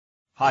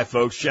Hi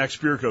folks, Jack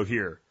Spirko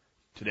here.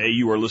 Today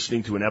you are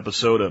listening to an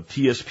episode of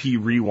TSP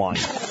Rewind.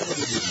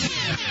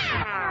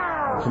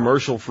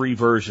 Commercial-free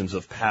versions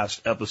of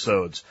past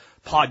episodes,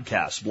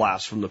 podcast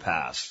blasts from the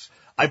past.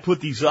 I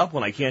put these up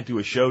when I can't do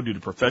a show due to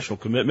professional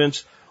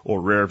commitments or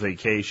rare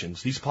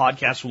vacations. These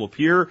podcasts will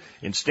appear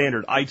in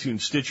standard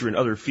iTunes, Stitcher, and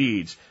other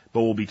feeds,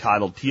 but will be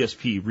titled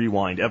TSP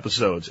Rewind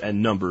episodes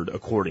and numbered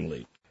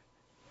accordingly.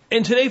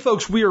 And today,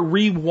 folks, we are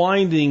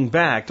rewinding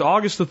back to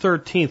August the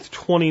 13th,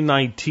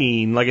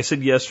 2019. Like I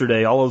said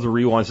yesterday, all of the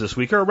rewinds this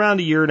week are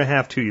around a year and a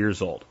half, 2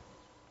 years old.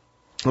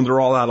 And they're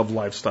all out of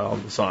lifestyle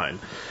design.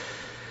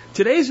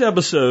 Today's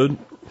episode,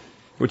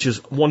 which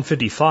is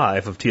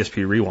 155 of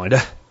TSP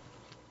Rewind,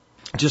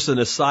 just an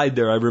aside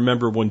there, I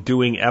remember when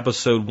doing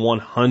episode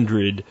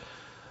 100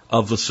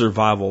 of the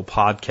Survival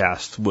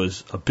Podcast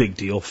was a big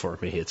deal for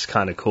me. It's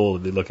kind of cool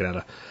to be looking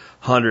at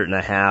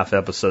 100.5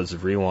 episodes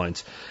of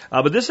Rewinds.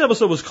 But this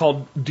episode was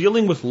called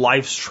Dealing with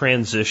Life's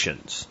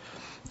Transitions.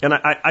 And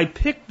I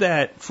picked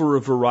that for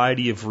a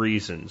variety of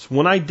reasons.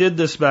 When I did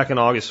this back in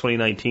August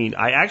 2019,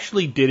 I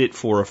actually did it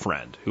for a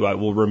friend who I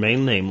will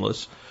remain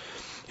nameless,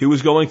 who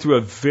was going through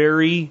a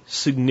very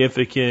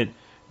significant,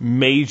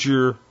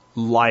 major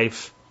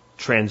life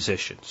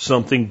transition.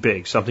 Something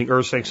big, something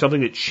earth-shaking,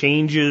 something that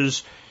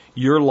changes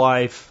your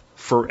life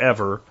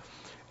forever.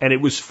 And it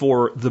was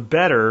for the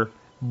better,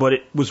 but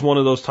it was one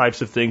of those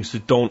types of things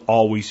that don't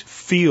always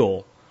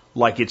feel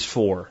like it's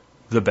for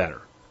the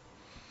better.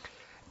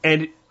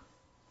 And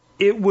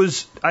it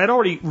was, I had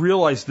already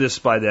realized this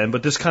by then,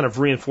 but this kind of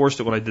reinforced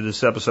it when I did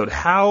this episode,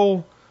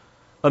 how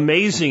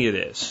amazing it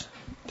is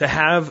to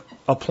have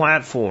a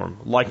platform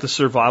like the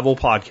Survival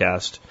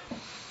Podcast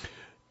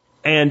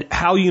and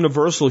how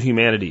universal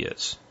humanity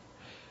is.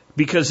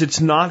 Because it's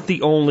not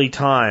the only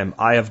time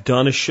I have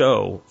done a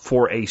show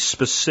for a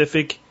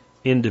specific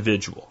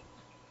individual.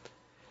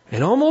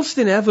 And almost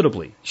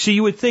inevitably, see,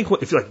 you would think,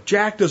 if like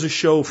Jack does a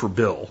show for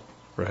Bill,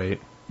 right,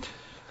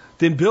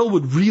 then Bill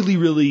would really,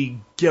 really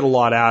get a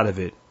lot out of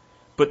it.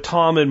 But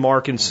Tom and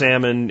Mark and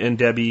Sam and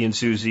Debbie and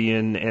Susie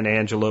and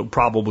Angela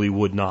probably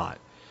would not.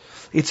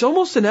 It's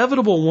almost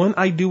inevitable when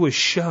I do a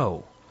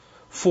show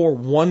for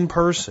one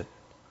person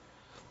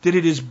that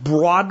it is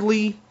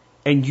broadly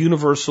and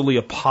universally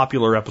a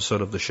popular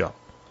episode of the show.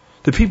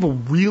 That people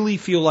really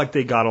feel like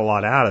they got a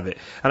lot out of it.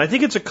 And I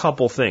think it's a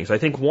couple things. I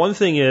think one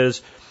thing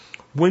is,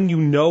 when you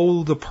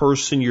know the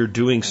person you're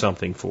doing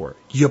something for,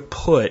 you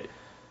put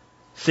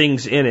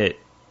things in it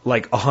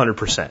like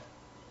 100%.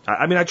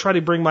 I mean, I try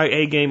to bring my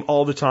A game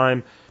all the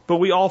time, but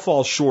we all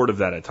fall short of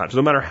that at times.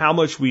 No matter how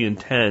much we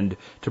intend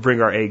to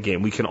bring our A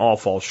game, we can all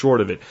fall short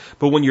of it.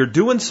 But when you're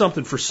doing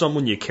something for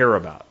someone you care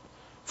about,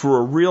 for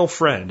a real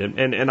friend,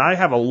 and I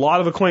have a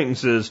lot of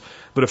acquaintances,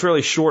 but a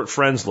fairly short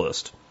friends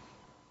list,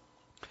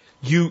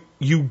 you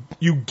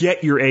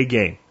get your A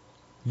game.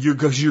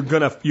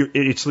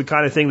 It's the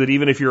kind of thing that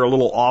even if you're a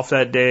little off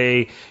that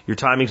day, your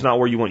timing's not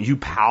where you want, you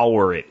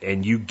power it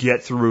and you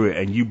get through it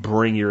and you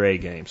bring your A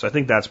game. So I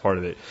think that's part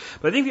of it.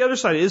 But I think the other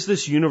side is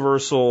this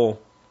universal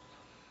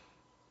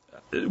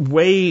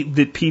way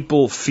that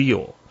people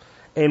feel.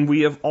 And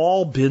we have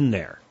all been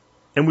there.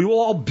 And we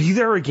will all be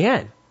there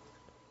again.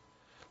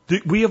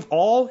 We have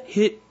all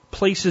hit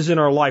places in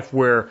our life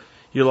where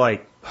you're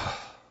like,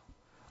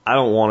 I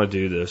don't want to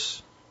do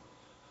this.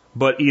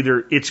 But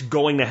either it's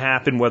going to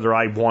happen whether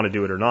I want to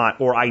do it or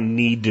not, or I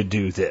need to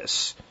do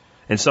this.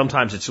 And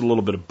sometimes it's a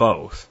little bit of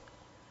both.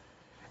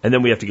 And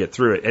then we have to get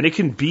through it. And it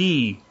can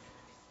be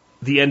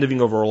the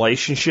ending of a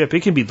relationship.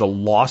 It can be the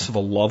loss of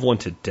a loved one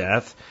to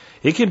death.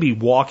 It can be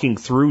walking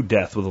through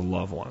death with a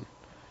loved one.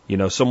 You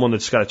know, someone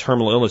that's got a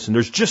terminal illness and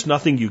there's just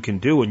nothing you can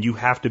do and you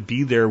have to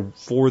be there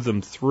for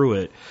them through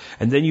it.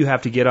 And then you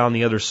have to get on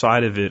the other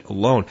side of it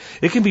alone.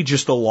 It can be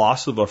just the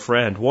loss of a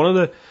friend. One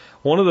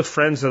of the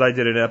friends that I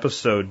did an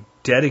episode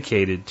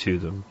dedicated to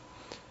them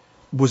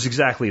was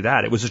exactly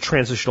that. It was a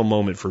transitional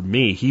moment for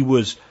me. He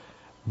was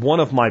one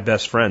of my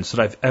best friends that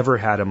I've ever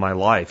had in my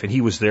life. And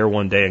he was there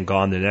one day and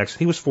gone the next.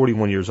 He was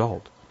 41 years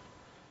old.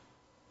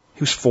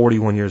 He was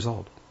 41 years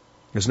old.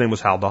 His name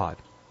was Hal Dodd.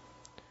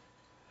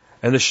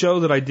 And the show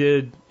that I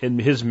did in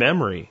his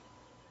memory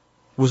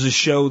was a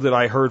show that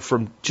I heard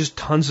from just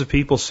tons of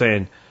people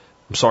saying,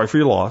 I'm sorry for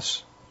your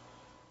loss.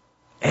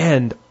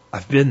 And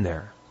I've been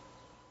there.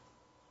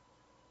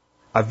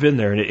 I've been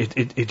there, and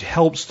it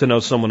helps to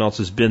know someone else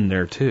has been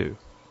there too.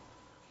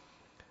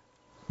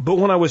 But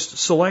when I was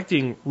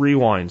selecting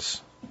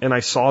rewinds, and I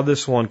saw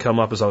this one come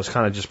up as I was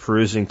kind of just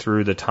perusing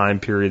through the time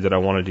period that I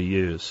wanted to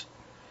use,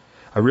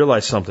 I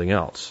realized something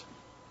else.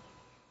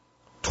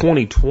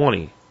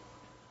 2020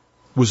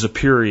 was a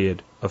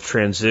period of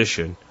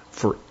transition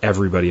for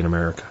everybody in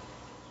America.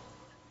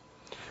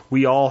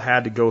 We all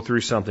had to go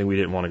through something we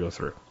didn't want to go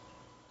through.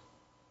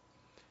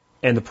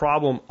 And the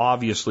problem,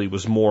 obviously,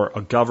 was more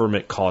a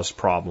government-caused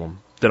problem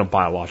than a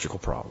biological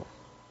problem.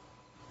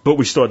 But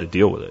we still had to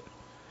deal with it.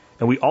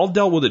 And we all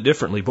dealt with it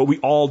differently, but we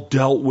all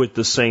dealt with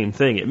the same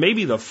thing. It may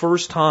be the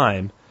first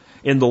time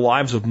in the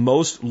lives of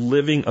most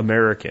living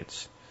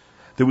Americans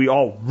that we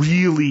all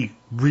really,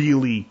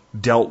 really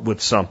dealt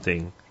with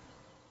something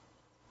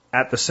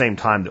at the same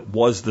time that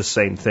was the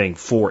same thing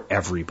for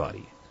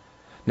everybody.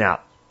 Now,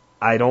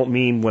 I don't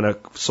mean when a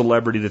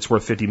celebrity that's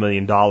worth $50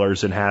 million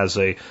and has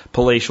a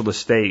palatial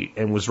estate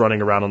and was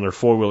running around on their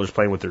four-wheelers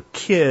playing with their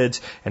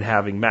kids and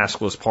having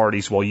maskless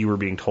parties while you were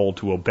being told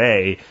to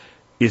obey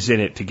is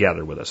in it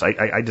together with us.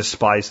 I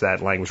despise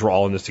that language. We're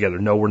all in this together.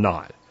 No, we're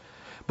not.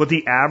 But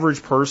the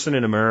average person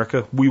in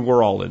America, we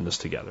were all in this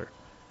together.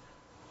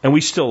 And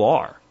we still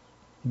are.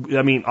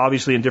 I mean,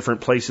 obviously in different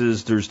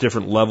places, there's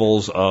different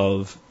levels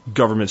of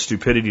government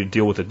stupidity to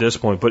deal with at this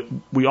point, but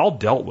we all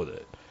dealt with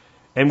it.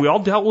 And we all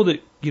dealt with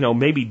it,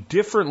 maybe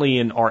differently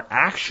in our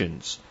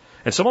actions.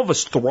 And some of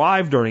us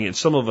thrived during it, and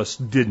some of us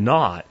did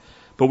not.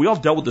 But we all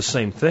dealt with the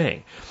same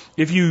thing.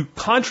 If you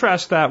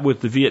contrast that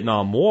with the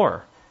Vietnam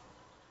War,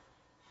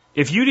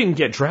 if you didn't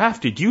get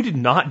drafted, you did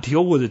not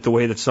deal with it the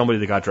way that somebody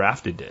that got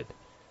drafted did.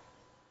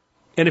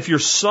 And if your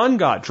son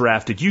got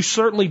drafted, you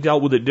certainly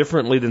dealt with it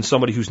differently than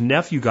somebody whose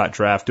nephew got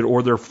drafted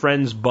or their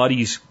friend's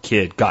buddy's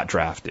kid got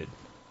drafted.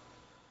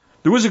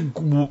 There was a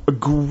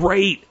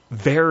great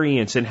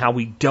variance in how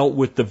we dealt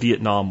with the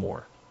Vietnam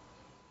War.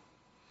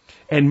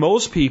 And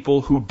most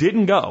people who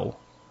didn't go,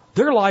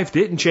 their life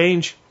didn't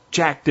change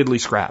jack diddly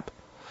scrap.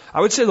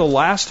 I would say the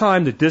last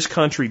time that this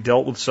country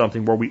dealt with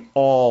something where we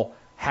all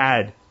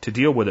had to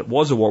deal with it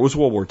was World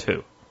War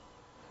II.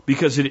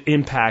 Because it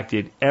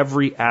impacted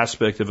every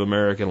aspect of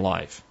American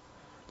life,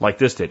 like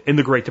this did. And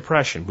the Great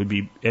Depression would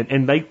be,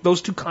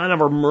 those two kind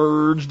of are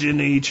merged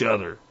into each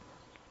other.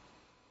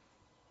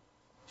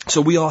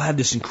 So we all had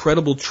this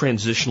incredible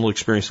transitional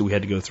experience that we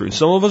had to go through. And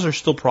some of us are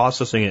still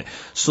processing it,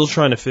 still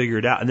trying to figure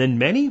it out. And then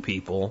many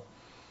people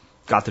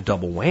got the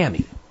double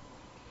whammy.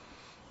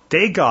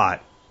 They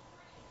got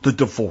the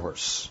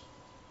divorce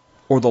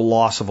or the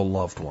loss of a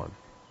loved one.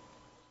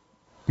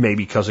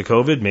 Maybe because of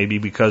COVID, maybe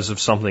because of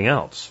something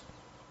else.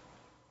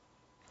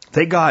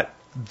 They got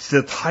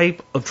the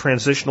type of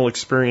transitional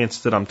experience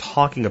that I'm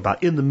talking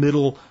about in the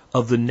middle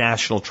of the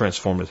national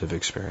transformative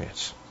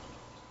experience.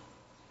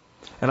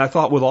 And I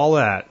thought with all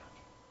that,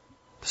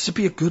 this would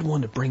be a good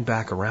one to bring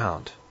back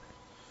around.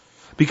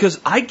 Because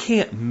I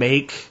can't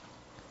make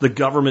the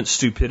government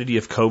stupidity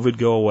of COVID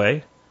go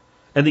away.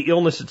 And the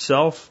illness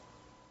itself,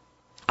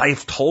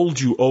 I've told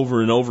you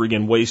over and over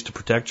again ways to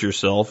protect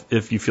yourself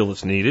if you feel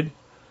it's needed,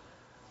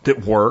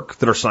 that work,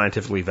 that are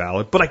scientifically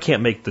valid, but I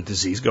can't make the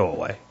disease go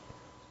away.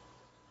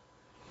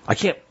 I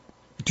can't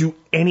do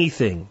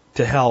anything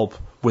to help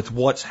with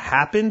what's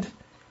happened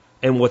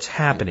and what's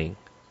happening.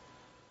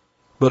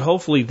 But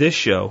hopefully this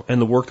show and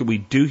the work that we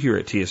do here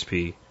at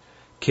TSP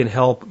can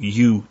help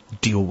you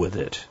deal with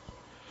it.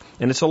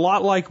 And it's a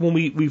lot like when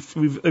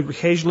we've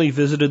occasionally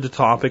visited the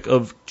topic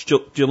of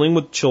dealing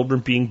with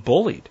children being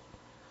bullied.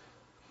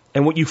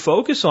 And what you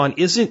focus on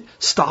isn't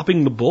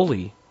stopping the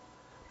bully,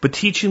 but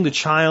teaching the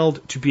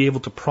child to be able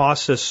to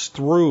process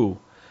through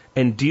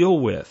and deal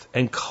with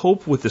and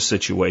cope with the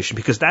situation,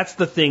 because that's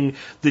the thing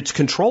that's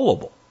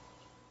controllable.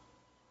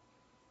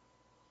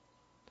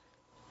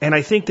 And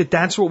I think that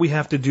that's what we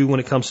have to do when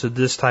it comes to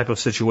this type of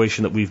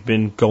situation that we've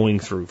been going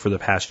through for the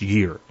past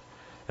year.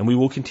 And we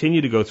will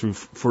continue to go through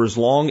for as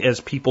long as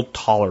people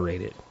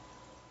tolerate it.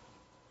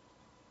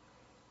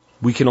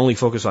 We can only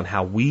focus on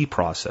how we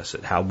process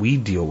it, how we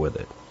deal with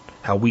it,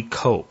 how we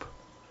cope,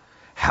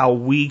 how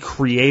we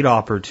create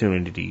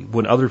opportunity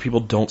when other people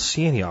don't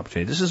see any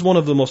opportunity. This is one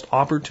of the most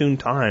opportune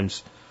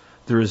times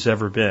there has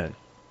ever been.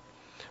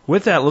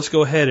 With that, let's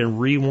go ahead and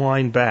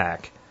rewind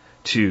back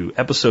to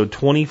episode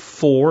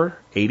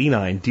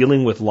 2489,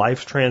 Dealing with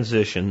Life's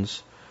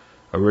Transitions,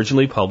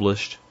 originally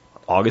published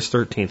August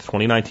 13th,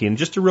 2019.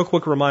 Just a real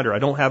quick reminder, I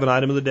don't have an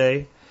item of the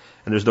day,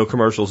 and there's no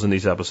commercials in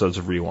these episodes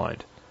of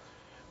Rewind.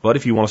 But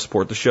if you want to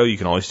support the show, you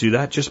can always do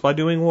that just by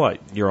doing what?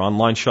 Your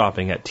online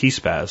shopping at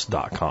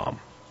tspaz.com.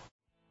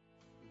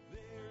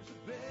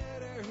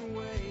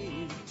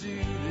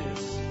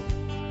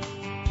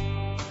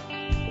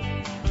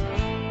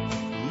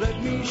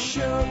 Let me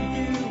show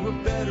you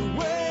a better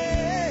way.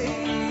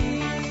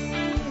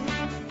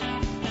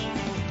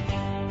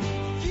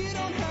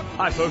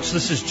 Hi, folks.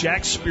 This is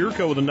Jack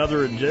Spirko with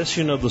another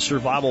edition of the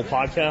Survival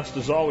Podcast.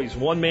 As always,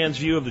 one man's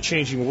view of the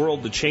changing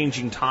world, the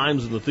changing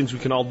times, and the things we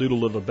can all do to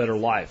live a better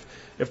life,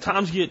 if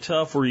times get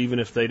tough or even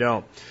if they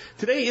don't.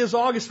 Today is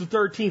August the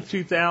 13th,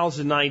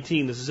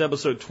 2019. This is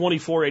episode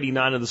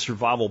 2489 of the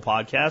Survival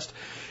Podcast.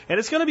 And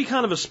it's going to be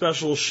kind of a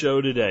special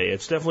show today.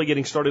 It's definitely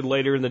getting started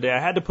later in the day. I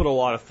had to put a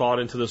lot of thought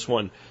into this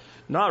one.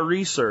 Not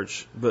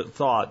research, but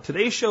thought.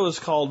 Today's show is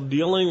called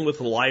Dealing with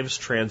Life's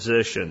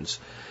Transitions.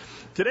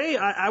 Today,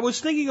 I was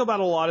thinking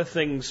about a lot of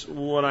things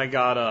when I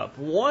got up.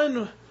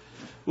 One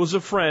was a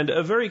friend,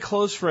 a very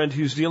close friend,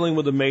 who's dealing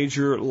with a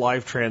major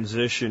life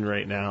transition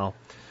right now.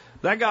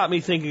 That got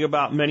me thinking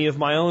about many of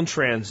my own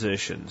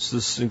transitions.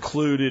 This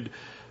included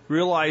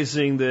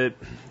realizing that,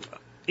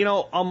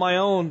 on my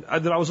own,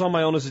 that I was on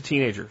my own as a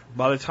teenager.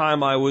 By the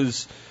time I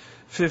was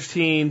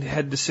 15,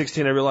 head to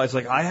 16, I realized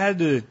I had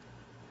to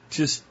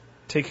just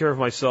take care of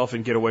myself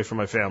and get away from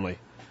my family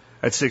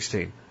at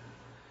 16.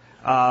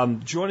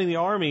 Joining the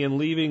Army and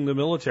leaving the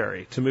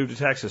military to move to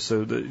Texas.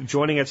 So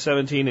joining at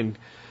 17 and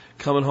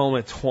coming home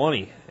at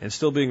 20 and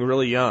still being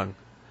really young.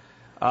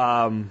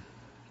 I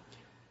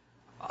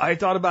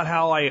thought about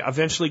how I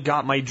eventually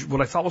got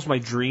what I thought was my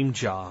dream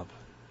job,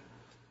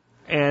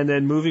 and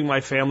then moving my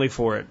family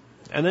for it,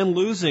 and then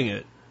losing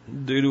it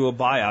due to a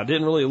buyout.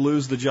 Didn't really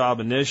lose the job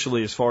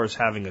initially as far as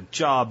having a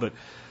job, but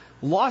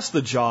lost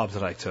the job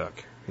that I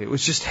took. It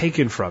was just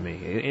taken from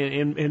me.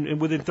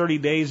 And within 30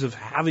 days of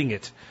having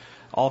it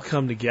all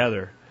come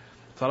together,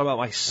 I thought about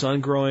my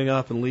son growing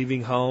up and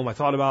leaving home. I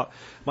thought about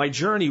my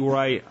journey where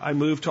I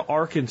moved to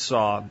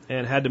Arkansas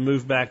and had to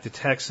move back to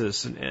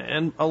Texas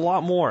and a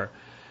lot more.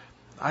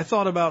 I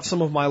thought about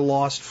some of my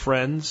lost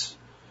friends,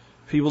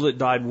 people that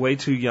died way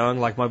too young,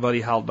 like my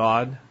buddy Hal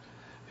Dodd,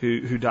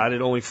 who died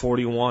at only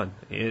 41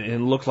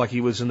 and looked like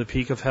he was in the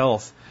peak of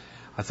health.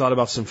 I thought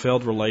about some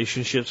failed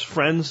relationships,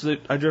 friends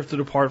that I drifted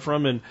apart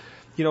from, and,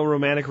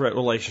 romantic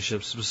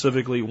relationships,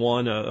 specifically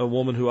one, a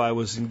woman who I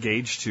was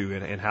engaged to,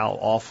 and how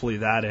awfully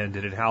that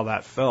ended and how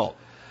that felt.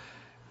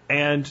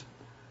 And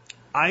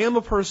I am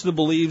a person that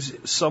believes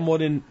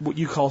somewhat in what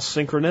you call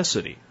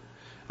synchronicity.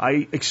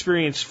 I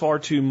experienced far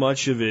too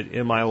much of it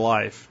in my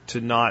life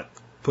to not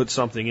put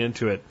something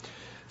into it.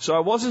 So I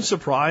wasn't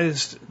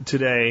surprised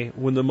today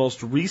when the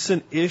most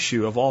recent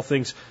issue of all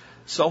things,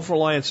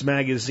 Self-Reliance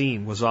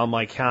magazine, was on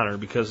my counter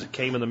because it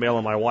came in the mail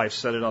and my wife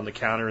set it on the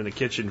counter in the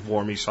kitchen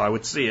for me so I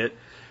would see it.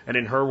 And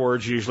in her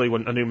words, usually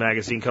when a new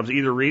magazine comes,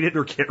 either read it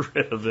or get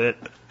rid of it,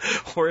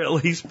 or at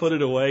least put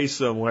it away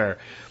somewhere.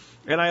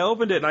 And I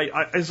opened it, and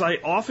as I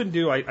often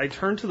do, I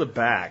turn to the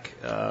back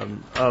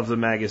of the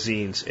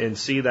magazines and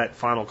see that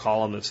final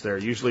column that's there.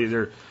 Usually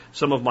they're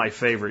some of my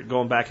favorite,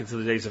 going back into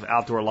the days of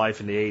outdoor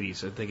life in the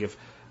 80s. I think of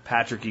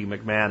Patrick E.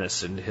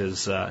 McManus and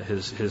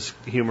his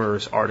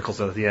humorous articles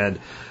at the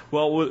end.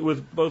 Well,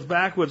 with both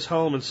Backwoods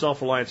Home and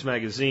Self-Reliance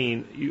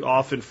magazine, you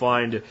often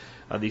find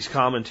these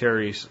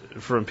commentaries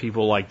from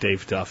people like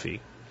Dave Duffy.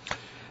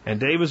 And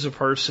Dave is a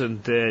person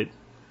that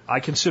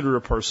I consider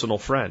a personal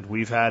friend.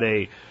 We've had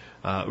a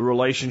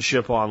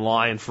relationship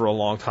online for a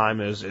long time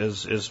as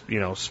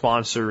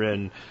sponsor,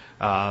 and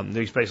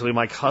he's basically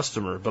my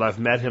customer, but I've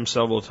met him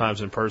several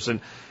times in person,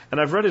 and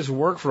I've read his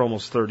work for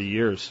almost 30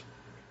 years.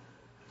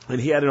 And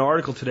he had an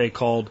article today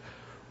called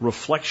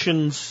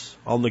Reflections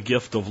on the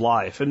Gift of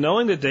Life. And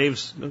knowing that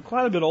Dave's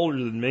quite a bit older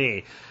than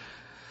me,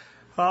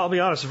 I'll be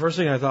honest, the first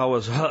thing I thought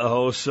was,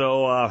 uh-oh.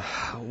 So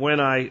when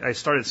I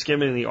started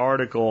skimming the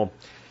article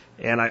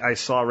and I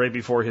saw right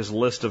before his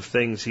list of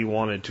things he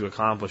wanted to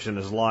accomplish in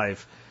his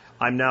life,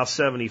 I'm now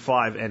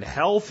 75 and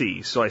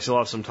healthy, so I still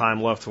have some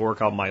time left to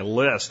work on my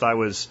list. I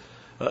was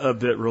a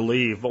bit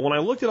relieved. But when I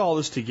looked at all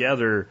this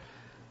together,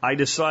 I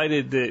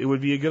decided that it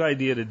would be a good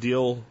idea to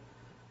deal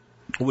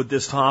with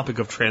this topic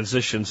of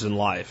transitions in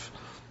life.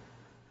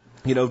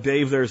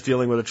 Dave there is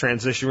dealing with a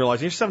transition,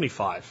 realizing you're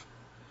 75.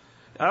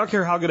 I don't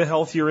care how good a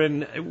health you're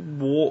in.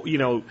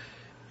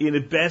 In the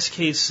best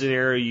case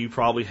scenario, you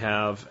probably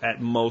have at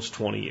most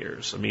 20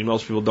 years. I mean,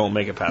 most people don't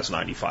make it past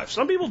 95.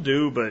 Some people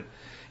do, but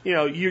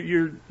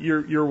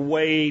you're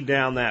way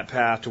down that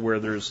path to where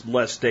there's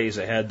less days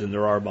ahead than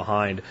there are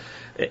behind.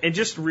 And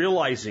just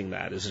realizing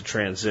that is a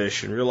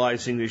transition,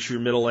 realizing that you're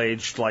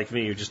middle-aged like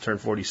me, you just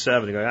turned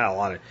 47, and go, a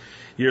lot of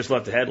years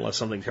left ahead unless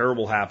something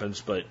terrible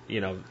happens, but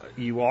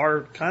you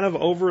are kind of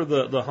over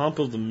the hump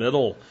of the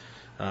middle.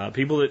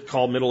 People that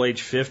call middle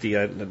age 50,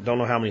 I don't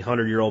know how many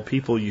 100-year-old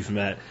people you've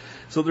met.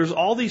 So there's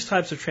all these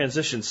types of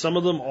transitions. Some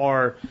of them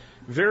are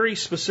very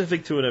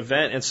specific to an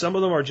event, and some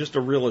of them are just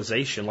a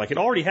realization, like it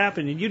already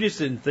happened and you just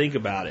didn't think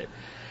about it.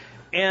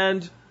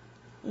 And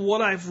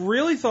what I've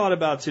really thought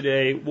about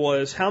today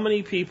was how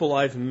many people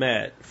I've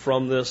met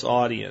from this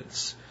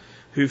audience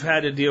who've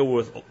had to deal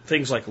with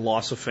things like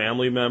loss of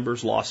family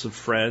members, loss of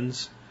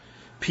friends,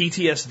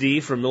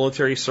 PTSD from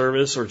military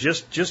service, or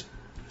just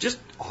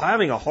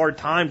having a hard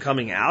time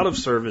coming out of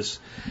service,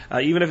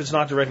 even if it's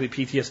not directly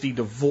PTSD,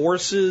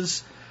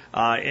 divorces,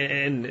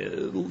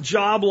 and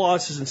job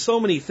losses and so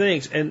many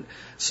things. And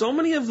so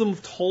many of them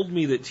have told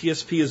me that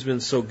TSP has been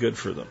so good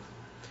for them.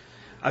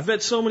 I've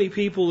met so many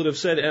people that have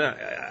said, and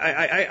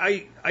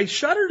I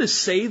shudder to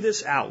say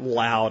this out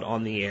loud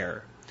on the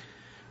air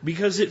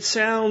because it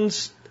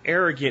sounds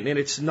arrogant, and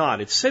it's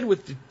not. It's said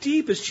with the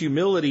deepest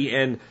humility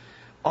and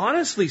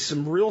honestly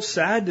some real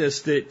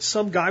sadness that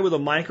some guy with a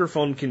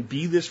microphone can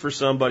be this for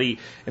somebody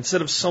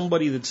instead of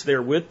somebody that's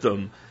there with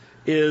them.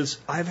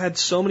 I've had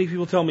so many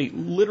people tell me,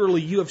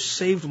 literally, you have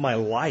saved my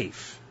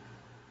life.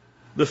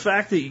 The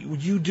fact that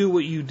you do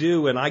what you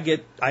do and I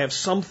have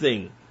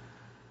something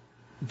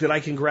that I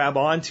can grab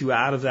onto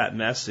out of that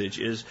message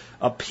is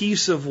a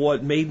piece of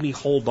what made me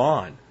hold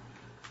on.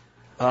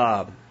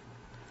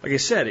 Like I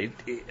said,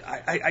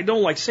 I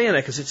don't like saying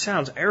that because it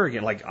sounds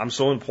arrogant, like I'm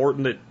so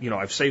important that,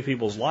 I've saved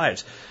people's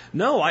lives.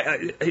 No,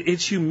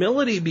 it's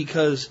humility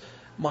because,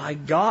 my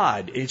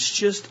God, it's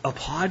just a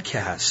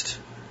podcast.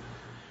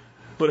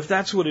 But if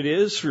that's what it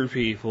is for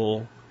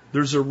people,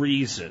 there's a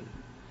reason.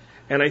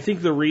 And I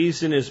think the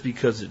reason is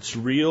because it's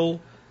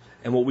real,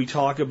 and what we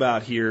talk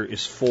about here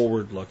is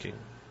forward-looking.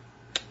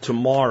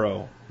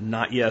 Tomorrow,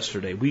 not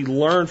yesterday. We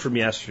learn from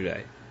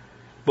yesterday,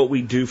 but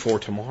we do for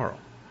tomorrow.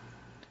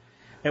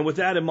 And with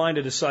that in mind,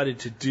 I decided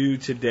to do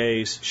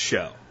today's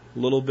show. A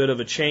little bit of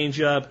a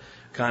change up,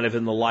 kind of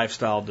in the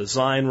lifestyle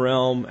design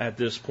realm at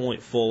this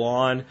point, full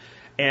on.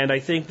 And I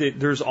think that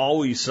there's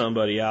always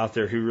somebody out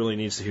there who really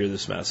needs to hear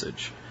this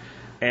message.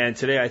 And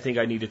today I think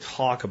I need to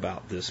talk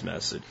about this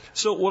message.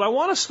 So what I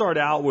want to start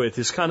out with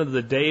is kind of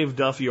the Dave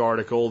Duffy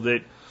article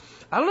that,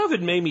 I don't know if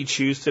it made me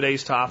choose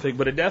today's topic,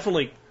 but it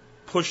definitely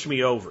pushed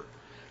me over.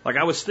 Like,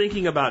 I was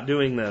thinking about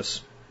doing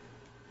this,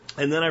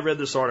 and then I read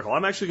this article.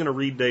 I'm actually going to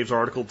read Dave's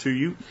article to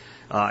you.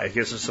 I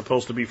guess it's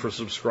supposed to be for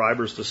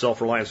subscribers to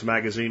Self-Reliance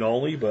Magazine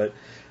only, but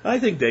I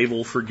think Dave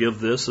will forgive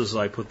this as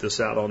I put this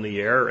out on the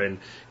air and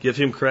give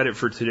him credit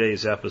for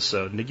today's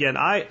episode. And again,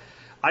 I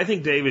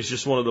think Dave is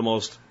just one of the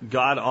most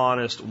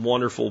God-honest,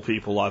 wonderful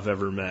people I've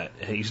ever met.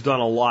 He's done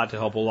a lot to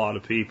help a lot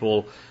of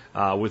people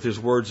with his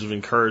words of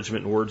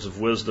encouragement and words of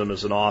wisdom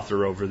as an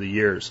author over the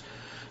years.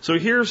 So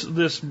here's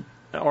this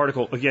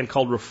article, again,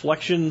 called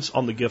Reflections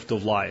on the Gift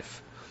of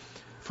Life.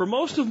 For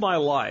most of my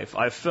life,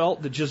 I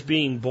felt that just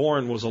being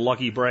born was a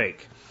lucky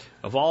break.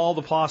 Of all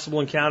the possible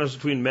encounters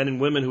between men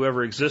and women who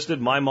ever existed,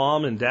 my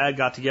mom and dad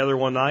got together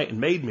one night and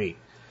made me.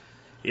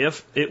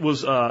 If it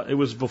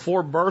was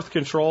before birth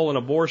control and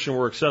abortion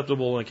were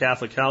acceptable in a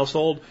Catholic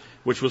household,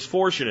 which was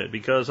fortunate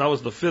because I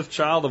was the fifth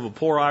child of a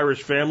poor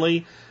Irish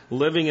family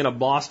living in a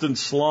Boston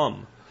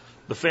slum.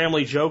 The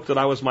family joked that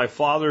I was my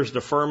father's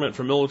deferment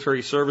from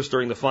military service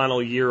during the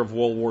final year of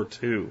World War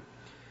II.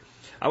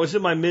 I was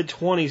in my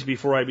mid-20s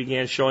before I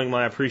began showing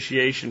my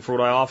appreciation for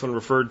what I often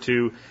referred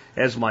to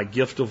as my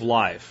gift of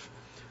life.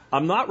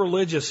 I'm not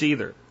religious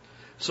either,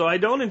 so I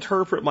don't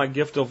interpret my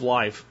gift of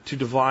life to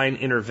divine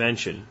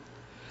intervention.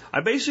 I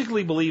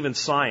basically believe in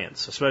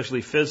science,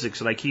 especially physics,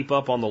 and I keep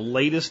up on the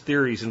latest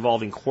theories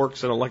involving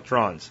quarks and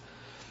electrons.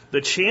 The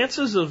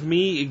chances of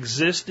me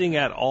existing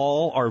at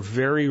all are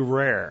very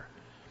rare,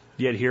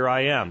 yet here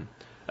I am,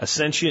 a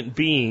sentient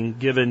being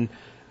given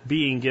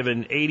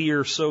 80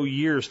 or so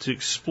years to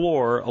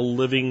explore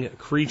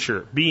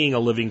being a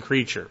living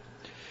creature.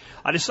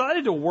 I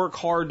decided to work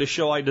hard to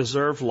show I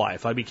deserved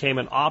life. I became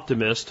an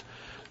optimist,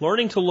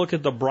 learning to look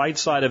at the bright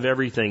side of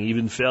everything,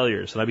 even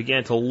failures, and I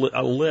began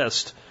a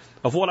list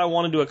of what I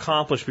wanted to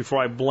accomplish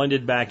before I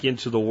blended back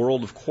into the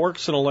world of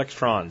quarks and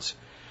electrons.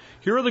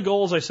 Here are the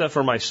goals I set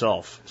for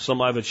myself.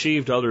 Some I've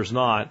achieved, others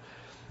not.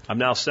 I'm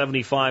now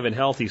 75 and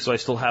healthy, so I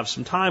still have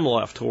some time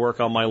left to work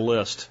on my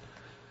list.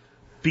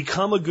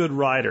 Become a good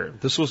writer.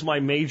 This was my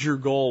major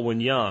goal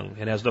when young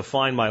and has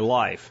defined my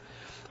life.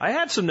 I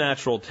had some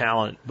natural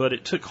talent, but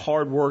it took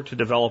hard work to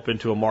develop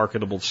into a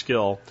marketable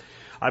skill.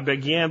 I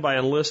began by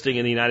enlisting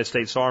in the United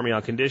States Army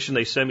on condition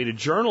they sent me to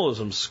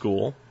journalism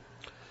school.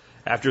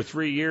 After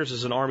 3 years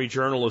as an Army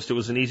journalist, it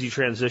was an easy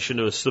transition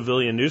to a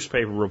civilian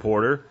newspaper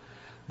reporter,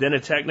 then a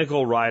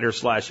technical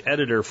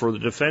writer/editor for the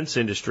defense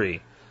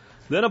industry,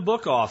 then a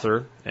book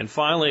author, and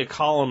finally a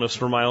columnist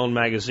for my own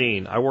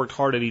magazine. I worked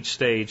hard at each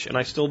stage, and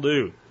I still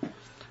do.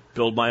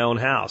 Build my own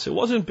house. It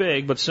wasn't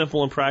big, but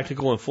simple and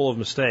practical and full of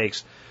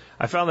mistakes.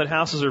 I found that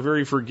houses are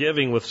very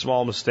forgiving with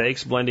small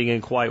mistakes, blending in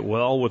quite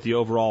well with the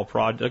overall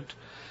product.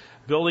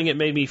 Building it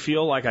made me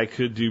feel like I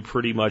could do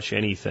pretty much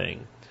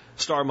anything.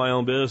 Start my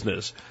own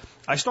business.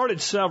 I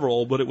started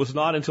several, but it was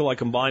not until I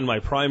combined my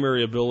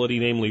primary ability,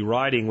 namely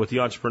writing, with the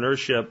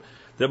entrepreneurship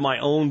that my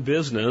own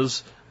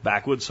business,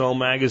 Backwoods Home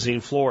Magazine,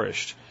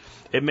 flourished.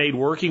 It made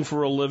working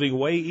for a living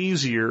way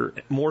easier,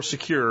 more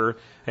secure,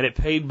 and it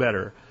paid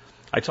better.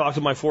 I talked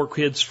to my 4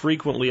 kids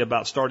frequently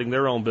about starting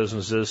their own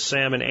businesses.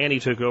 Sam and Annie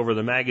took over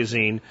the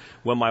magazine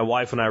when my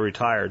wife and I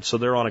retired, so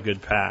they're on a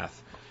good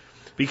path.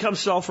 Become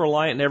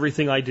self-reliant in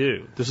everything I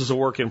do. This is a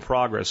work in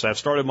progress. I've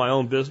started my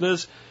own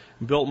business,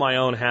 built my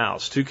own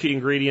house. 2 key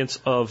ingredients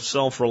of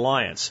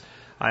self-reliance.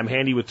 I'm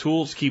handy with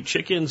tools to keep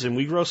chickens, and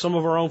we grow some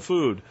of our own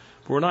food.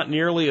 We're not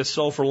nearly as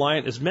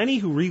self-reliant as many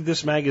who read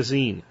this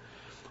magazine.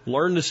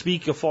 Learn to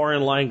speak a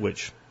foreign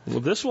language. Well,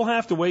 this will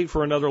have to wait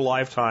for another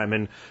lifetime,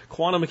 and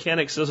quantum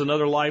mechanics says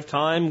another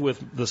lifetime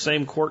with the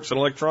same quarks and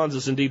electrons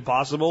is indeed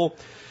possible,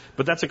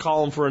 but that's a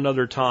column for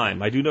another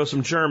time. I do know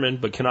some German,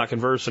 but cannot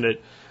converse in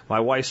it. My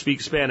wife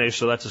speaks Spanish,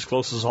 so that's as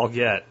close as I'll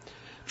get.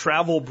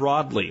 Travel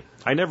broadly.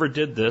 I never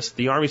did this.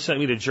 The Army sent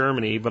me to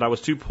Germany, but I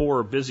was too poor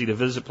or busy to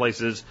visit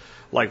places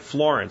like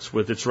Florence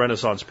with its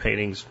Renaissance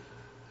paintings,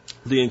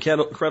 the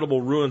incredible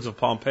ruins of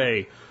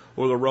Pompeii,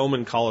 or the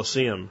Roman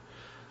Colosseum.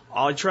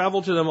 I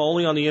traveled to them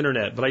only on the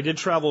internet, but I did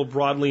travel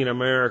broadly in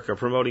America,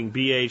 promoting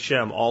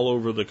BHM all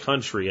over the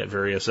country at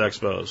various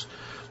expos.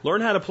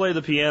 Learn how to play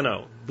the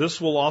piano.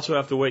 This will also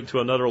have to wait until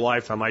another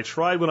lifetime. I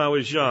tried when I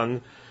was young,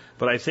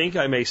 but I think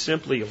I may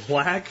simply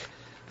lack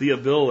the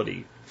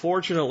ability.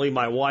 Fortunately,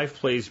 my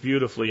wife plays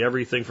beautifully,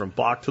 everything from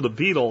Bach to the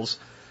Beatles,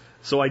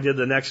 so I did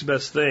the next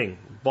best thing.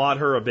 Bought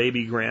her a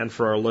baby grand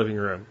for our living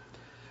room.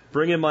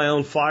 Bring in my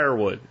own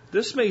firewood.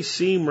 This may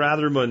seem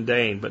rather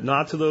mundane, but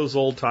not to those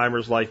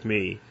old-timers like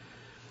me,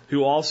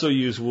 who also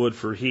use wood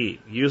for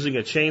heat. Using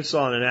a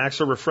chainsaw and an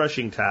axe are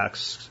refreshing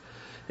tasks,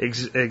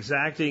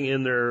 exacting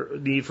in their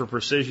need for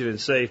precision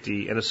and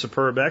safety, and a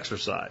superb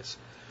exercise.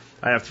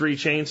 I have 3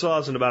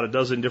 chainsaws and about a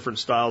dozen different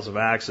styles of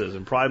axes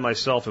and pride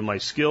myself in my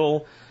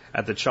skill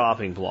at the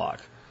chopping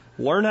block.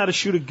 Learn how to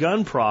shoot a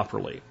gun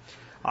properly.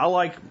 I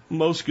like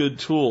most good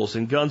tools,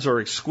 and guns are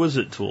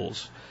exquisite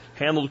tools.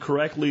 Handled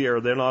correctly,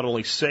 they're not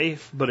only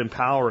safe, but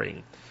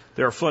empowering.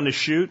 They are fun to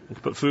shoot,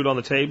 put food on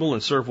the table,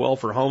 and serve well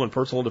for home and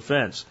personal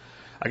defense.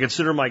 I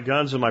consider my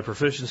guns and my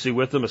proficiency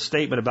with them a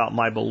statement about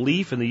my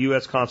belief in the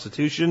U.S.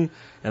 Constitution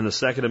and the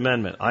Second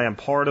Amendment. I am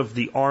part of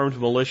the armed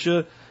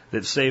militia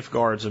that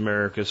safeguards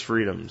America's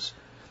freedoms.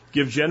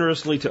 Give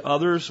generously to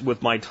others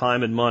with my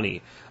time and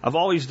money. I've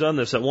always done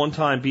this. At one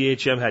time,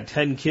 BHM had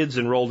 10 kids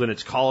enrolled in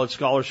its college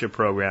scholarship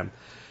program.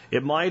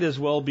 It might as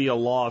well be a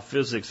law of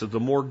physics that the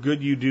more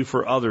good you do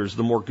for others,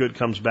 the more good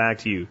comes back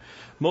to you.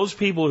 Most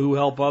people who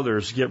help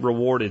others get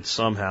rewarded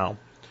somehow.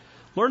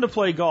 Learn to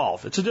play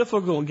golf. It's a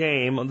difficult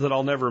game that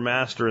I'll never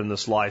master in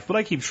this life, but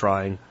I keep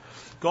trying.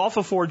 Golf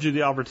affords you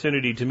the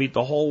opportunity to meet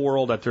the whole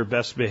world at their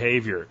best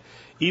behavior.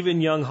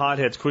 Even young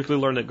hotheads quickly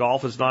learn that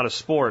golf is not a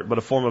sport, but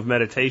a form of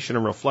meditation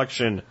and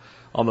reflection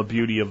on the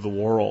beauty of the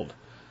world.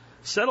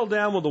 Settle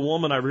down with a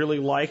woman I really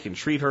like and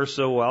treat her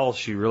so well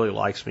she really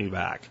likes me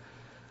back.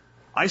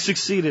 I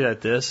succeeded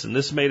at this, and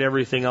this made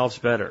everything else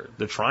better.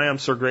 The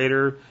triumphs are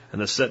greater,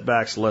 and the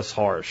setbacks less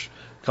harsh.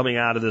 Coming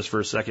out of this for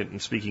a second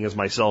and speaking as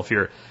myself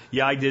here,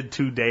 yeah, I did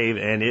too, Dave,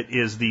 and it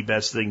is the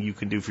best thing you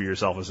can do for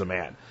yourself as a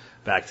man.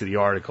 Back to the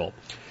article.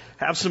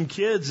 Have some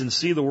kids and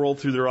see the world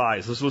through their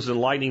eyes. This was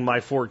enlightening. My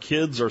 4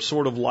 kids are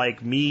sort of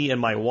like me and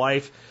my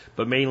wife,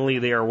 but mainly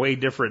they are way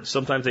different.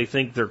 Sometimes they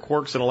think their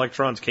quarks and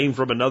electrons came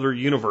from another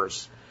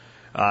universe.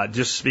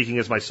 Just speaking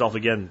as myself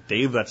again,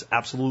 Dave, that's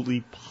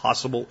absolutely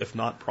possible, if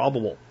not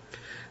probable.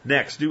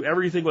 Next, do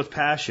everything with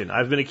passion.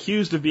 I've been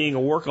accused of being a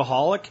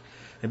workaholic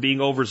and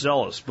being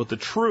overzealous, but the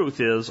truth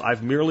is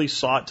I've merely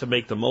sought to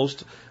make the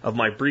most of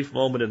my brief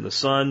moment in the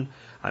sun.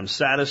 I'm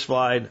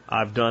satisfied.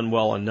 I've done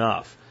well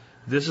enough.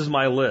 This is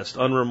my list,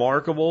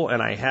 unremarkable,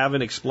 and I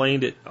haven't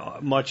explained it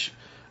much,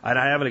 and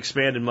I haven't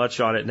expanded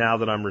much on it now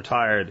that I'm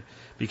retired.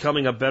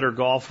 Becoming a better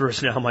golfer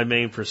is now my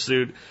main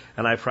pursuit,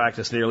 and I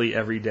practice nearly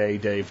every day,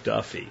 Dave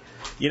Duffy.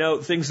 You know,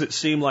 things that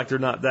seem like they're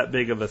not that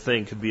big of a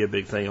thing could be a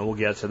big thing, and we'll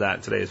get to that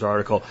in today's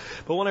article.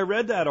 But when I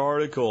read that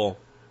article,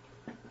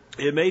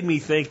 it made me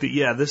think that,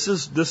 yeah, this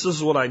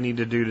is what I need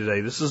to do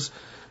today. This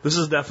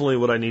is definitely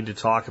what I need to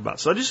talk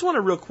about. So I just want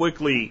to real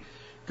quickly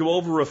go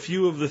over a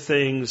few of the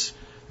things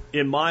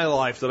in my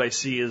life that I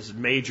see as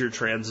major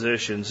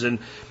transitions. And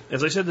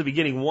as I said at the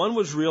beginning, one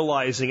was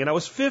realizing, and I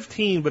was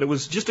 15, but it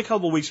was just a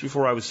couple of weeks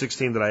before I was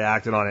 16 that I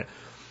acted on it,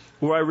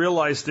 where I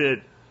realized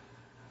that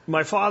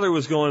my father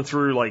was going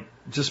through, like,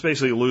 just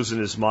basically losing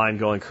his mind,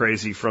 going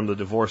crazy from the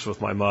divorce with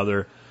my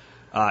mother,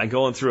 and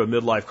going through a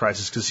midlife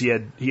crisis because he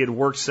had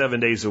worked 7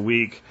 days a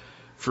week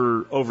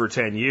for over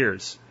 10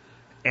 years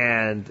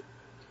and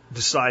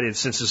decided,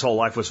 since his whole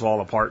life was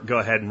falling apart, go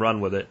ahead and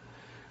run with it.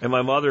 And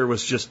my mother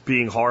was just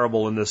being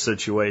horrible in this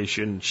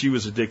situation. She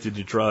was addicted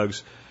to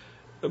drugs.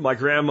 My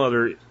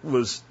grandmother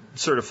was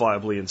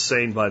certifiably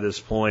insane by this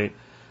point.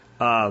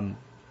 And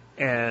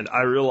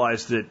I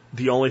realized that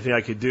the only thing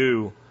I could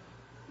do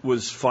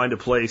was find a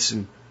place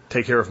and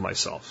take care of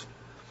myself.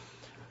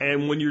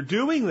 And when you're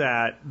doing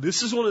that,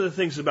 this is one of the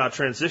things about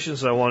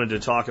transitions I wanted to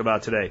talk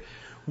about today.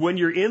 When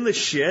you're in the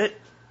shit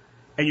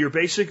and you're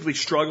basically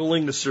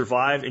struggling to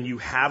survive and you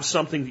have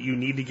something that you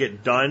need to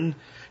get done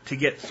to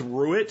get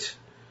through it,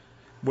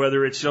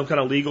 whether it's some kind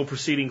of legal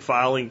proceeding,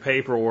 filing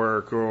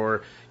paperwork,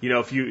 or, you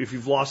know, if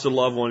you've lost a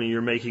loved one and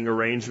you're making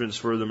arrangements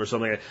for them or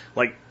something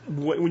like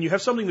when you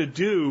have something to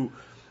do,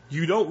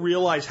 you don't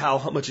realize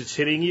how much it's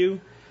hitting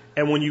you.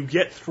 And when you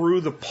get through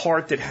the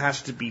part that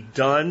has to be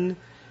done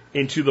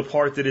into the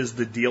part that is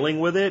the dealing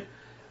with it,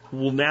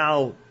 well,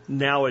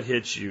 now it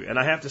hits you. And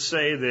I have to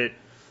say that,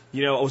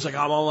 you know, I was like,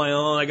 I'm on my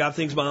own, I got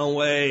things my own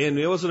way, and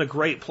it wasn't a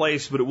great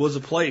place, but it was a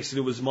place and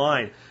it was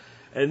mine.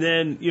 And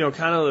then, you know,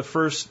 kind of the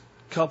first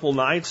couple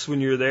nights when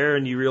you're there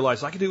and you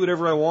realize I can do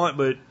whatever I want,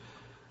 but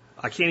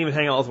I can't even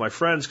hang out with my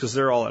friends because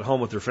they're all at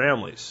home with their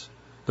families.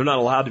 They're not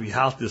allowed to be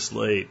out this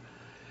late,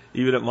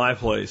 even at my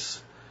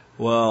place.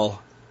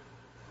 Well,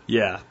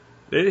 yeah,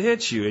 it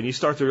hits you and you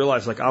start to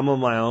realize, like, I'm on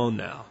my own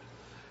now.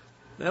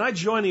 And I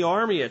joined the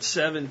Army at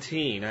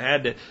 17. I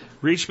had to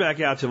reach back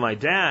out to my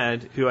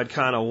dad, who had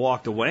kind of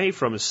walked away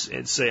from us,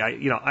 and say,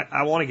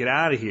 I want to get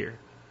out of here.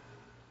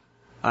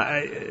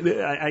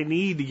 I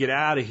need to get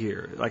out of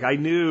here. Like, I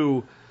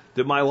knew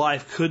that my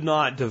life could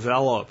not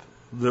develop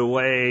the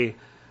way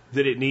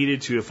that it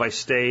needed to if I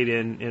stayed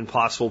in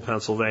Pottsville,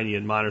 Pennsylvania,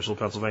 in Minersville,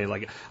 Pennsylvania.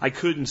 Like, I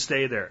couldn't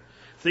stay there.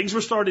 Things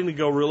were starting to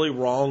go really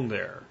wrong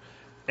there.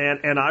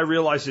 And I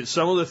realized that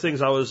some of the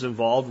things I was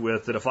involved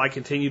with, that if I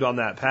continued on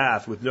that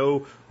path with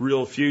no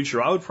real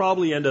future, I would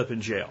probably end up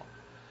in jail.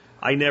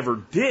 I never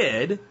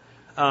did.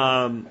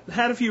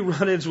 Had a few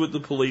run-ins with the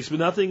police, but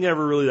nothing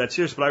ever really that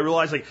serious. But I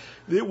realized, like,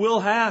 it will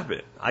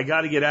happen. I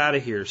got to get out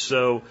of here.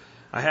 So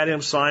I had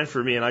him sign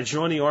for me, and I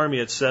joined the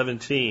Army at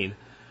 17.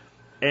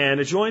 And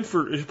I joined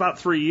for about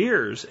 3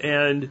 years.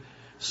 And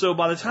so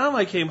by the time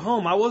I came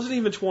home, I wasn't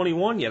even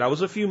 21 yet. I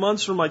was a few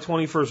months from my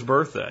 21st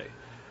birthday.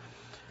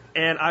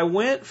 And I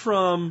went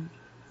from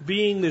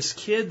being this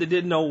kid that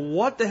didn't know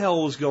what the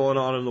hell was going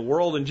on in the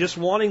world and just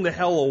wanting the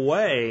hell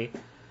away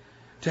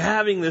to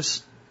having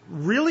this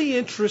really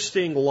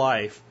interesting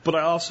life, but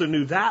I also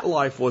knew that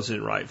life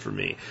wasn't right for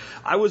me.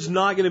 I was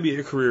not going to be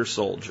a career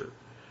soldier.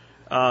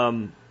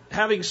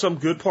 Having some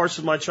good parts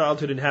of my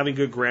childhood and having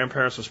good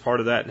grandparents was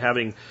part of that, and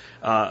having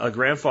a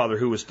grandfather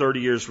who was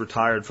 30 years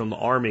retired from the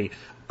Army,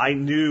 I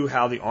knew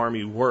how the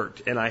Army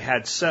worked, and I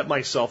had set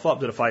myself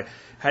up that if I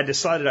had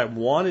decided I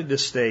wanted to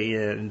stay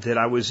in, that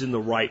I was in the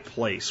right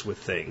place with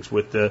things,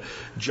 with the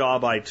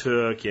job I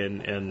took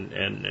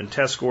and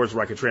test scores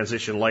where I could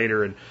transition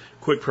later and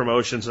quick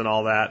promotions and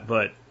all that.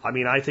 But, I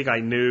mean, I think I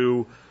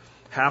knew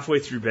halfway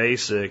through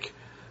basic,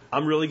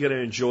 I'm really going to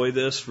enjoy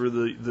this for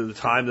the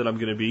time that I'm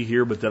going to be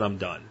here, but then I'm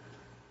done.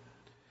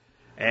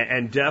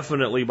 And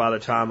definitely by the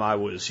time I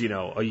was,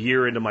 a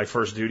year into my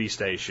first duty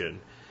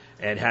station,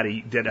 and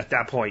at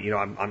that point,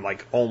 I'm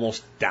like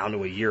almost down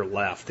to a year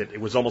left.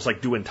 It was almost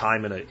like doing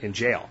time in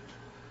jail,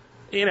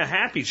 in a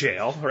happy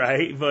jail,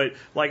 right? But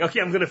like,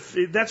 okay,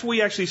 that's what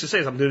we actually used to say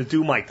is I'm going to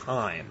do my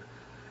time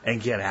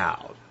and get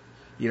out.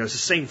 It's the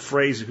same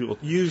phrase that people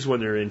use when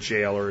they're in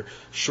jail or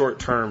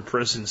short-term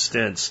prison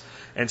stints.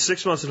 And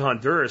 6 months in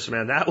Honduras,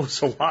 man, that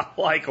was a lot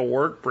like a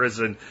work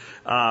prison.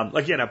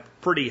 Again, a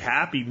pretty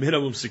happy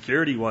minimum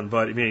security one,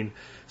 but I mean,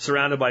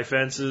 surrounded by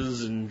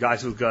fences and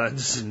guys with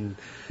guns and,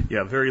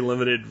 very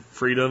limited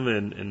freedom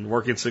and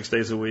working 6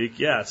 days a week.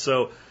 Yeah,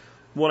 so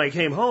when I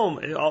came home,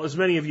 as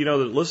many of you know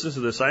that listens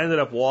to this, I ended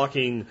up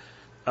walking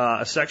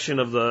a section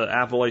of the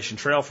Appalachian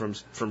Trail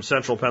from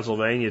central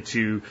Pennsylvania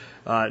to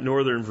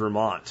northern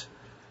Vermont,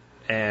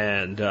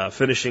 and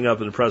finishing up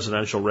in the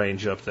presidential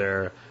range up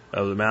there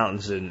of the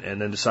mountains,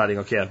 and then deciding,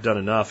 okay, I've done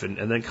enough,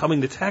 and then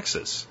coming to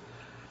Texas.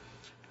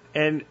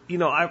 And,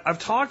 I've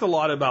talked a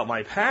lot about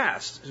my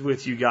past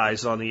with you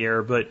guys on the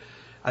air, but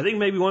I think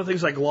maybe one of the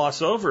things I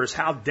gloss over is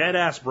how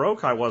dead-ass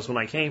broke I was when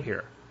I came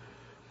here.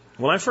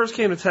 When I first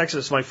came to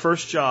Texas, my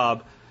first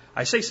job,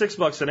 I say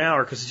 $6 an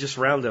hour because it's just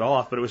rounded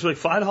off, but it was really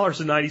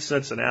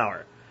 $5.90 an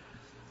hour.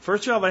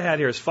 First job I had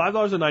here is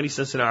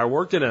 $5.90 an hour. I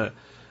worked in a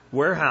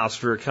warehouse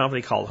for a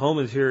company called Home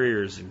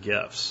Interiors and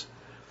Gifts.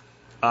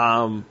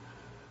 In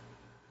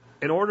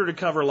order to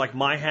cover like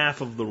my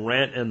half of the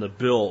rent and the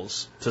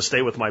bills to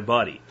stay with my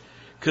buddy.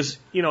 Because,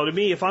 to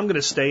me, if I'm going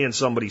to stay in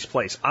somebody's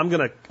place, I'm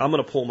going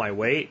to pull my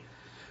weight.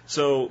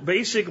 So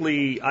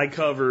basically, I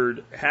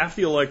covered half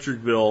the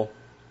electric bill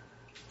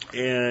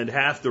and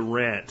half the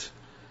rent.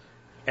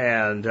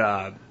 And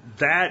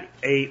that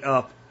ate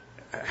up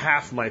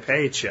half my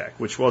paycheck,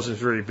 which wasn't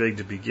very big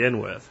to begin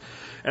with.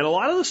 And a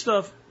lot of the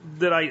stuff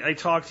that I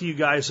talked to you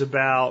guys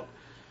about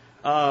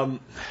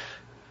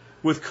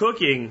with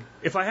cooking,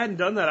 if I hadn't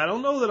done that, I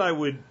don't know that I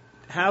would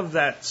have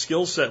that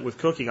skill set with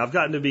cooking. I've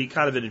gotten to be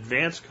kind of an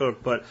advanced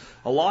cook, but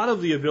a lot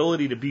of the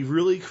ability to be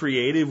really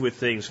creative with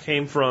things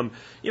came from,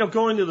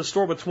 going to the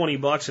store with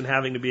 $20 and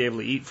having to be able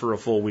to eat for a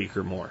full week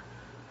or more.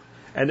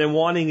 And then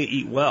wanting to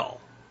eat well.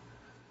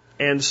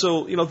 And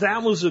so,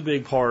 that was a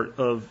big part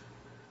of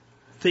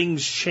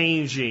things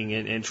changing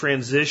and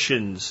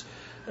transitions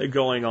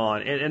going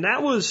on. And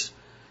that was,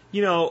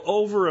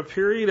 over a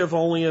period of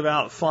only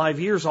about 5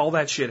 years, all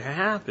that shit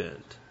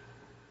happened.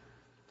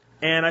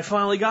 And I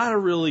finally got a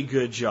really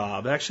good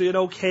job, actually an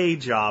okay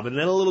job, and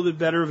then a little bit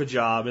better of a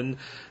job. And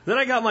then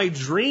I got my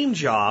dream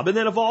job. And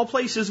then of all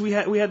places we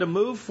had to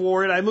move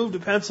for it, I moved to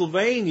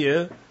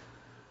Pennsylvania.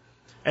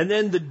 And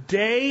then the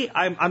day,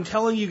 I'm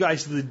telling you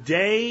guys, the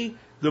day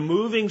the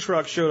moving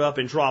truck showed up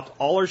and dropped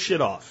all our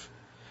shit off,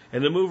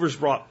 and the movers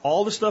brought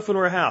all the stuff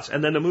into our house,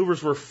 and then the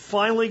movers were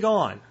finally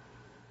gone.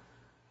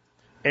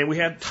 And we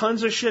had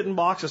tons of shit in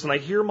boxes, and I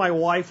hear my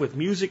wife with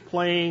music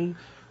playing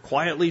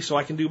quietly so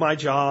I can do my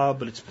job,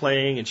 but it's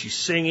playing, and she's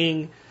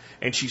singing,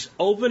 and she's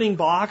opening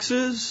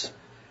boxes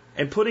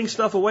and putting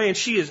stuff away, and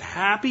she is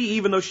happy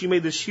even though she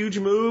made this huge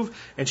move,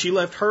 and she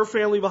left her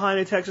family behind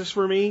in Texas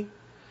for me.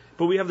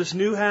 But we have this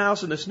new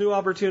house and this new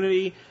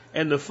opportunity,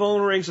 and the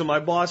phone rings, and my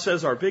boss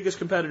says our biggest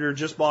competitor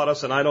just bought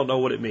us, and I don't know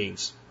what it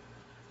means.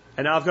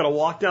 And now I've got to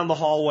walk down the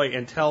hallway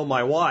and tell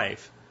my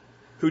wife,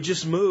 who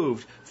just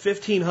moved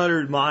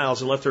 1,500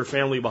 miles and left her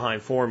family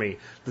behind for me,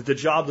 that the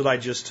job that I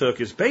just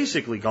took is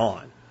basically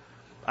gone.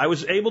 I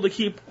was able to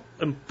keep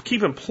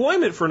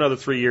employment for another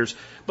 3 years,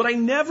 but I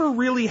never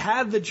really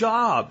had the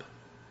job.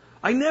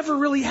 I never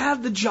really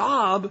had the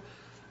job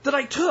that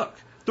I took.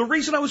 The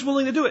reason I was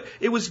willing to do it,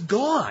 it was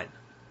gone.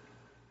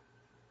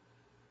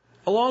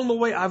 Along the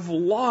way, I've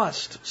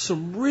lost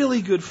some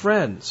really good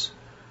friends,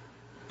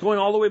 going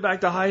all the way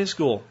back to high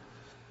school.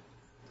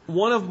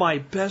 One of my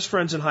best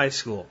friends in high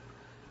school,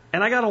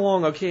 and I got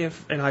along okay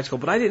in high school,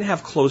 but I didn't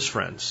have close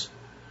friends.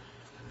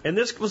 And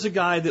this was a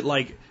guy that,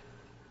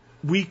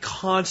 we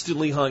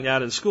constantly hung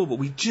out in school, but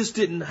we just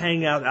didn't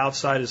hang out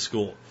outside of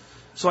school.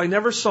 So I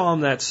never saw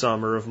him that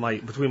summer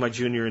between my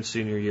junior and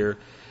senior year.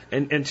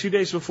 And 2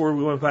 days before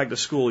we went back to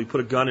school, he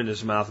put a gun in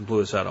his mouth and blew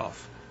his head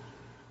off.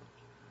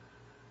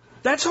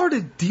 That's hard to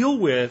deal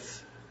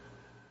with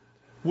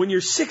when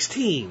you're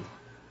 16,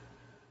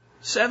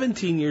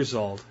 17 years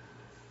old.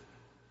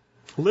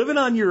 living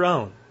on your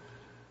own.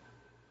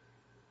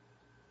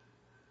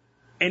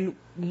 And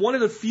one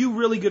of the few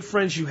really good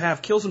friends you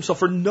have kills himself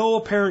for no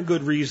apparent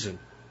good reason.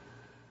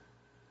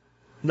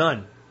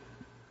 None.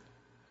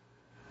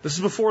 This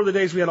is before the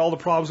days we had all the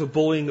problems with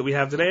bullying that we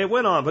have today. It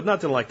went on, but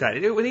nothing like that.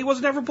 He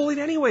wasn't ever bullied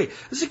anyway.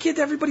 This is a kid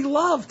that everybody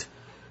loved.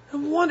 A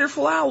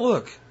wonderful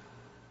outlook.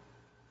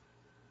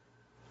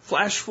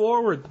 Flash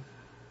forward,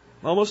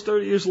 almost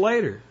 30 years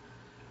later.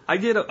 I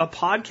did a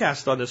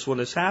podcast on this when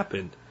this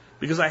happened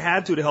because I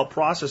had to help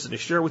process it and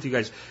share it with you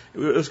guys. It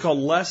was called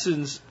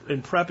Lessons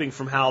in Prepping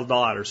from Hal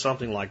Dodd or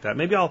something like that.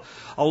 Maybe I'll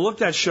look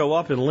that show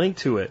up and link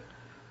to it.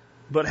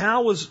 But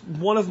Hal was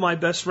one of my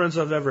best friends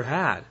I've ever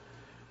had.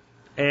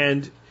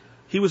 And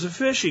he was a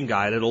fishing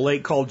guide at a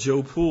lake called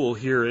Joe Pool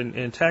here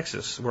in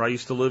Texas, where I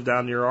used to live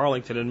down near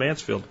Arlington in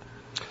Mansfield.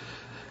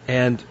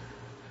 And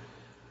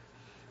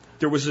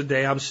there was a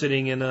day I'm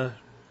sitting in a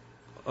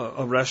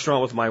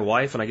restaurant with my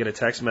wife, and I get a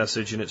text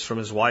message, and it's from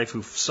his wife,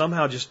 who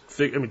somehow just,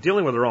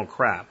 dealing with her own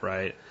crap,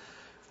 right?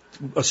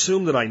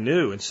 Assumed that I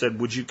knew and said,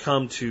 would you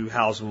come to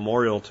Hal's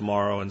memorial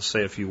tomorrow and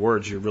say a few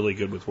words? You're really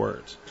good with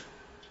words.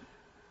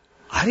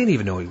 I didn't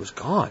even know he was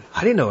gone.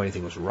 I didn't know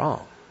anything was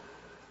wrong.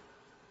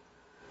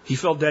 He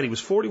fell dead. He was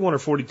 41 or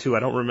 42. I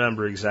don't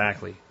remember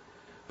exactly.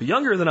 But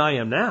younger than I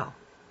am now.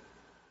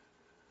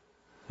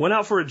 Went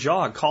out for a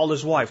jog, called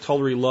his wife,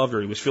 told her he loved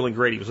her. He was feeling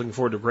great. He was looking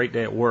forward to a great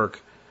day at work.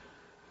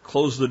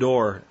 Closed the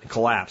door and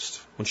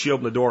collapsed. When she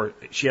opened the door,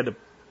 she had to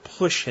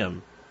push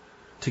him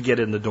to get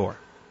in the door.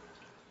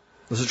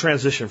 It was a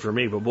transition for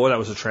me, but boy, that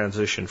was a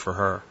transition for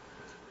her.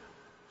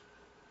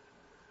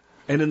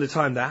 And in the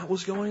time that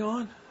was going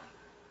on,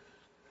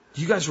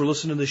 you guys were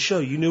listening to this show.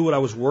 You knew what I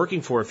was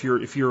working for if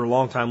you're a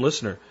long-time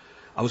listener.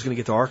 I was going to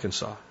get to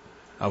Arkansas.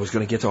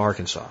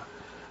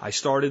 I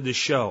started this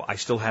show. I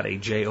still had a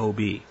job.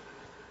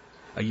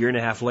 A year and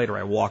a half later,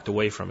 I walked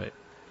away from it.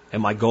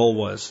 And my goal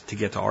was to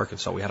get to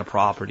Arkansas. We had a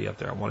property up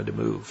there. I wanted to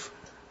move.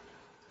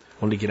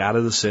 I wanted to get out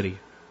of the city.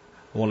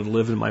 I wanted to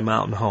live in my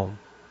mountain home.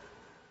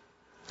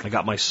 I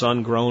got my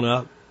son grown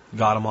up,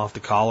 got him off to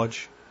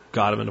college,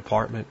 got him an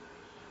apartment,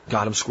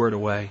 got him squared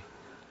away,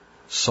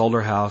 sold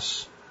our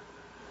house,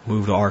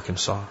 moved to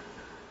Arkansas.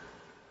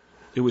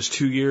 It was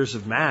 2 years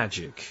of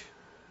magic,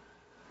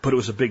 but it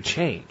was a big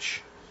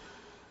change.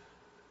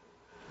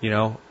 You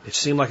know, it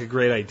seemed like a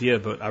great idea,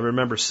 but I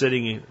remember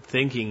sitting and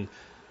thinking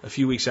a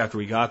few weeks after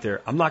we got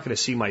there, I'm not going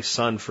to see my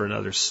son for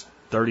another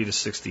 30 to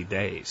 60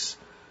 days,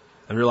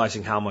 and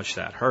realizing how much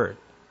that hurt.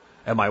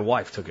 And my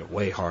wife took it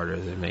way harder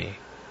than me.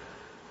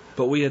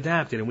 But we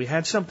adapted, and we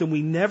had something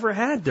we never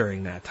had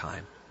during that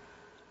time.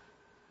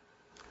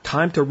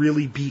 Time to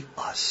really be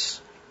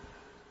us.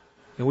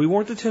 And we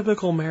weren't the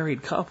typical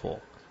married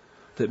couple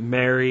that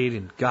married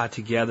and got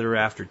together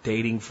after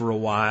dating for a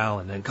while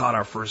and then got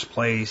our first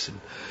place and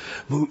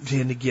moved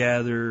in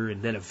together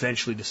and then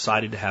eventually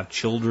decided to have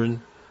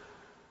children.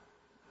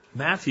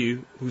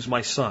 Matthew, who's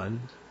my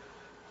son,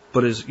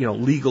 but is,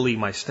 legally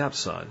my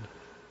stepson,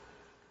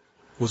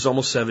 was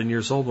almost 7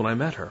 years old when I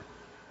met her.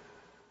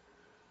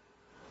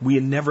 We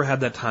had never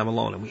had that time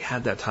alone, and we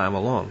had that time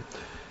alone.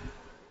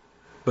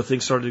 But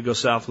things started to go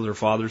south with her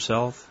father's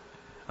health.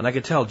 And I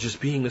could tell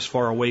just being this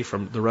far away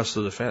from the rest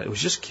of the family, it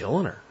was just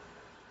killing her.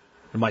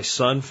 And my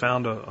son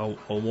found a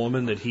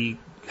woman that he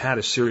had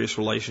a serious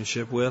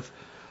relationship with.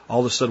 All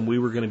of a sudden we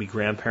were going to be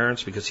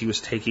grandparents because he was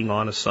taking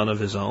on a son of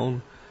his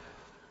own.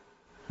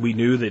 We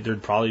knew that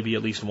there'd probably be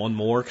at least one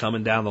more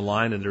coming down the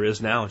line than there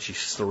is now, and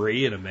she's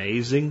 3 and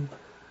amazing.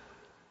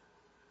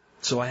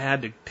 So I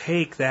had to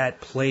take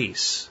that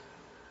place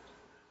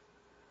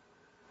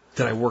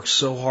that I worked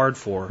so hard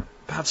for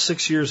about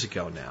 6 years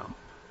ago now,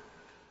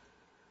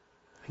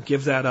 and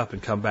give that up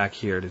and come back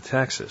here to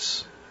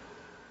Texas.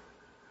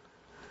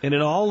 And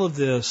in all of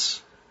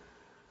this,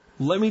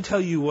 let me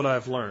tell you what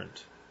I've learned.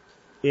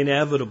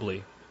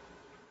 Inevitably,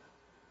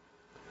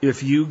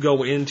 if you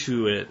go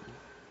into it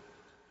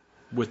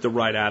with the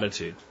right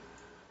attitude,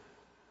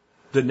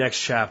 the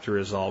next chapter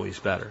is always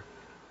better.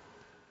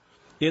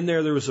 In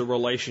there was a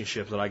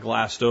relationship that I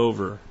glassed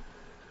over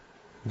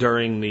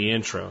during the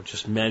intro,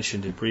 just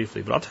mentioned it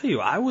briefly. But I'll tell you,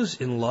 I was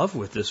in love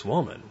with this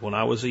woman when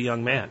I was a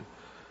young man.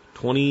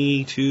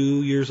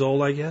 22 years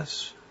old, I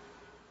guess.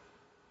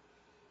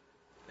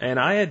 And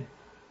I had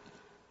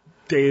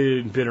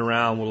dated and been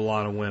around with a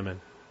lot of women.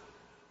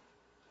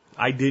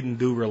 I didn't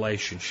do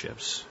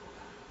relationships.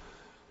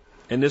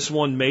 And this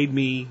one made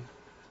me,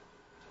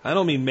 I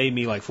don't mean made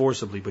me like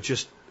forcibly, but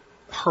just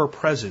her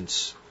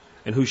presence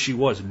and who she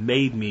was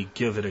made me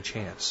give it a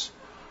chance.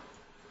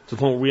 To the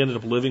point where we ended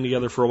up living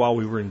together for a while.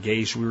 We were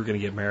engaged. We were going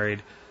to get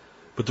married.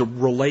 But the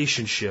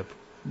relationship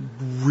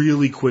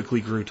really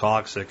quickly grew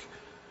toxic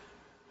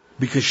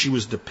because she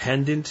was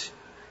dependent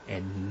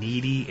and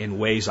needy in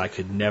ways I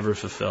could never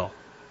fulfill.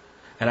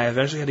 And I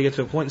eventually had to get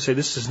to a point and say,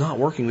 this is not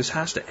working. This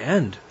has to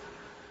end.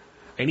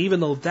 And even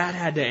though that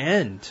had to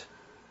end,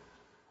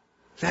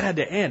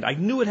 I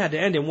knew it had to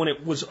end. And when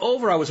it was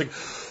over, I was like,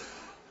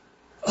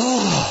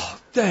 oh,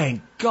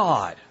 thank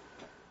God.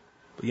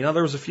 But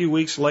there was a few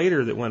weeks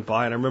later that went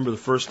by, and I remember the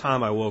first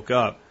time I woke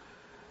up,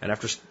 And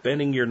after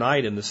spending your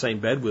night in the same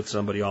bed with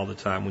somebody all the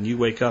time, when you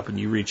wake up and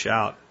you reach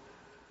out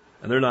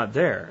and they're not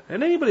there,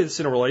 and anybody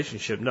that's in a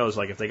relationship knows,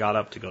 like if they got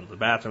up to go to the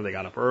bathroom, they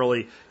got up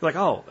early, you're like,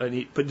 oh,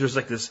 but there's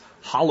like this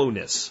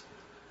hollowness.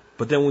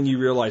 But then when you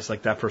realize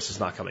like that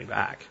person's not coming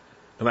back,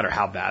 no matter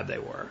how bad they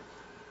were.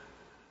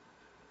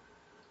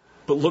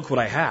 But look what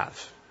I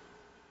have.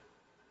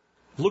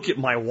 Look at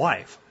my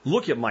wife.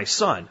 Look at my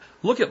son.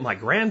 Look at my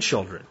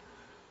grandchildren.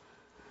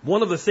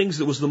 One of the things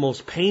that was the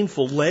most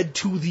painful led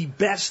to the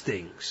best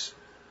things.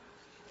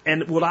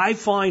 And what I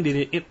find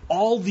in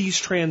all these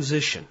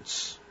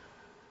transitions,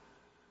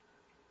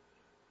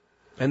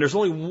 and there's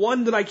only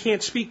one that I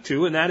can't speak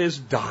to, and that is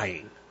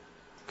dying.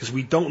 Because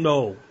we don't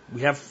know.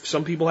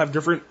 Some people have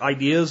different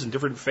ideas and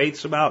different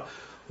faiths about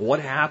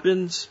what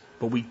happens,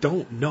 but we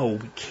don't know.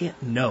 We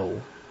can't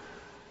know.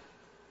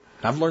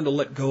 I've learned to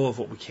let go of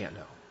what we can't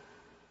know.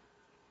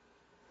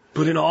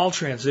 But in all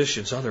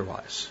transitions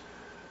otherwise,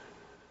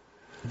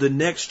 the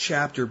next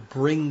chapter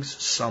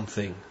brings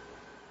something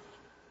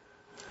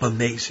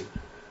amazing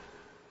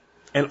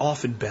and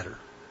often better.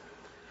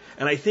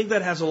 And I think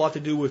that has a lot to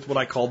do with what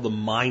I call the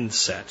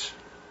mindset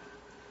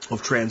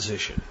of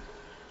transition.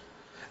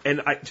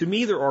 And to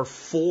me, there are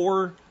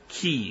 4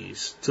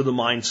 keys to the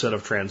mindset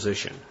of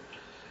transition.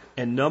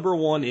 And number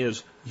 1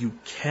 is you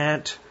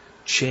can't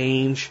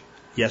change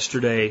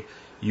yesterday.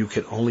 You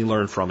can only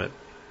learn from it.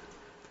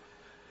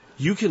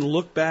 You can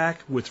look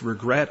back with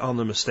regret on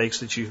the mistakes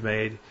that you've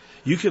made.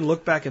 You can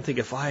look back and think,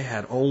 if I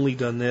had only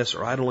done this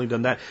or I'd only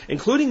done that,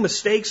 including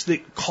mistakes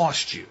that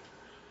cost you.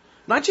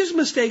 Not just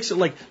mistakes that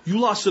like you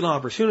lost an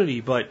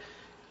opportunity, but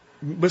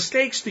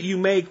mistakes that you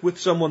make with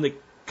someone that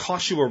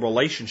cost you a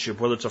relationship,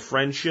 whether it's a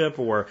friendship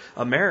or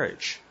a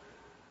marriage.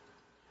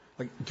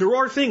 Like there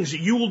are things that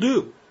you will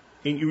do,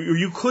 or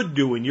you could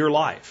do in your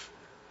life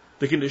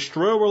that can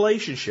destroy a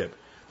relationship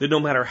that no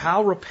matter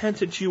how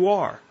repentant you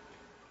are,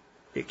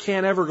 it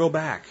can't ever go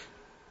back.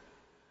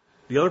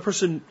 The other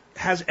person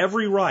has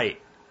every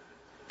right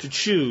to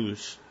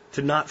choose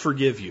to not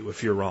forgive you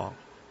if you're wrong.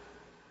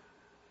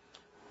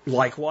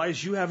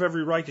 Likewise, you have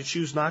every right to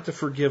choose not to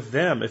forgive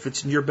them if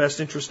it's in your best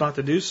interest not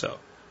to do so.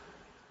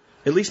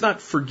 At least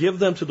not forgive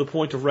them to the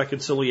point of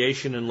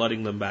reconciliation and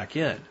letting them back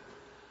in.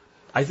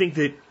 I think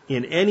that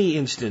in any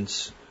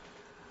instance,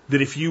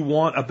 that if you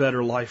want a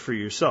better life for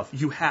yourself,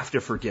 you have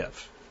to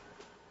forgive.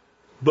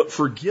 But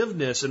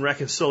forgiveness and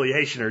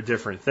reconciliation are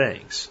different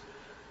things.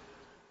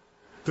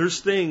 There's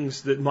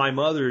things that my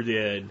mother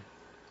did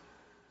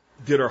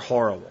that are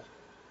horrible.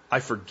 I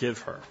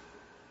forgive her.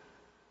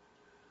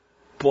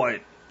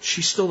 But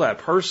she's still that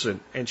person,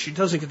 and she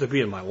doesn't get to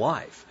be in my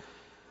life.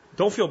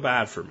 Don't feel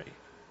bad for me.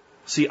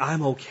 See,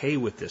 I'm okay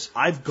with this.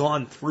 I've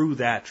gone through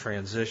that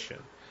transition.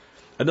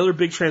 Another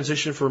big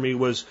transition for me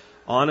was,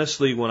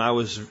 honestly, when I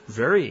was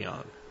very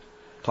young,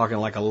 talking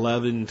like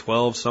 11,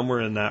 12,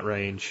 somewhere in that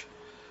range,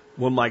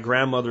 when my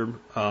grandmother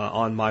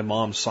on my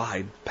mom's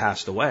side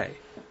passed away.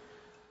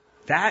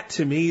 That,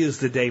 to me, is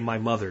the day my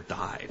mother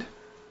died.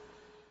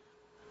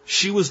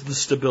 She was the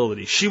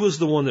stability. She was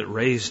the one that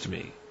raised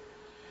me.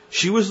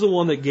 She was the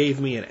one that gave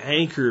me an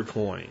anchor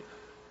point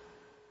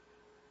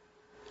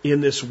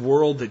in this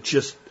world that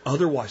just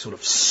otherwise would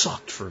have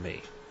sucked for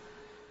me.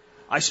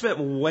 I spent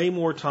way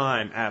more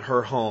time at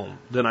her home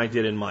than I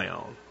did in my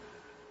own.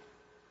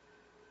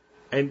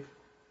 And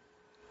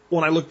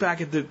when I look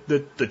back at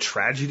the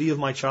tragedy of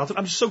my childhood,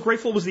 I'm just so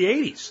grateful it was the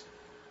 80s.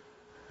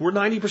 Where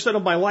 90%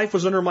 of my life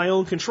was under my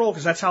own control,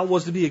 because that's how it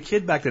was to be a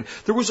kid back then.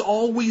 There was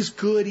always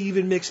good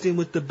even mixed in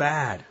with the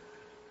bad.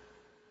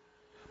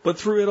 But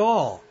through it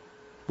all,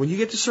 when you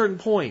get to certain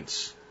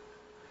points,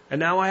 and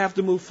now I have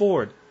to move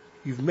forward,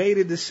 you've made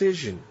a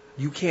decision.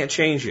 You can't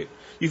change it.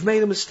 You've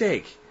made a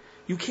mistake.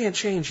 You can't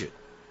change it.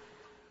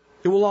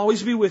 It will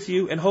always be with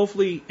you, and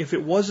hopefully, if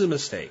it was a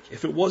mistake,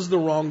 if it was the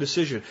wrong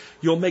decision,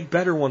 you'll make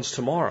better ones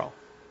tomorrow.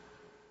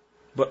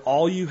 But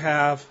all you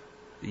have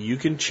that you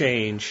can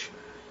change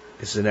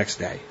is the next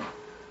day.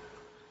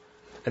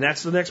 And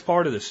that's the next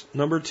part of this.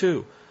 Number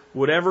 2,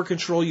 whatever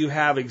control you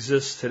have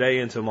exists today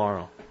and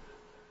tomorrow.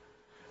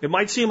 It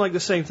might seem like the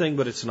same thing,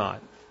 but it's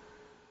not.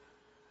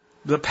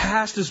 The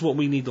past is what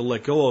we need to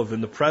let go of,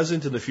 and the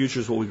present and the future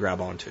is what we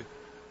grab onto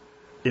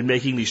in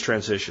making these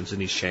transitions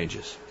and these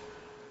changes.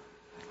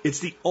 It's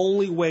the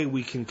only way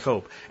we can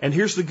cope. And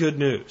here's the good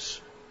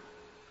news.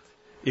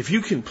 If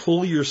you can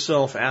pull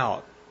yourself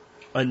out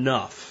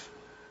enough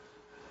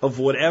of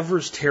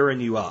whatever's tearing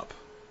you up,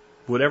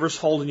 whatever's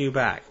holding you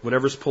back,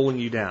 whatever's pulling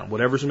you down,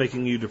 whatever's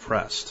making you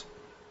depressed,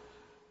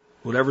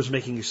 whatever's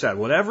making you sad,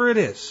 whatever it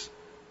is,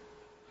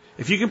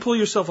 if you can pull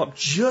yourself up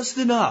just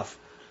enough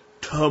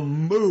to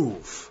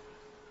move,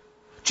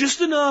 just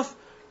enough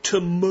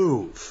to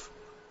move,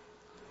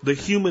 the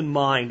human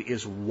mind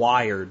is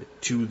wired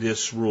to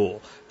this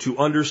rule, to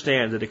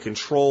understand that it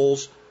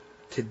controls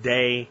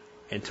today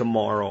and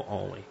tomorrow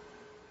only.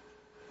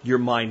 Your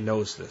mind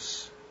knows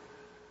this.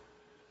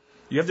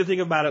 You have to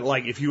think about it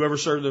like if you ever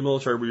served in the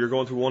military where you're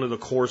going through one of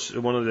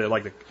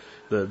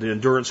the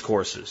endurance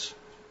courses.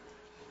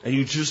 And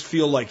you just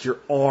feel like your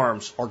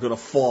arms are going to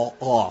fall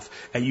off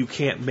and you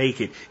can't make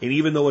it. And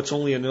even though it's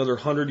only another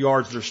 100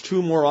 yards, there's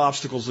 2 more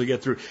obstacles to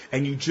get through.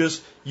 And you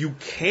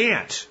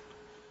can't.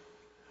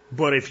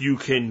 But if you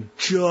can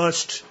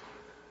just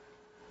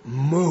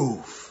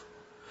move,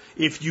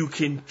 if you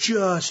can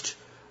just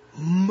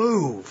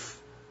move,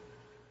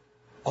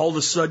 all of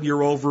a sudden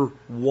you're over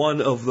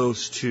one of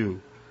those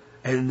 2.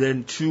 And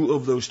then 2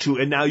 of those 2.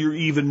 And now you're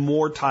even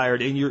more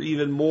tired and you're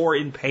even more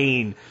in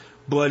pain.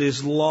 But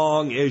as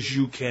long as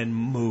you can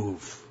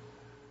move,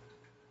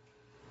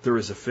 there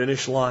is a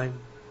finish line,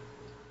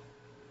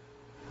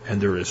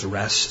 and there is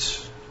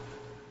rest,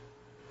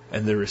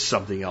 and there is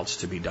something else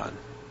to be done.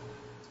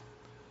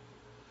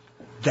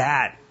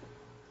 That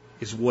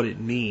is what it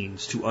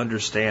means to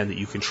understand that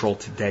you control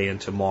today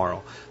and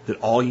tomorrow.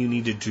 That all you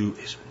need to do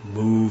is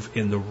move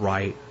in the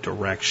right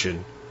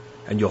direction,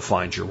 and you'll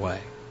find your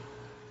way.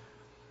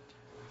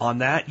 On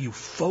that, you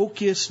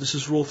focus, this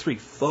is rule 3,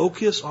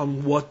 focus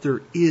on what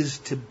there is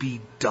to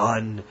be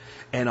done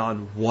and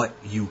on what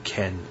you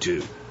can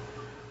do.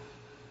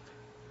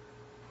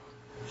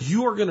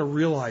 You are going to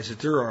realize that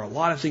there are a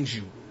lot of things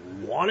you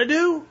want to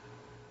do,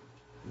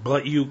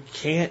 but you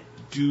can't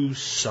do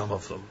some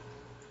of them.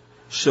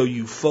 So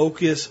you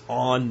focus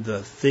on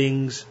the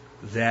things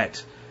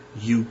that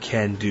you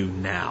can do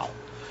now.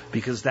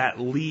 Because that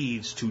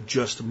leads to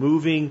just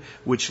moving,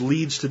 which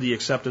leads to the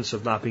acceptance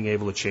of not being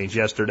able to change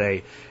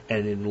yesterday,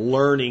 and in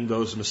learning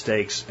those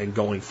mistakes and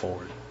going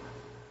forward.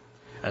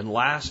 And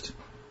last,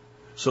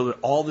 so that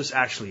all this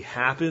actually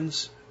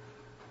happens,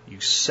 you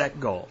set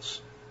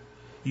goals.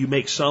 You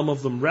make some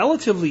of them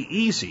relatively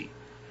easy,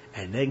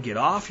 and then get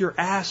off your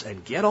ass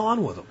and get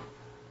on with them.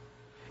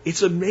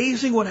 It's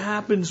amazing what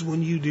happens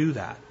when you do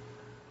that.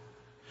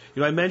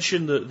 You know, I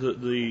mentioned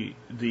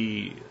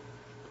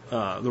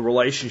the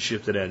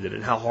relationship that ended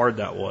and how hard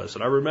that was.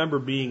 And I remember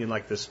being in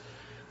like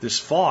this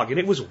fog, and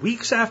it was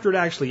weeks after it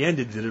actually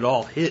ended that it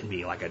all hit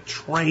me like a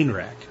train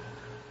wreck.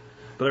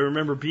 But I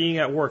remember being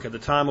at work. At the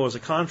time I was a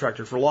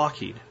contractor for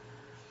Lockheed,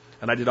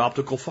 and I did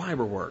optical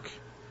fiber work.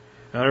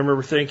 And I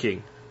remember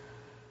thinking,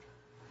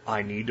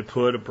 I need to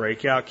put a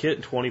breakout kit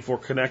and 24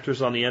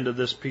 connectors on the end of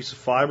this piece of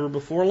fiber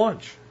before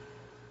lunch.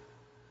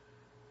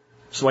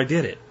 So I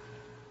did it.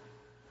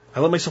 I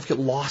let myself get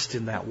lost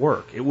in that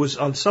work. It was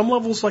on some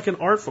levels like an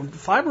art form.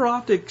 Fiber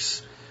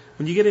optics,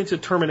 when you get into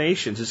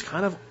terminations, is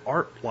kind of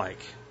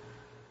art-like.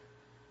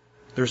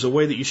 There's a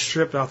way that you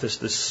strip out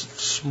this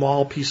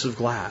small piece of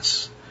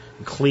glass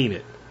and clean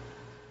it,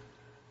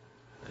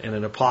 and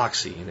an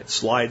epoxy, and it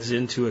slides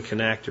into a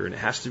connector, and it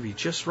has to be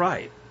just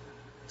right.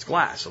 It's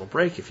glass. It'll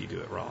break if you do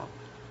it wrong.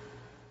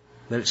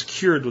 Then it's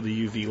cured with a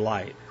UV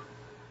light.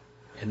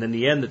 And then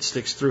the end that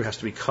sticks through has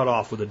to be cut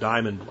off with a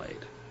diamond blade.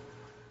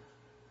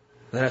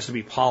 That has to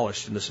be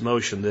polished in this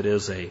motion that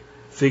is a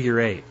figure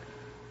 8.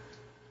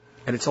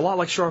 And it's a lot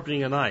like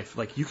sharpening a knife.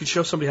 Like, you could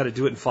show somebody how to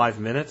do it in 5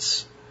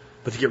 minutes,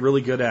 but to get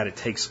really good at it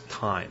takes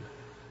time.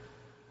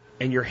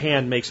 And your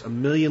hand makes a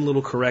million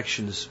little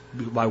corrections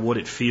by what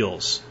it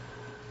feels.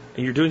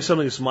 And you're doing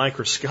something that's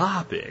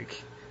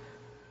microscopic,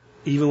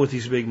 even with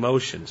these big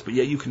motions, but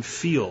yet you can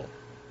feel.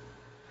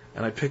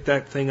 And I'd pick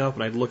that thing up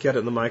and I'd look at it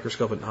in the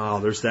microscope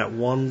and, there's that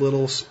one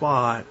little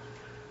spot.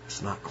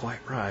 It's not quite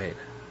right.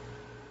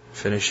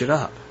 Finish it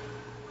up.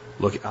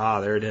 Look,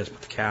 there it is.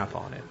 Put the cap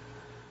on it.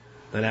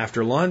 Then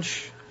after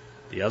lunch,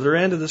 the other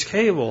end of this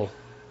cable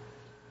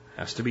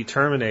has to be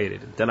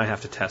terminated. Then I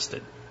have to test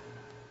it.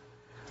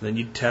 And then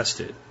you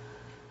test it.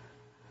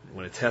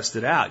 When it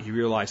tested out, you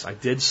realize I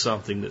did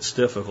something that's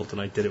difficult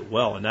and I did it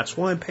well. And that's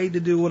why I'm paid to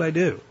do what I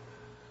do.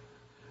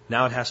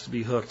 Now it has to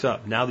be hooked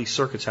up. Now these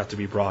circuits have to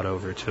be brought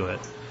over to it.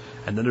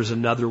 And then there's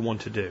another one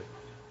to do.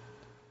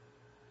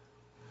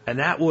 And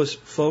that was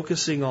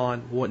focusing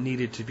on what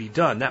needed to be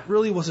done. That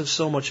really wasn't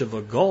so much of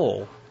a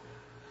goal.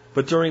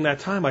 But during that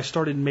time, I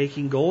started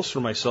making goals for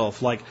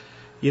myself. Like,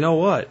 you know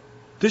what?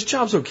 This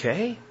job's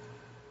okay.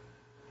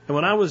 And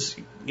when I was,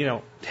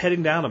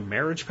 heading down a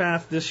marriage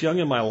path this young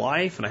in my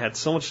life, and I had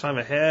so much time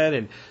ahead,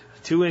 and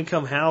a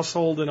 2-income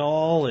household and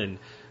all, and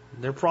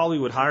they probably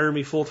would hire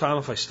me full time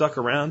if I stuck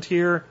around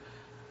here.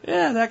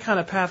 Yeah, that kind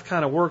of path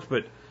kind of worked,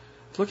 but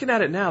looking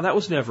at it now, that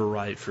was never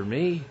right for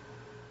me.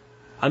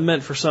 I'm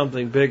meant for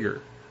something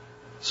bigger.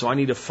 So I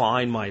need to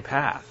find my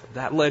path.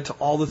 That led to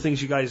all the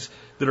things you guys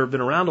that have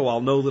been around a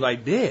while know that I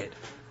did.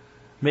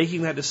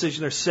 Making that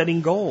decision, they're setting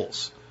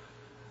goals.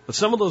 But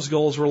some of those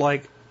goals were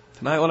like,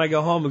 tonight when I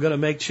go home, I'm going to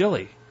make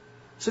chili.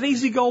 It's an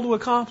easy goal to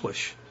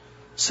accomplish.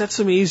 Set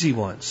some easy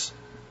ones.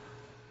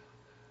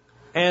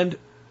 And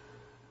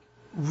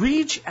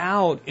reach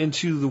out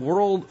into the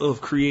world of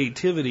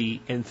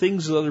creativity and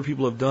things that other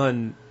people have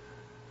done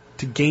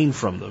to gain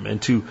from them and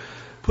to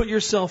put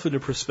yourself into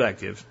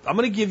perspective. I'm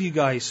going to give you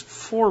guys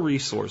 4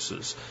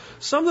 resources.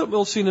 Some that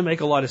will seem to make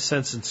a lot of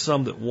sense and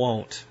some that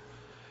won't.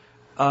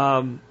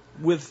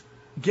 With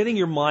getting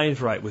your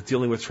mind right with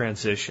dealing with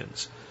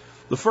transitions.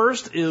 The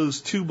first is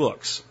 2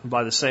 books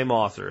by the same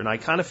author, and I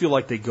kind of feel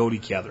like they go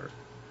together.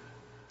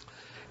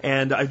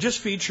 And I've just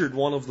featured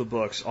one of the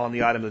books on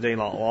the item of the day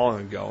not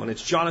long ago, and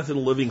it's Jonathan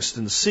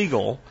Livingston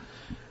Seagull.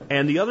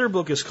 And the other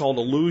book is called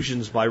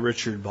Illusions by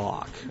Richard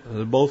Bach,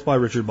 both by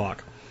Richard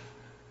Bach.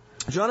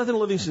 Jonathan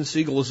Livingston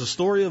Seagull is the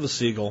story of a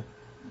seagull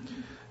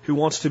who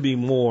wants to be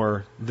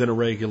more than a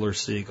regular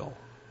seagull.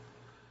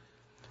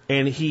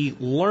 And he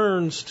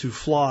learns to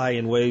fly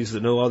in ways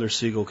that no other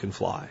seagull can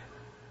fly.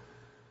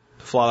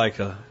 To fly like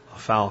a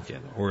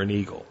falcon or an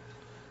eagle.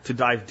 To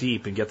dive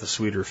deep and get the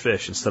sweeter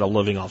fish instead of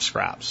living off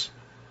scraps.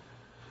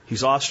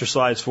 He's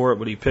ostracized for it,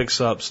 but he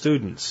picks up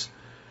students.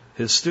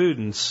 His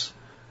students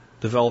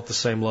develop the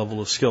same level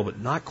of skill, but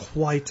not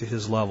quite to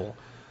his level.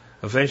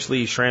 Eventually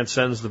he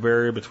transcends the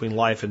barrier between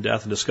life and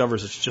death and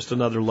discovers it's just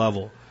another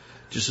level,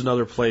 just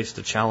another place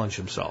to challenge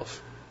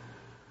himself,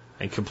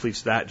 and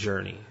completes that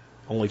journey,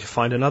 only to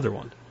find another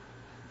one.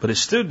 But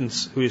his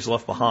students, who he's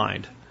left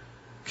behind,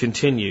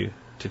 continue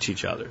to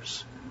teach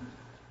others.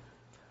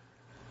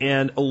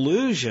 And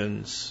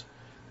illusions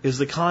is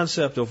the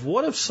concept of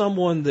what if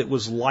someone that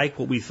was like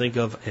what we think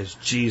of as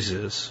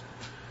Jesus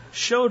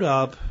showed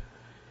up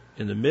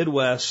in the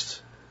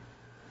Midwest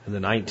in the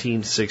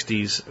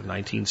 1960s,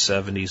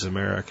 1970s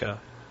America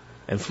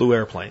and flew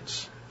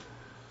airplanes.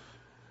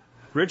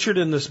 Richard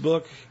in this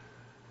book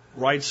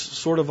writes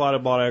sort of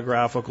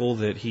autobiographical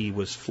that he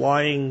was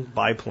flying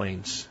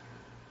biplanes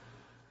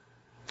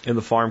in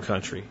the farm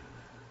country,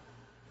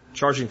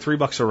 charging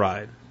 $3 a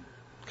ride,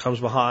 comes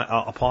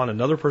upon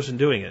another person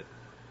doing it,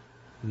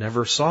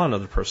 never saw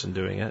another person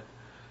doing it.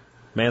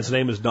 Man's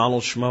name is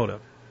Donald Shimoda.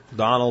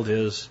 Donald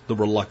is the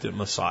reluctant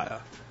Messiah.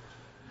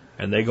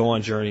 And they go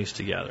on journeys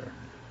together.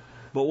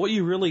 But what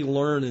you really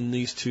learn in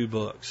these two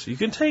books, you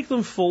can take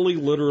them fully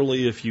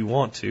literally if you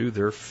want to.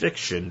 They're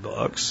fiction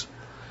books,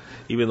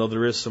 even though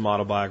there is some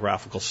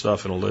autobiographical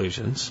stuff and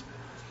illusions.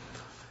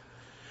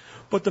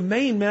 But the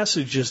main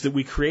message is that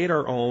we create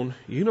our own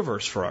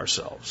universe for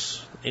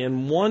ourselves.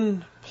 In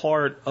one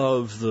part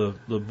of the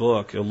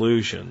book,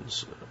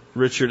 Illusions,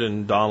 Richard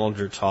and Donald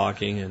are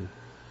talking, and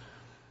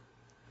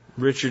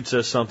Richard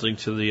says something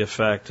to the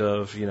effect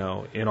of,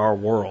 in our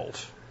world.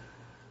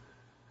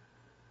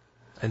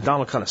 And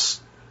Donald kind of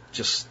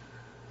just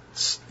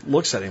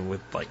looks at him with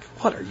like,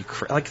 what are you,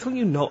 don't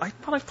you know? I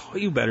thought I taught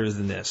you better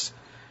than this.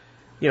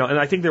 And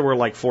I think there were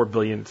like 3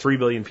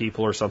 billion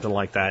people or something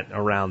like that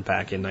around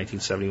back in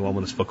 1971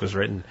 when this book was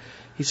written.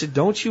 He said,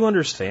 don't you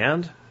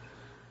understand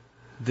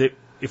that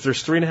if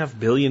there's 3.5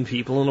 billion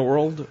people in the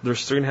world,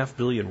 there's 3.5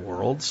 billion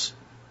worlds?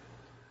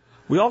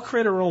 We all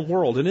create our own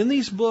world. And in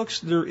these books,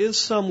 there is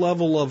some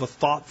level of a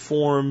thought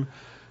form,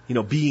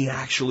 being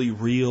actually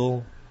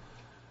real.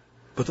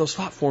 But those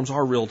thought forms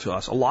are real to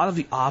us. A lot of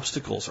the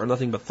obstacles are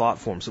nothing but thought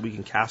forms that we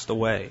can cast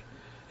away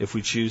if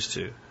we choose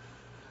to.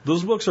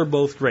 Those books are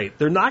both great.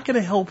 They're not going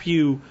to help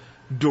you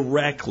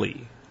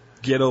directly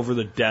get over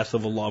the death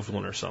of a loved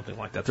one or something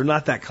like that. They're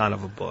not that kind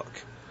of a book.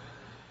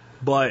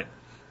 But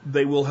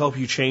they will help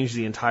you change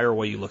the entire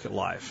way you look at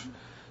life.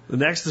 The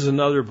next is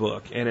another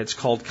book, and it's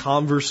called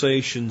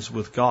Conversations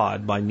with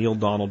God by Neale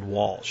Donald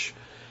Walsch.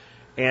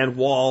 And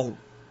while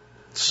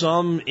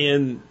some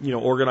in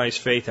organized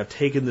faith have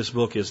taken this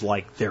book as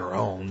like their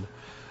own,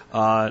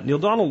 Neale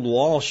Donald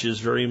Walsch is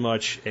very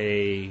much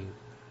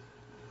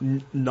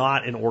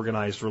not an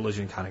organized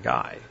religion kind of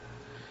guy.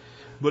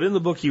 But in the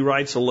book he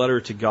writes a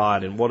letter to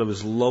God in one of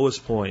his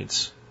lowest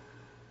points.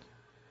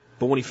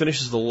 But when he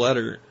finishes the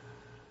letter,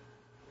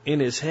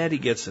 in his head he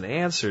gets an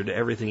answer to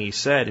everything he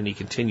said, and he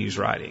continues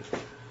writing.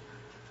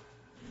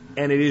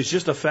 And it is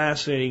just a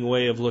fascinating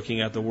way of looking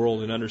at the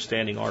world and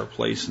understanding our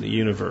place in the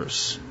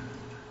universe.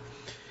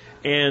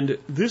 And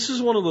this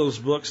is one of those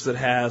books that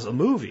has a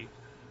movie.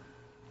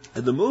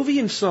 And the movie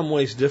in some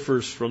ways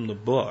differs from the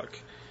book.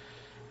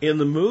 In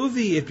the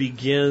movie, it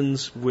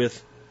begins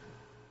with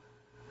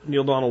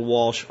Neale Donald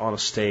Walsch on a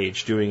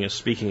stage doing a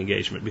speaking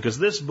engagement, because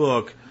this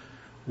book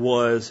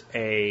was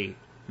a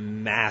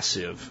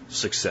massive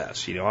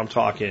success. I'm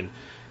talking,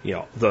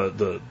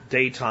 the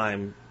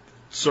daytime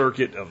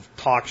circuit of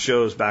talk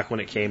shows back when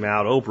it came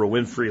out, Oprah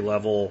Winfrey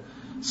level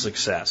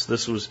success.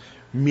 This was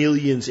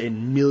millions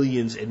and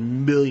millions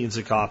and millions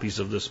of copies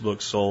of this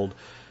book sold,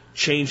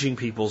 changing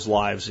people's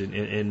lives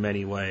in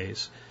many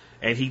ways.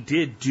 And he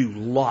did do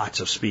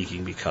lots of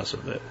speaking because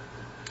of it.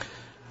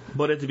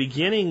 But at the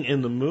beginning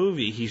in the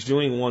movie, he's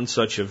doing one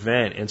such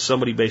event, and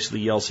somebody basically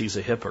yells he's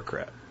a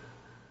hypocrite,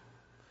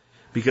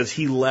 because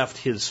he left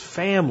his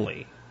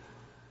family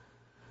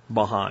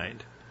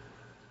behind.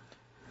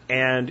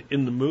 And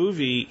in the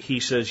movie,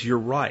 he says, you're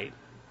right,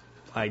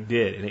 I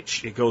did. And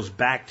it goes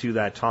back to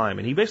that time.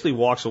 And he basically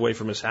walks away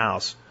from his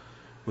house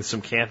with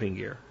some camping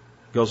gear,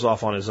 goes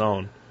off on his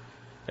own,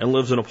 and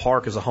lives in a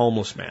park as a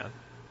homeless man.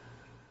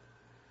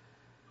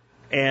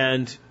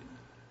 And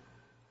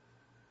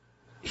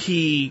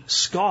he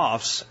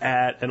scoffs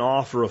at an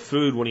offer of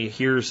food when he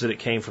hears that it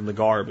came from the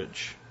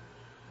garbage.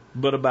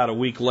 But about a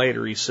week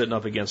later, he's sitting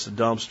up against a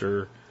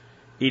dumpster,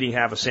 eating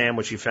half a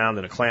sandwich he found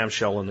in a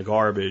clamshell in the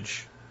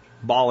garbage,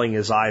 bawling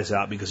his eyes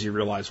out because he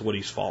realized what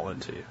he's fallen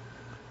to.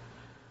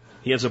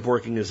 He ends up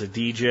working as a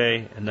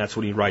DJ, and that's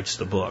when he writes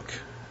the book.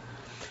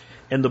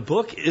 And the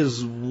book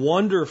is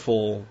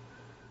wonderful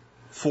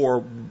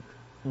for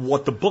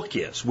what the book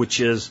is, which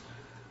is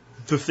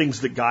the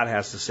things that God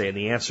has to say and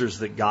the answers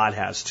that God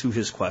has to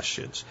his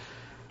questions.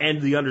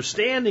 And the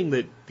understanding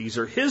that these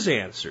are his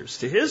answers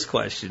to his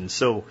questions.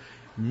 So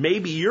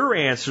maybe your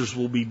answers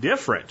will be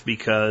different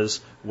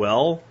because,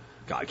 well,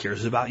 God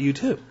cares about you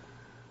too.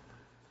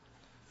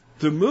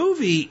 The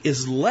movie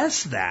is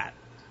less that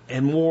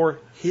and more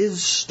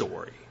his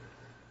story.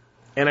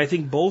 And I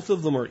think both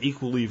of them are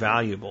equally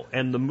valuable.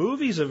 And the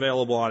movie's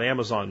available on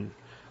Amazon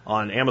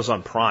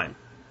Prime.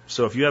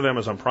 So if you have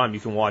Amazon Prime, you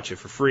can watch it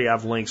for free. I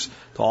have links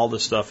to all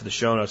this stuff in the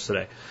show notes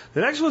today.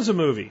 The next one's a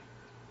movie,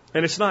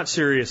 and it's not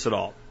serious at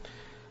all.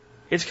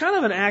 It's kind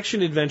of an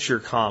action-adventure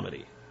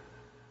comedy.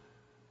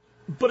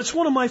 But it's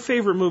one of my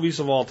favorite movies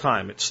of all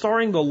time. It's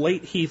starring the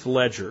late Heath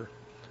Ledger,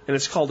 and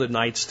it's called A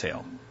Knight's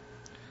Tale.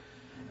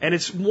 And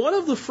it's one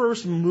of the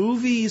first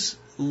movies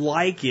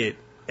like it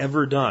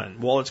ever done.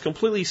 Well, it's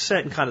completely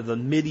set in kind of the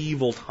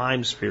medieval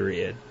times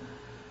period.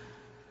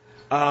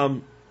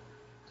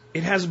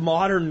 It has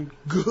modern,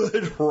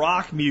 good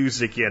rock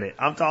music in it.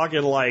 I'm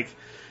talking like,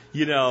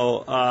 We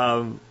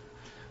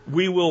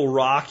Will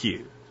Rock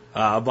You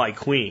by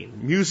Queen.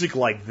 Music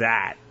like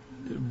that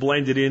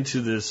blended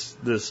into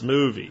this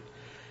movie.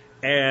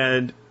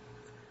 And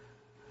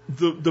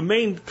the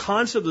main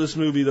concept of this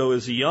movie, though,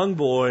 is a young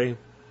boy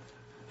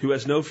who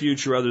has no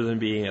future other than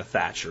being a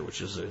thatcher,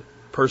 which is a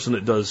person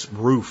that does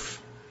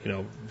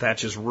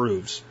thatches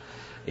roofs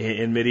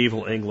in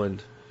medieval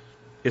England,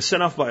 is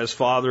sent off by his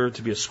father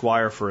to be a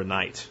squire for a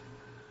night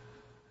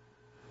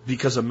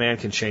because a man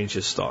can change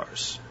his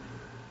stars.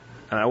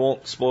 And I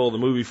won't spoil the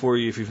movie for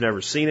you if you've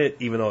never seen it,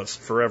 even though it's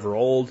forever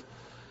old.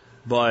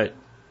 But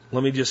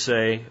let me just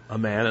say, a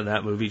man in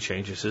that movie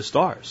changes his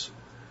stars.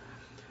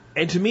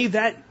 And to me,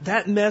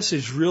 that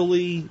message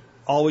really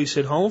always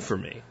hit home for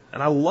me.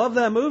 And I love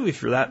that movie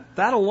for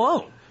that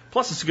alone.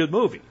 Plus, it's a good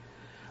movie.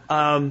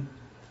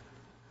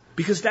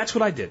 Because that's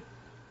what I did.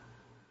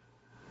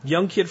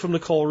 Young kid from the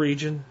coal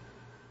region.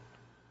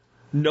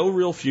 No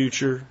real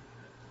future.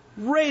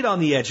 Right on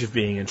the edge of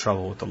being in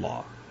trouble with the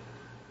law.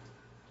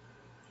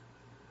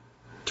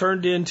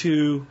 Turned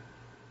into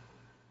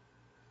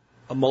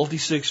a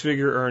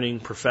multi-six-figure earning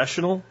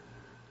professional.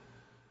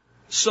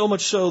 So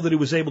much so that he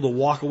was able to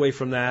walk away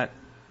from that,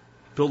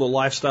 build a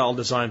lifestyle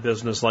design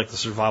business like the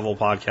Survival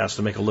Podcast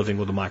to make a living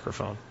with a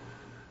microphone.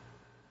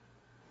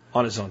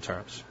 On his own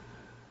terms.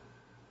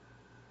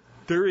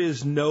 There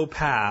is no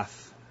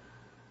path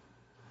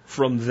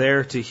from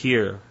there to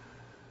here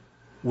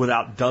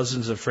without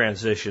dozens of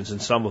transitions,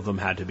 and some of them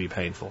had to be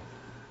painful.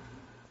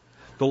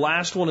 The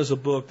last one is a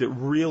book that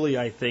really,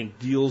 I think,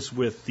 deals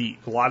with a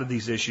lot of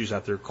these issues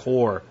at their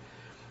core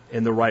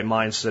in the right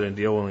mindset and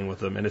dealing with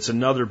them. And it's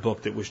another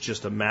book that was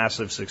just a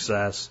massive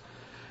success.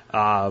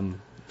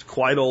 It's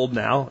quite old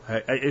now.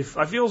 I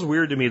feel it's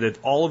weird to me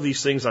that all of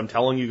these things I'm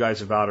telling you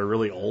guys about are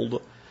really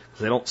old.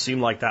 They don't seem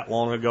like that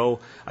long ago.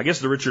 I guess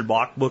the Richard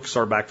Bach books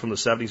are back from the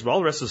 70s, but all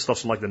the rest of the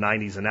stuff's from like the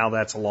 90s, and now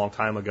that's a long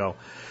time ago.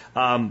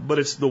 But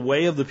it's The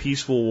Way of the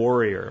Peaceful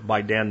Warrior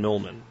by Dan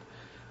Millman.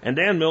 And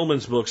Dan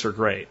Millman's books are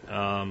great.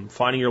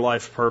 Finding Your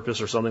Life's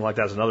Purpose or something like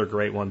that is another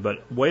great one,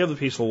 but Way of the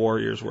Peaceful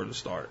Warrior is where to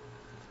start.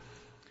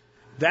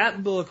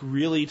 That book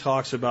really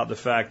talks about the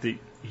fact that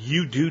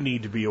you do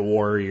need to be a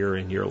warrior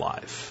in your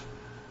life.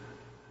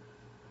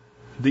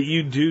 That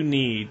you do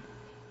need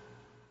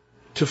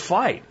to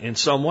fight in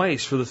some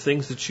ways for the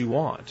things that you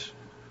want.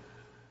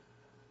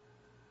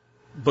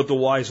 But the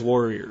wise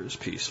warrior is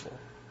peaceful.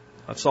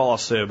 That's all I'll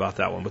say about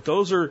that one. But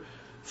those are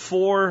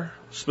 4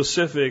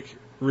 specific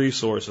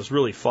resources,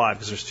 really 5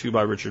 because there's 2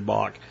 by Richard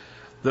Bach,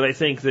 that I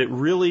think that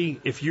really,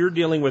 if you're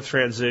dealing with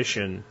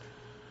transition,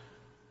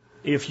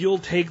 if you'll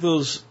take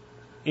those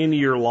into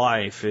your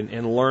life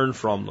and learn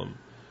from them,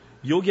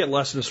 you'll get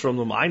lessons from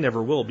them I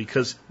never will,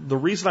 because the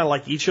reason I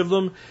like each of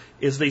them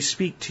is they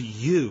speak to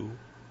you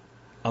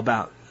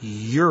about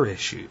your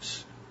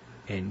issues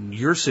and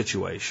your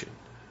situation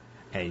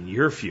and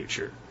your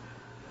future.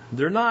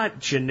 They're not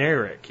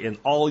generic and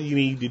all you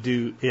need to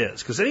do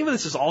is. Because anyone that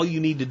says all you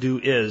need to do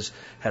is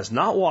has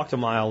not walked a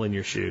mile in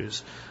your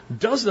shoes,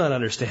 does not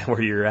understand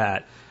where you're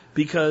at,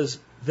 because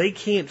they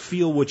can't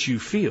feel what you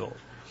feel.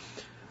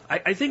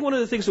 I think one of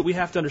the things that we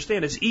have to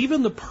understand is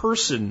even the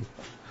person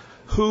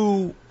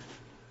who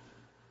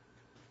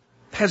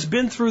has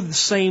been through the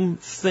same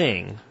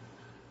thing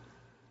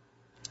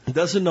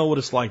doesn't know what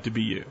it's like to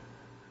be you.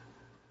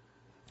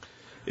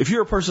 If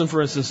you're a person,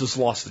 for instance, that's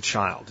lost a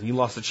child, and you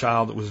lost a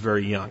child that was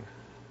very young,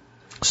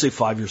 say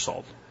 5 years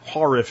old,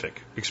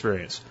 horrific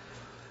experience.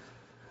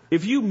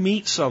 If you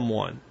meet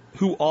someone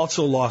who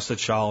also lost a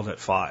child at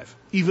 5,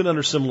 even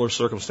under similar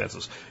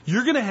circumstances,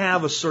 you're going to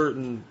have a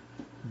certain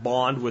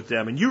bond with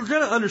them, and you're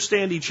going to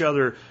understand each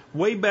other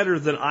way better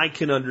than I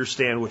can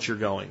understand what you're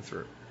going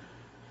through.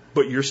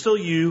 But you're still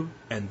you,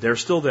 and they're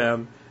still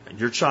them, and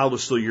your child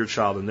was still your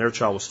child, and their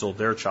child was still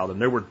their child,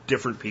 and they were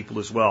different people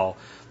as well.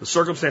 The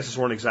circumstances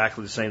weren't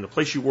exactly the same. The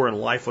place you were in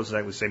life wasn't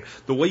exactly the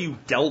same. The way you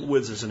dealt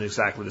with isn't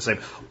exactly the same.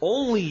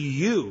 Only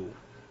you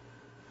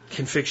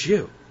can fix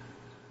you.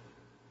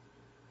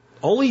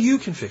 Only you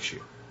can fix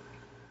you.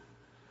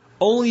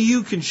 Only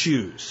you can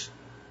choose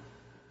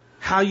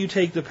how you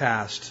take the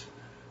past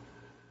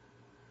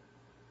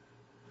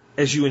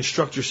as you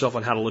instruct yourself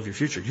on how to live your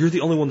future. You're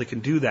the only one that can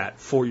do that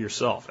for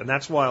yourself. And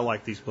that's why I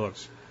like these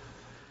books.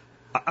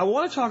 I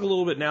want to talk a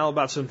little bit now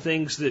about some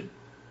things that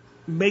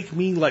make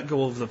me let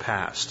go of the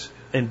past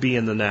and be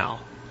in the now.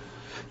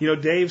 You know,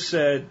 Dave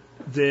said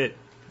that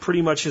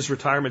pretty much his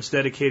retirement's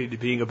dedicated to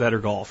being a better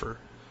golfer.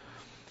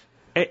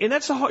 And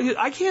that's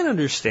I can't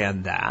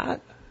understand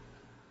that.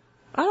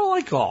 I don't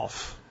like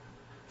golf.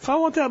 If I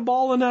want that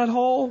ball in that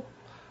hole,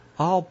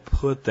 I'll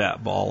put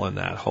that ball in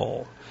that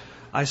hole.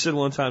 I said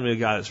one time to a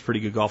guy that's a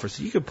pretty good golfer,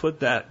 so you could put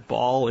that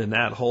ball in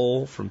that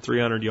hole from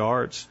 300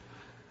 yards,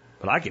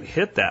 but I can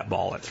hit that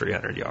ball at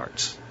 300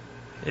 yards.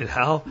 And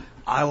how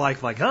I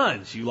like my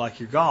guns, you like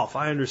your golf.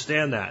 I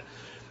understand that.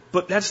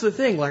 But that's the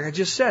thing, like I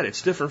just said,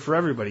 it's different for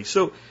everybody.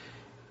 So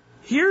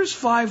here's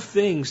 5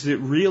 things that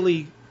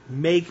really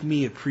make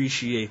me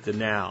appreciate the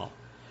now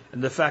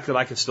and the fact that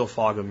I can still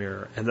fog a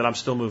mirror and that I'm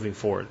still moving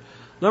forward.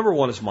 Number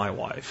 1 is my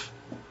wife.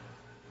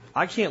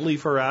 I can't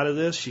leave her out of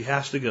this. She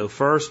has to go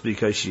first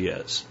because she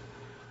is.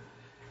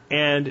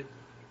 And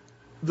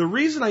the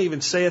reason I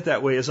even say it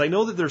that way is I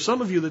know that there's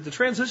some of you that the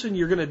transition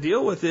you're going to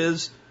deal with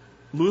is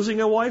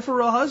losing a wife or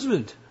a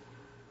husband.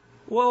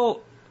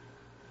 Well,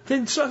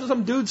 then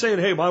some dude saying,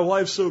 hey, my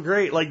wife's so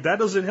great, like that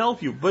doesn't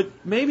help you. But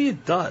maybe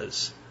it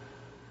does.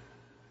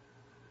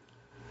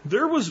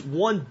 There was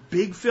 1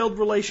 big failed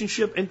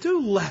relationship and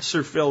 2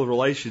 lesser failed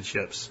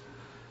relationships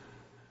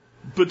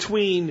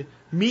between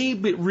me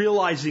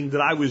realizing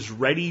that I was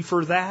ready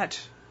for that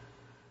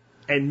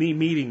and me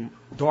meeting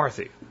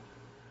Dorothy.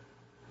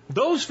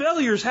 Those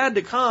failures had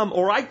to come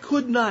or I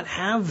could not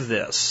have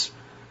this.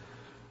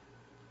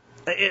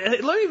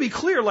 Let me be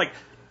clear, like,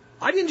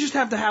 I didn't just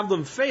have to have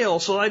them fail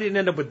so I didn't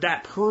end up with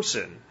that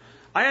person.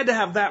 I had to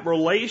have that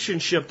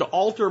relationship to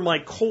alter my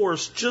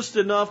course just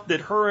enough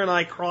that her and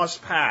I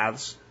crossed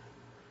paths,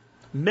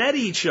 met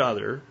each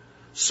other,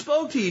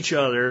 spoke to each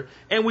other,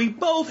 and we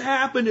both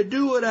happened to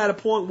do it at a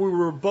point where we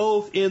were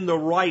both in the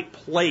right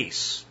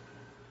place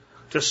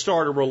to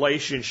start a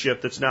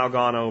relationship that's now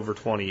gone over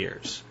 20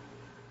 years.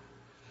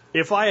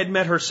 If I had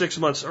met her 6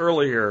 months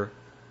earlier,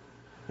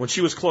 when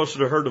she was closer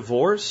to her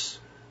divorce,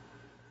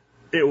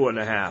 it wouldn't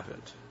have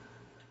happened.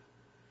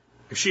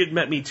 If she had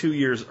met me 2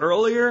 years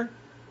earlier,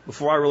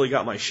 before I really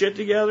got my shit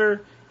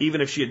together,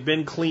 even if she had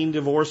been clean,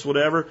 divorced,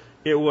 whatever,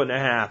 it wouldn't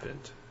have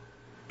happened.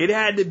 It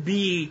had to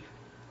be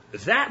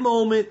that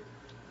moment,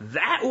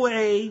 that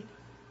way,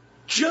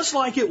 just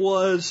like it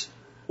was,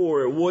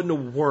 or it wouldn't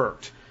have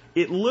worked.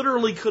 It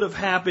literally could have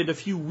happened a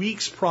few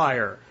weeks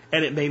prior,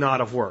 and it may not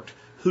have worked.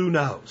 Who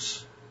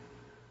knows?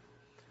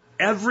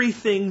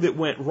 Everything that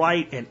went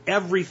right and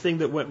everything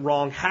that went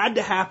wrong had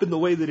to happen the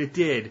way that it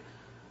did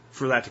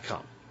for that to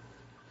come.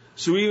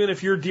 So even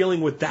if you're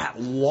dealing with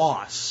that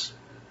loss,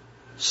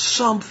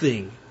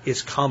 something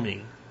is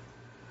coming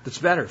that's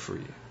better for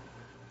you.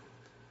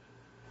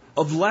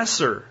 Of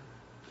lesser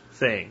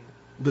thing,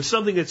 but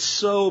something that's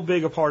so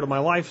big a part of my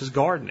life is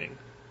gardening.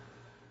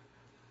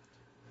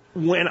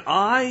 When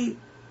I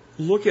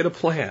look at a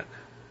plant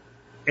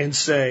and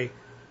say,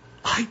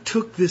 I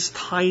took this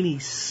tiny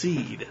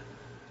seed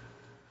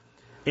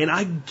and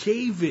I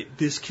gave it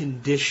this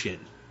condition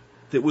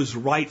that was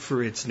right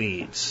for its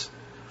needs,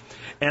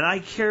 and I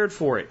cared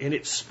for it and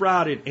it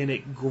sprouted and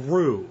it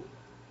grew,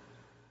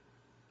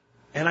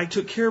 and I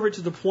took care of it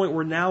to the point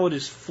where now it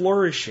is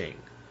flourishing.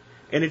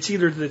 And it's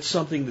either that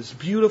something that's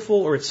beautiful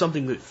or it's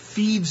something that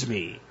feeds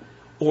me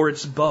or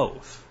it's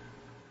both.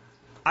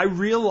 I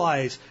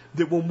realize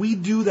that when we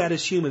do that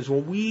as humans,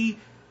 when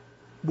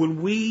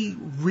we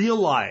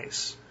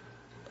realize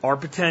our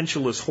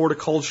potential as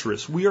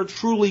horticulturists, we are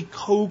truly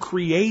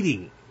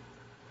co-creating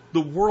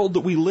the world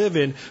that we live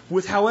in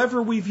with however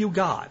we view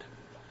God.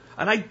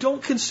 And I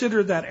don't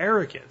consider that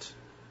arrogant.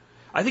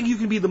 I think you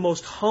can be the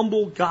most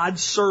humble,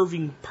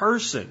 God-serving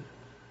person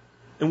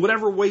in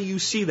whatever way you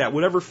see that,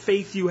 whatever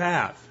faith you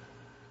have.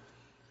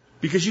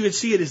 Because you can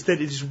see it as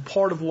that it is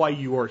part of why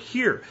you are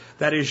here.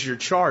 That is your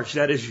charge.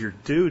 That is your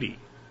duty.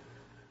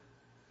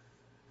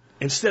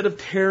 Instead of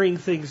tearing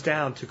things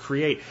down to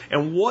create.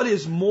 And what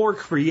is more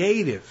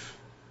creative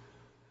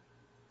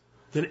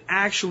than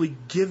actually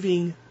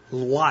giving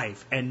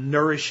life and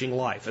nourishing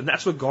life? And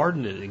that's what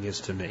gardening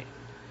is to me.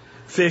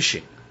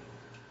 Fishing.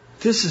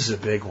 This is a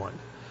big one.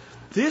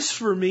 This,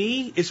 for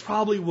me, is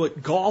probably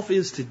what golf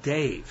is to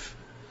Dave.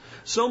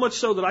 So much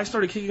so that I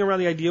started kicking around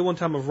the idea one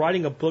time of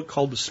writing a book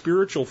called The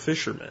Spiritual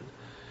Fisherman.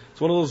 It's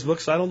one of those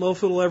books, I don't know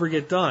if it'll ever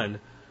get done,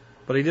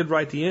 but I did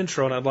write the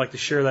intro, and I'd like to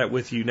share that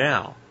with you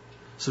now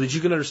so that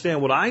you can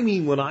understand what I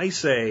mean when I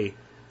say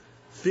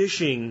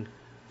fishing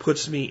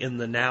puts me in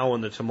the now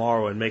and the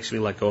tomorrow and makes me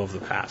let go of the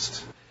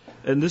past.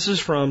 And this is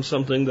from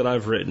something that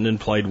I've written and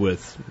played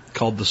with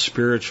called The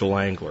Spiritual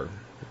Angler.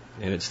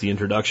 And it's the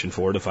introduction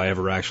for it, if I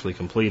ever actually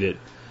complete it,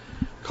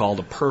 called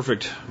A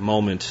Perfect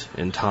Moment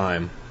in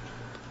Time.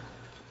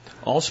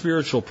 All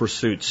spiritual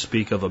pursuits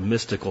speak of a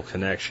mystical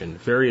connection,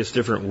 various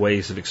different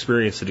ways of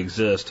experience that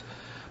exist,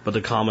 but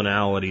the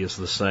commonality is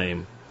the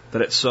same.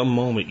 That at some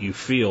moment you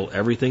feel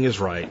everything is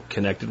right,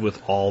 connected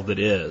with all that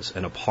is,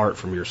 and apart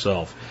from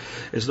yourself.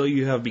 As though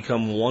you have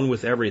become one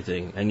with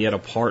everything, and yet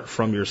apart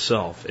from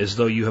yourself. As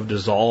though you have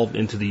dissolved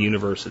into the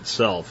universe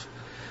itself.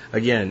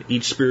 Again,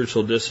 each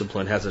spiritual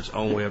discipline has its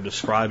own way of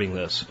describing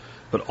this,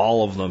 but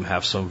all of them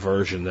have some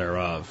version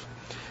thereof.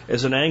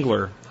 As an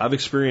angler, I've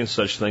experienced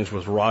such things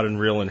with rod and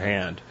reel in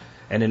hand,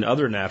 and in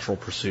other natural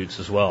pursuits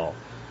as well.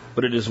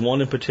 But it is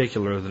one in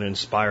particular that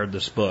inspired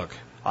this book.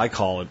 I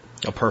call it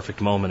a perfect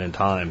moment in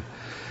time.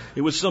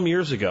 It was some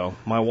years ago.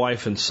 My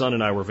wife and son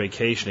and I were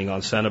vacationing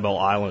on Sanibel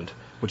Island,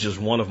 which is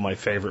one of my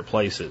favorite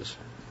places.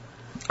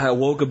 I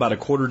awoke about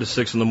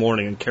 5:45 in the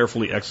morning and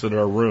carefully exited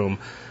our room,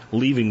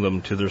 leaving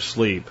them to their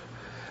sleep.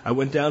 I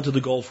went down to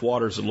the Gulf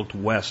waters that looked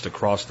west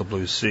across the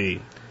blue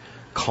sea.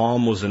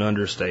 Calm was an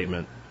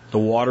understatement. The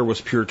water was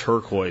pure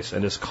turquoise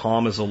and as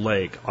calm as a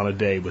lake on a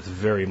day with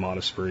very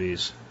modest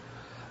breeze.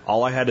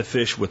 All I had to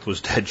fish with was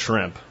dead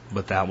shrimp,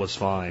 but that was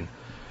fine.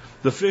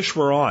 The fish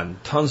were on.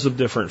 Tons of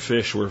different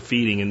fish were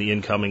feeding in the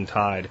incoming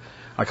tide.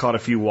 I caught a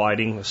few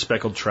whiting, a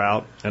speckled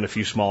trout, and a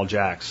few small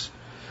jacks.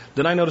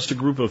 Then I noticed a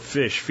group of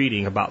fish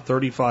feeding about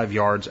 35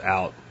 yards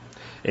out.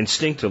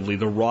 Instinctively,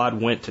 the rod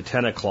went to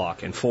 10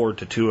 o'clock and forward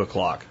to 2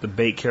 o'clock. The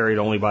bait carried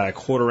only by a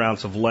 1/4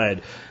 ounce of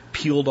lead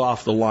peeled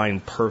off the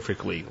line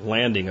perfectly,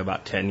 landing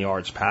about 10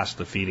 yards past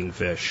the feeding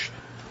fish.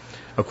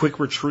 A quick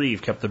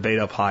retrieve kept the bait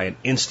up high, and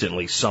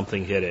instantly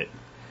something hit it.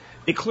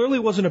 It clearly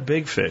wasn't a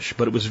big fish,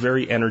 but it was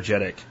very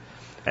energetic.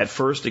 At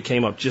first, it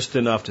came up just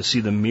enough to see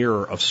the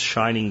mirror of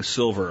shining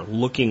silver,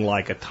 looking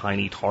like a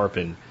tiny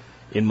tarpon.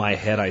 In my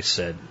head, I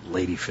said,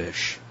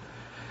 "Ladyfish."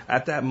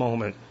 At that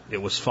moment,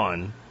 it was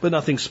fun, but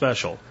nothing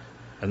special.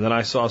 And then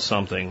I saw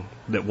something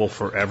that will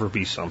forever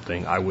be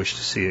something I wish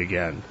to see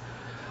again.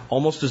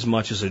 Almost as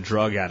much as a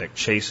drug addict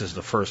chases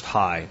the first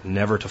high,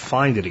 never to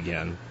find it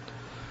again.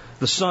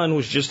 The sun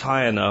was just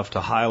high enough to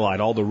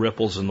highlight all the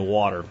ripples in the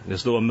water,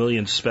 as though a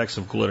million specks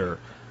of glitter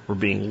were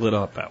being lit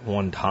up at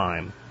one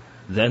time.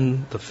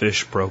 Then the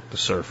fish broke the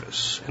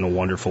surface in a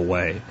wonderful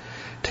way,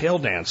 tail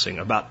dancing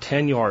about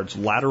 10 yards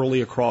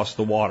laterally across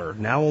the water,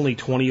 now only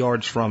 20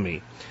 yards from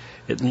me.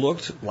 It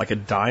looked like a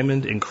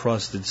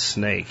diamond-encrusted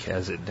snake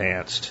as it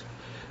danced,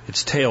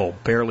 its tail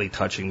barely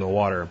touching the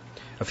water.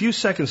 A few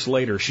seconds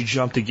later, she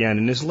jumped again,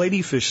 and as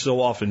ladyfish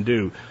so often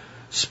do,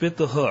 spit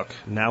the hook,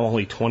 now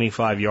only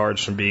 25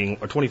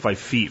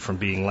 feet from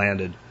being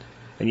landed.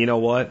 And you know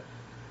what?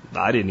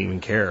 I didn't even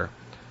care.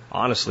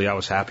 Honestly, I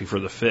was happy for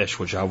the fish,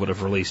 which I would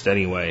have released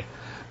anyway.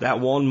 That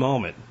one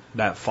moment,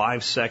 that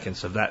 5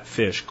 seconds of that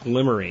fish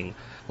glimmering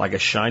like a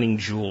shining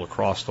jewel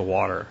across the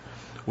water,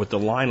 with the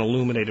line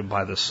illuminated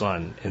by the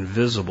sun,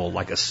 invisible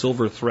like a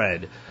silver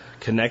thread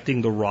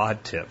connecting the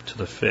rod tip to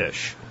the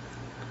fish,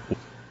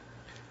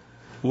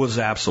 was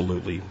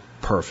absolutely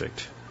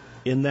perfect.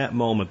 In that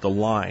moment, the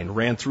line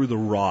ran through the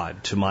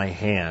rod to my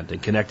hand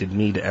and connected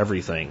me to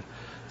everything.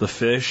 The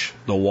fish,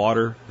 the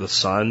water, the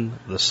sun,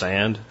 the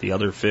sand, the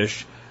other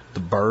fish, the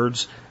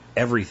birds,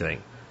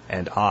 everything,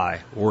 and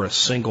I were a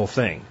single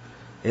thing.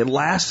 It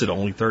lasted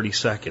only 30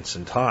 seconds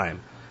in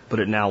time, but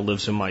it now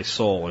lives in my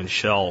soul and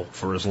shall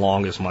for as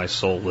long as my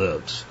soul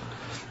lives.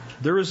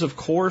 There is, of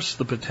course,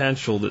 the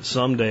potential that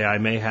someday I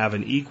may have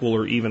an equal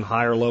or even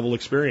higher level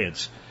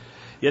experience.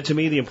 Yet to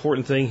me, the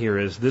important thing here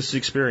is this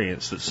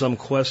experience that some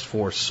quest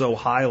for so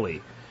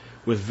highly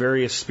with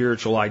various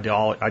spiritual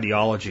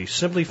ideologies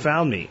simply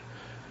found me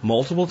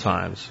multiple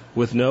times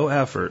with no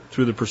effort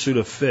through the pursuit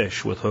of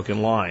fish with hook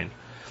and line.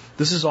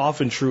 This is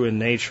often true in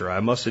nature. I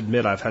must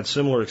admit I've had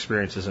similar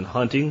experiences in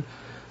hunting,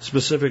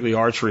 specifically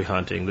archery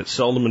hunting, that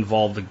seldom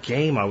involved the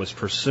game I was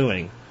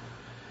pursuing.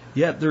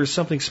 Yet there is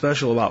something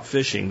special about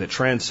fishing that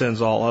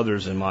transcends all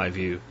others in my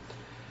view.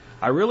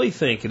 I really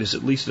think it is,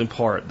 at least in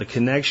part, the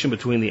connection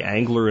between the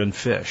angler and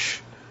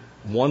fish.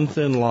 One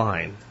thin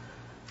line,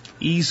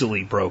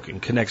 easily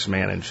broken, connects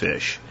man and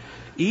fish.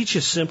 Each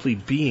is simply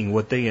being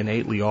what they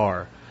innately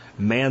are.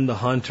 Man the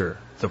hunter,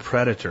 the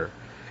predator,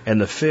 and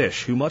the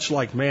fish, who much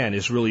like man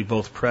is really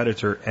both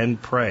predator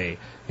and prey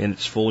in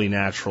its fully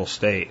natural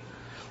state.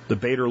 The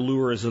bait or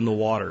lure is in the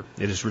water.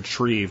 It is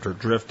retrieved or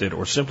drifted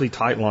or simply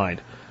tight-lined.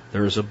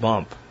 There is a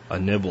bump, a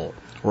nibble,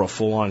 or a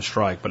full-on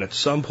strike, but at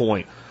some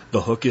point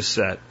the hook is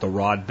set, the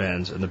rod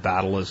bends, and the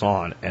battle is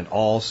on, and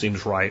all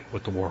seems right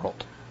with the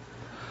world.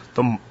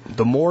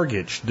 The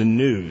mortgage, the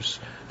news,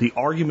 the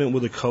argument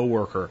with a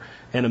coworker,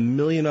 and a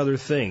million other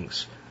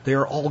things, they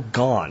are all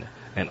gone,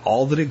 and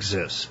all that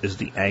exists is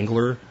the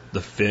angler,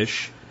 the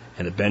fish,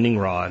 and a bending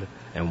rod,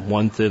 and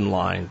one thin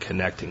line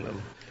connecting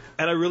them.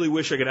 And I really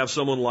wish I could have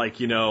someone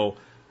like,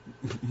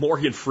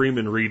 Morgan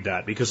Freeman read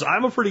that, because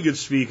I'm a pretty good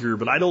speaker,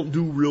 but I don't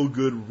do real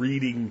good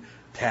reading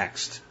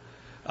text.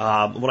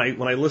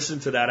 When I listen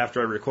to that after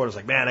I record, I was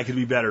like, man, I could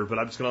be better, but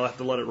I'm just going to have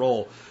to let it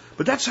roll.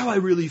 But that's how I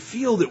really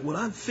feel, that when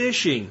I'm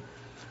fishing,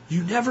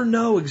 you never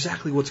know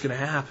exactly what's going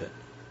to happen.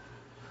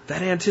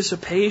 That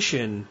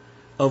anticipation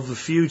of the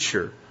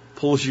future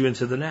pulls you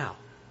into the now.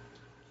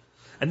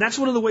 And that's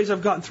one of the ways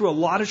I've gotten through a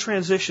lot of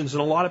transitions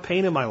and a lot of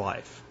pain in my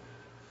life.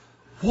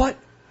 What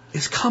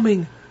is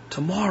coming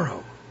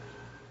tomorrow.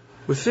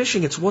 With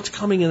fishing, it's what's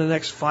coming in the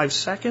next 5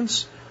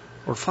 seconds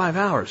or 5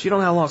 hours. You don't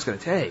know how long it's going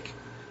to take.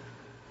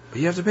 But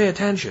you have to pay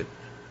attention.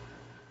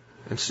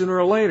 And sooner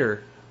or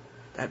later,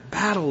 that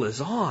battle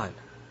is on.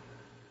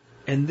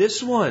 And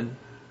this one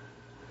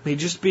may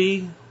just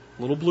be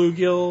a little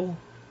bluegill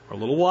or a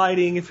little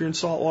whiting if you're in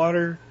salt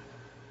water.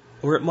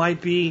 Or it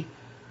might be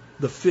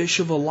the fish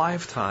of a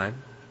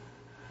lifetime,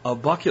 a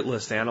bucket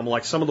list animal,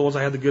 like some of the ones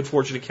I had the good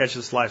fortune to catch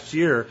this last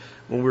year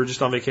when we were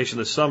just on vacation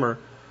this summer.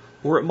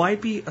 Or it might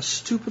be a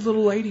stupid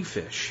little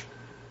ladyfish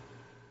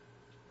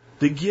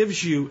that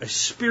gives you a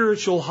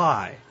spiritual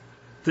high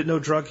that no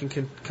drug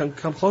can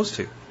come close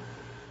to.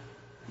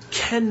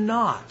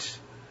 Cannot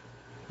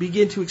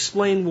begin to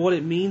explain what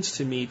it means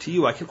to me, to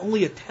you. I can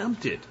only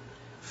attempt it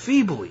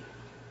feebly.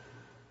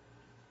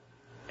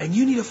 And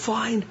you need to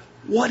find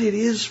what it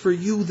is for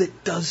you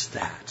that does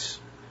that.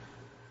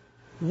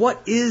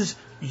 What is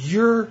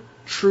your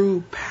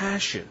true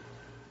passion?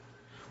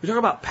 We talk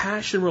about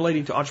passion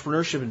relating to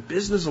entrepreneurship and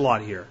business a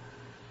lot here.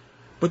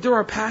 But there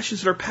are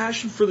passions that are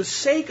passion for the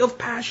sake of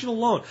passion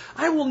alone.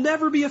 I will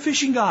never be a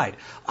fishing guide.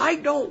 I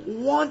don't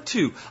want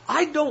to.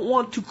 I don't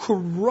want to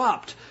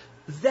corrupt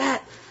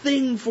that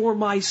thing for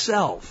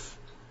myself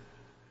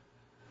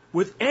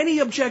with any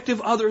objective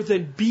other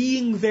than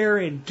being there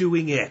and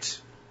doing it.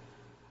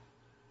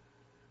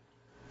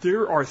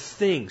 There are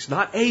things,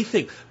 not a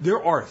thing,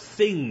 there are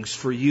things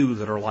for you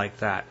that are like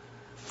that.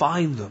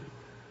 Find them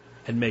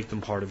and make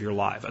them part of your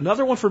life.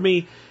 Another one for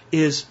me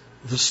is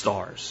the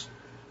stars.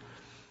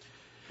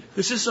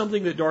 This is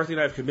something that Dorothy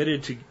and I have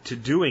committed to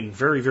doing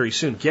very, very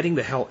soon. Getting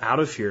the hell out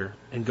of here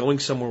and going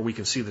somewhere we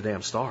can see the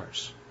damn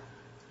stars.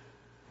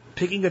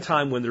 Picking a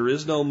time when there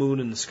is no moon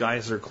and the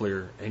skies are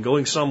clear and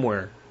going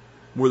somewhere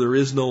where there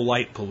is no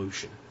light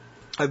pollution.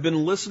 I've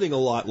been listening a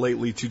lot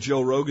lately to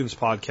Joe Rogan's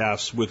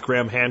podcasts with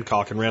Graham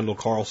Hancock and Randall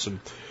Carlson,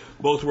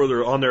 both where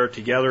they're on there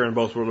together and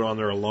both where they're on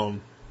there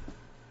alone.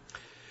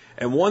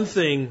 And one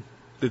thing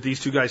that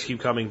these two guys keep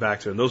coming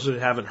back to, and those that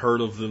haven't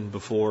heard of them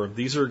before,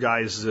 these are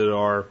guys that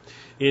are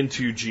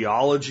into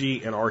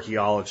geology and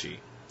archaeology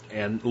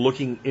and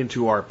looking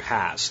into our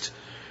past,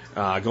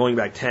 going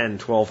back 10,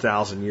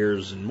 12,000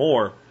 years and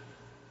more,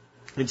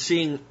 and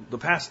seeing the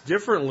past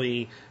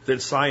differently than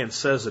science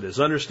says it is,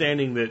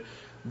 understanding that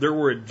there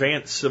were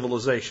advanced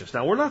civilizations.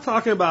 Now, we're not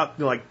talking about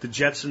like the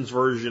Jetsons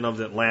version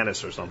of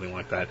Atlantis or something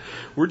like that.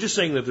 We're just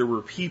saying that there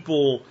were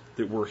people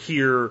that were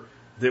here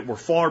that were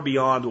far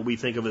beyond what we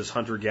think of as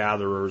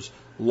hunter-gatherers,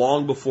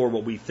 long before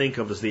what we think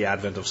of as the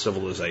advent of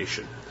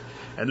civilization.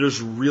 And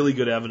there's really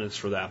good evidence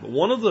for that. But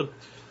one of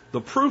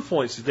the proof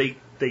points that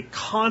they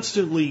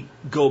constantly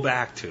go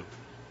back to,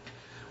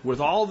 with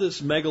all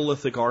this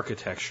megalithic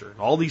architecture,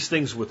 all these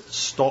things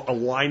with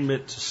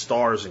alignment to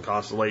stars and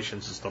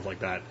constellations and stuff like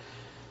that,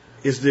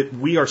 is that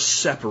we are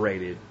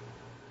separated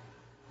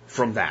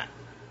from that.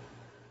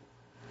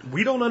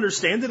 We don't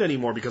understand it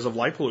anymore because of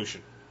light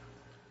pollution.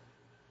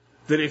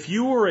 That if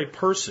you were a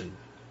person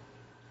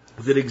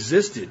that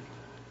existed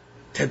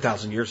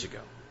 10,000 years ago,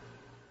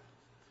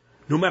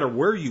 no matter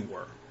where you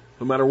were,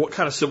 no matter what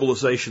kind of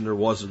civilization there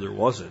was or there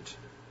wasn't,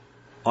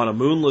 on a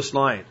moonless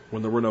night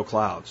when there were no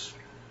clouds,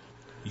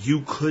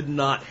 you could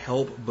not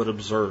help but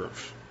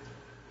observe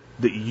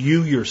that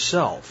you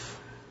yourself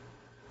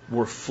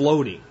were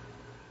floating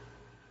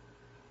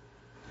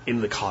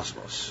in the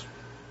cosmos.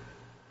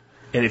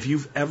 And if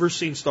you've ever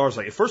seen stars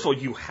like it, first of all,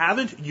 you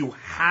haven't, you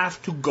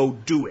have to go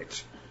do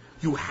it.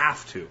 You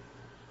have to.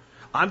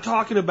 I'm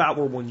talking about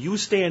where when you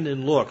stand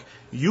and look,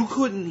 you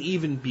couldn't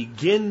even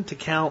begin to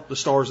count the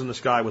stars in the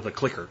sky with a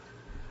clicker.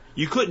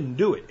 You couldn't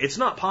do it. It's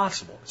not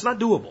possible. It's not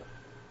doable.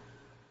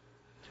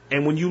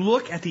 And when you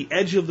look at the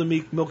edge of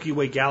the Milky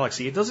Way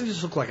galaxy, it doesn't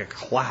just look like a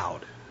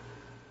cloud.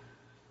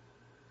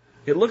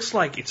 It looks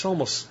like it's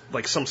almost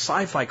like some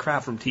sci-fi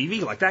crap from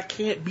TV. Like, that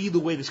can't be the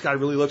way the sky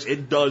really looks.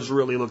 It does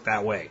really look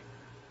that way.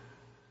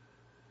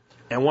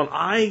 And when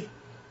I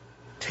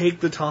take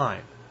the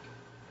time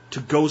to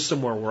go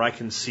somewhere where I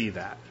can see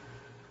that,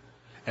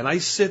 and I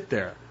sit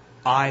there,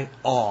 I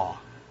awe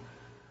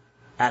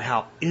at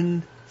how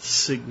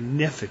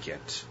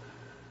insignificant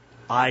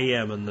I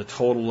am in the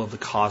total of the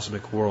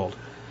cosmic world.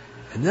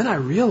 And then I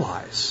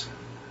realize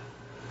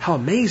how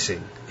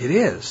amazing it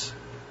is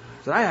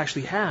that I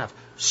actually have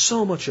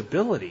so much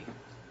ability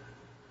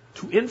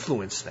to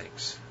influence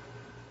things,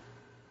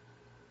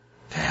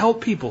 to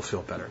help people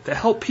feel better, to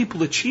help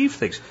people achieve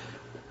things,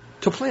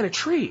 to plant a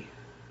tree.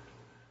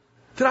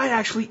 That I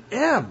actually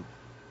am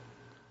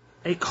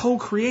a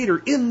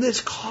co-creator in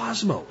this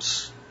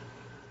cosmos.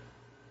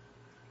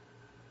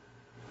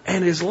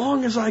 And as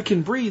long as I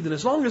can breathe and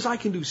as long as I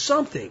can do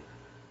something,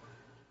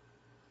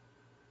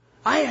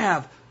 I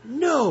have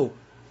no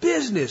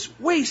business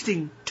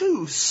wasting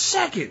 2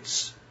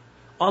 seconds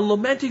on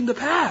lamenting the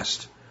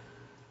past.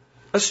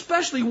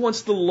 Especially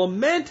once the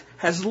lament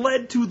has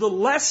led to the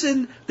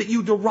lesson that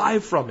you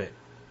derive from it.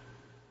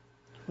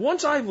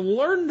 Once I've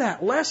learned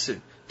that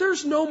lesson,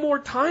 there's no more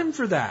time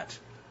for that.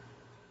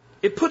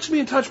 It puts me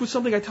in touch with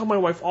something I tell my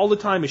wife all the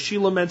time as she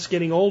laments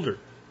getting older.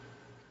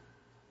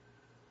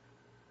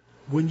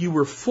 When you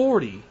were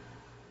 40,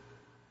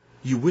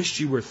 you wished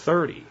you were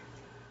 30.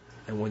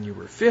 And when you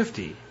were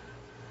 50,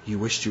 you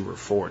wished you were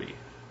 40.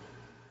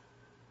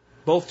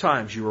 Both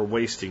times you were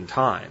wasting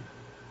time,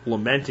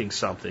 lamenting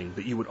something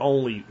that you would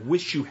only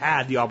wish you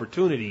had the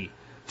opportunity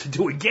to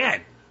do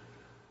again.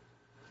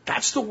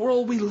 That's the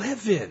world we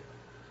live in.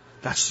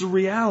 That's the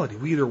reality.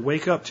 We either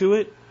wake up to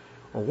it,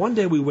 or one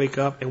day we wake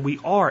up and we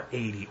are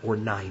 80 or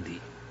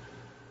 90.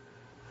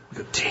 We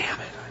go, damn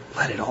it, I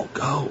let it all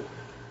go.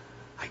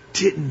 I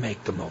didn't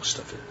make the most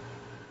of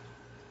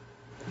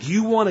it.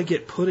 You want to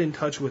get put in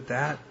touch with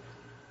that?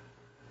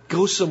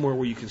 Go somewhere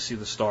where you can see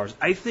the stars.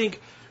 I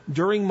think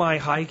during my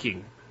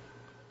hiking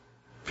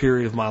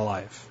period of my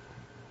life,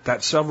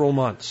 that several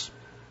months,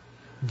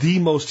 the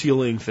most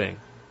healing thing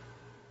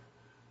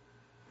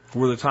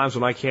were the times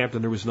when I camped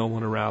and there was no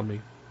one around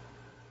me.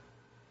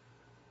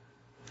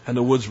 And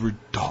the woods were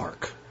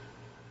dark.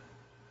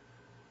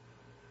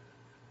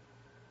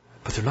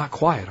 But they're not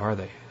quiet, are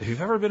they? If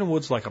you've ever been in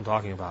woods like I'm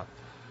talking about,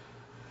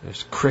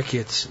 there's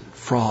crickets and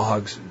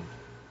frogs and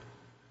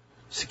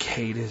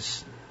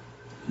cicadas,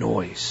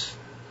 noise.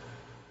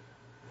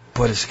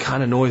 But it's the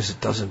kind of noise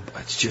that doesn't,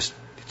 it's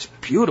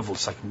beautiful.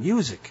 It's like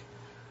music.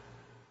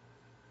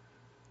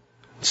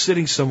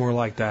 Sitting somewhere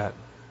like that,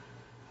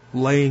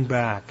 laying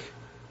back,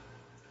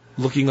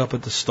 looking up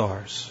at the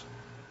stars,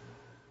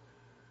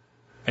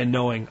 and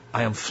knowing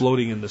I am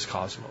floating in this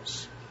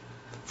cosmos.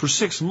 For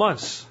 6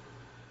 months,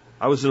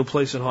 I was in a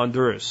place in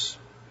Honduras,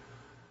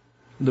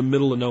 in the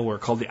middle of nowhere,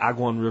 called the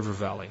Aguan River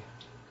Valley.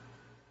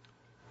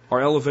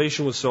 Our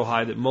elevation was so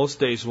high that most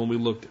days when we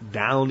looked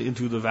down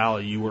into the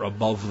valley, you were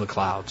above the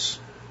clouds.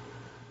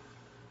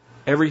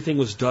 Everything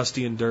was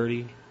dusty and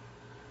dirty,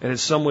 and in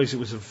some ways it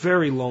was a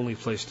very lonely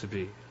place to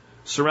be,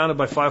 surrounded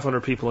by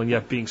 500 people and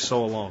yet being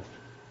so alone,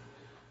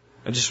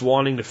 and just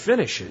wanting to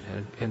finish it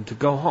and to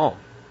go home.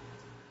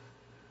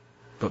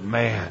 But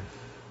man,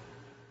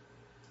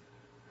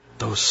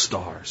 those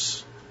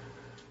stars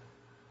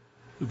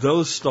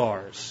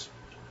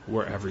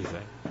were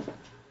everything.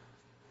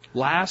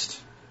 Last,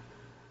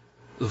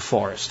 the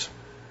forest.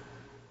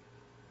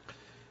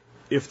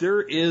 If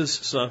there is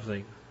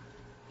something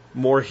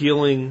more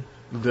healing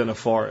than a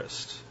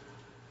forest,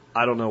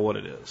 I don't know what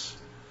it is.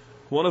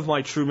 One of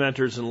my true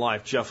mentors in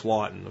life, Jeff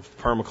Lawton of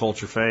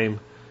permaculture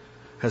fame,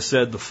 has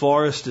said the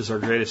forest is our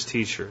greatest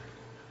teacher.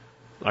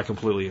 I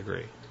completely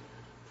agree.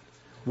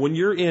 When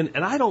you're in,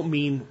 and I don't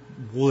mean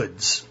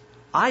woods,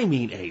 I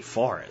mean a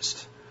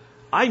forest.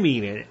 I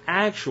mean an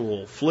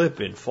actual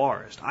flippin'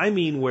 forest. I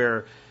mean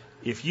where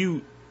if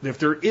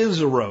there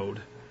is a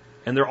road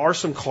and there are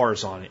some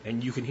cars on it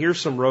and you can hear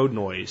some road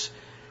noise,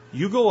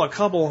 you go a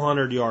couple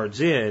 100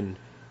 yards in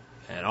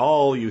and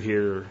all you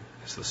hear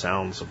is the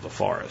sounds of the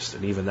forest,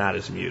 and even that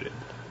is muted.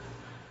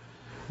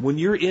 When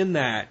you're in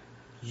that,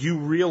 you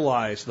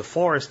realize the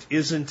forest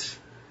isn't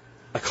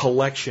a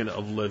collection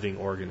of living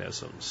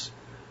organisms.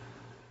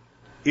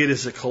 It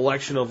is a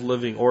collection of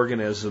living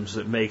organisms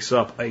that makes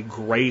up a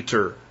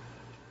greater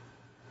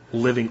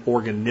living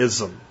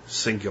organism,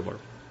 singular,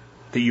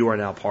 that you are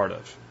now part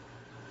of,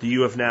 that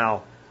you have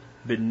now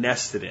been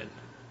nested in,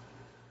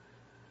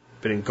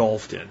 been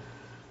engulfed in,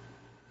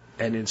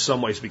 and in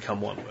some ways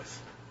become one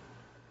with.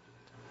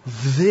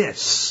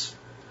 This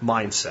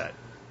mindset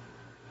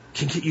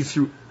can get you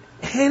through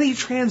any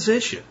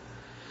transition.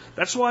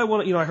 That's why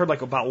I heard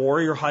like about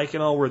warrior hike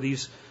and all, where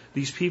these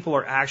people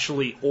are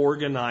actually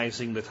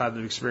organizing the type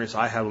of experience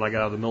I had when I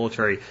got out of the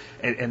military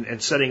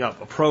and setting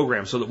up a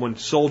program so that when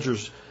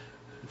soldiers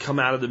come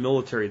out of the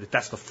military,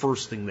 that's the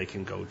first thing they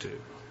can go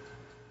to.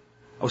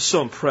 I was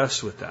so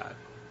impressed with that.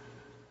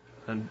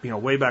 And,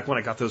 way back when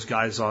I got those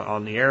guys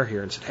on the air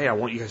here and said, hey, I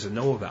want you guys to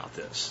know about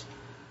this.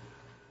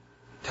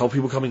 Tell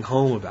people coming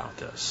home about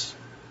this.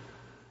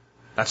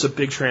 That's a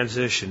big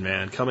transition,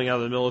 man. Coming out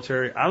of the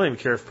military, I don't even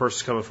care if a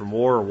person's coming from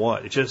war or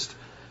what. It's just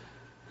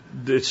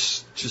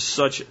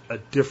such a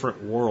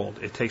different world.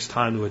 It takes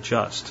time to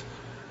adjust.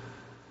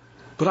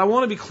 But I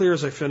want to be clear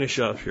as I finish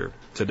up here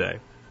today.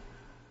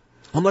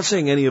 I'm not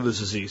saying any of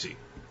this is easy.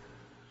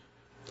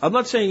 I'm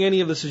not saying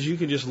any of this is you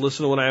can just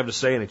listen to what I have to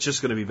say and it's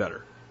just going to be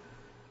better.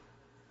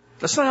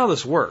 That's not how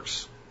this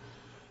works.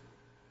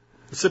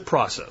 It's a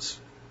process.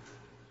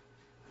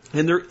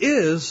 And there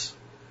is,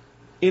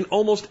 in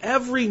almost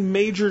every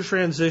major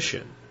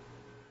transition,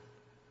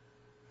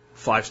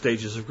 5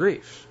 stages of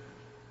grief.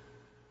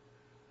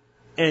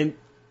 And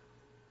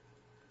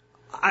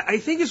I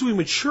think as we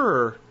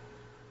mature,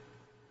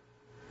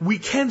 we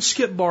can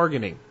skip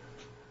bargaining.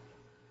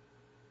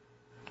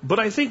 But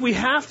I think we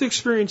have to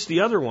experience the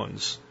other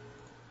ones.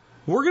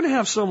 We're going to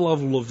have some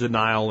level of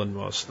denial in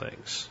most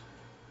things.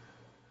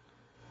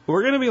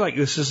 We're going to be like,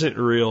 this isn't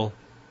real.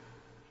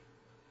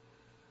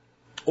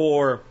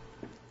 Or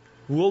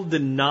we'll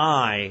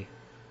deny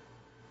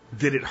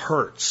that it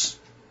hurts.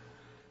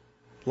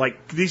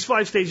 Like, these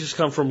 5 stages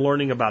come from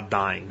learning about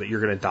dying, that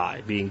you're going to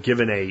die, being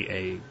given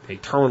a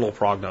terminal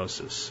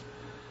prognosis.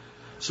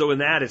 So in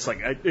that, it's like,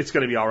 it's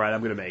going to be all right,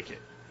 I'm going to make it.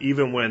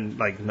 Even when,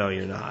 no,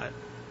 you're not.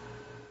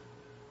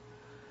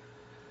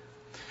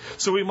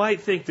 So we might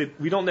think that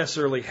we don't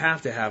necessarily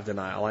have to have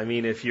denial. I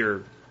mean, if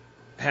you're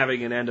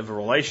having an end of a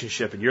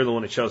relationship and you're the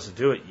one who chose to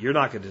do it, you're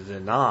not going to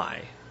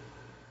deny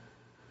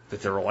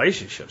that the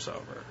relationship's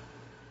over.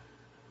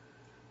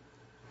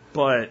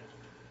 But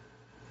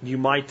you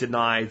might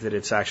deny that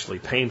it's actually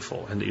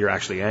painful and that you're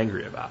actually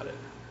angry about it.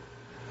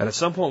 And at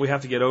some point we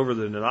have to get over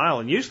the denial.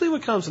 And usually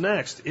what comes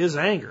next is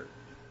anger.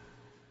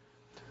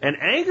 And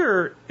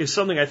anger is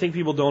something I think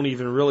people don't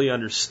even really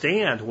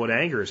understand what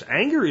anger is.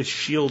 Anger is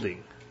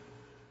shielding.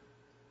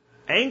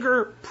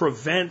 Anger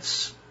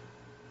prevents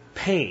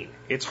pain.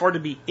 It's hard to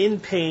be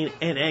in pain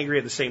and angry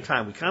at the same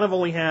time. We kind of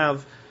only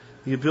have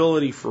the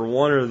ability for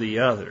one or the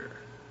other.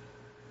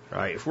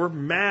 Right? If we're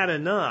mad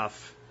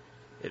enough,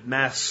 it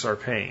masks our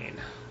pain.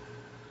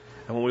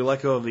 And when we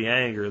let go of the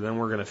anger, then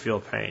we're going to feel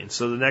pain.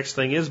 So the next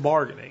thing is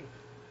bargaining.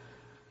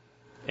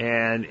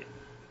 And,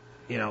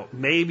 you know,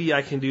 maybe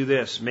I can do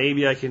this.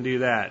 Maybe I can do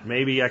that.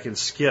 Maybe I can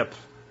skip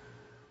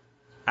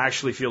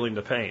actually feeling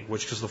the pain,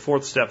 which, because the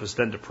fourth step is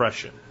then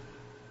depression.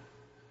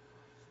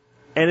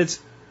 And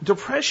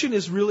depression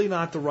is really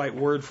not the right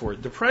word for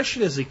it.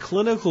 Depression is a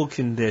clinical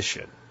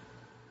condition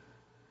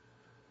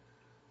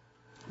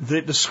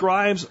that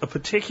describes a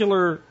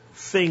particular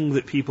thing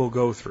that people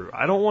go through.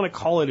 I don't want to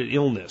call it an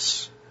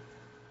illness,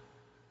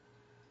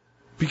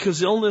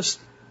 because illness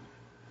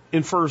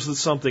infers that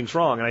something's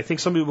wrong. And I think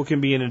some people can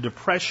be in a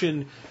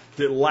depression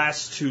that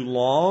lasts too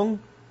long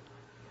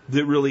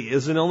that really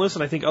is an illness.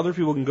 And I think other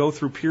people can go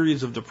through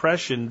periods of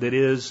depression that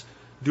is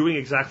doing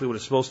exactly what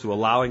it's supposed to,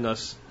 allowing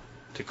us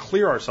to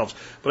clear ourselves.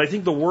 But I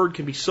think the word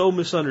can be so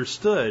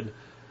misunderstood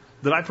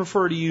that I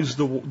prefer to use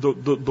the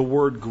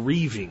word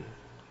grieving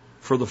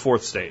for the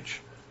fourth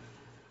stage.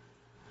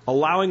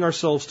 Allowing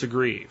ourselves to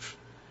grieve.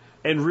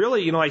 And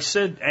really, you know, I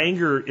said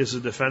anger is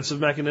a defensive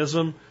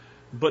mechanism,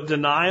 but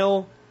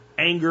denial,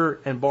 anger,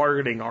 and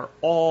bargaining are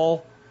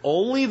all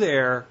only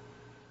there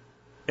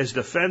as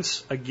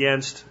defense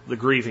against the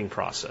grieving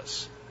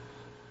process.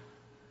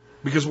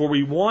 Because where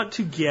we want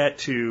to get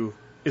to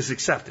is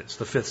acceptance,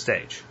 the fifth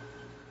stage.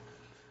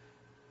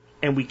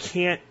 And we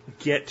can't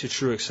get to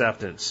true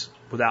acceptance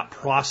without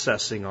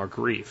processing our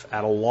grief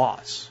at a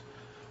loss.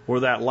 Where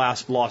that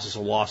last loss is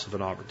a loss of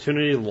an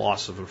opportunity, the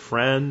loss of a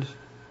friend,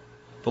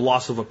 the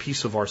loss of a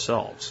piece of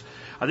ourselves.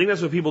 I think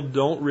that's what people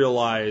don't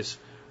realize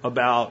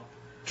about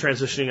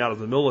transitioning out of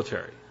the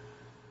military.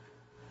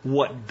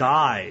 What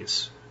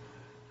dies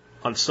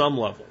on some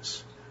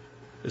levels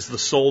is the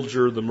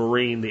soldier, the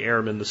Marine, the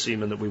airman, the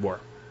seaman that we were.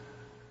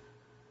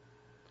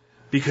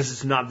 Because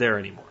it's not there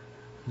anymore.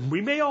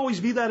 We may always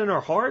be that in our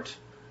heart.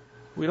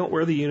 We don't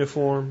wear the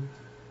uniform.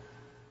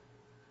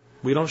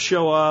 We don't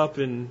show up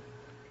and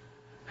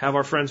have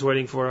our friends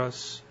waiting for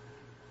us.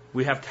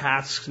 We have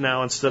tasks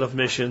now instead of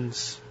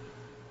missions.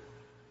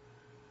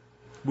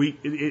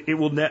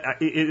 It's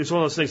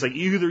one of those things, like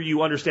either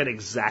you understand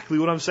exactly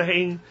what I'm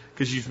saying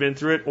because you've been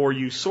through it, or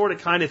you sort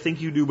of kind of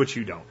think you do, but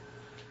you don't.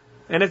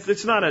 And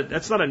that's not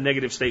a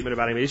negative statement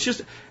about anybody. It's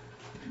just,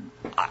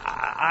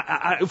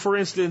 for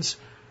instance,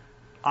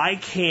 I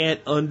can't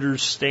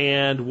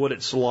understand what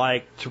it's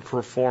like to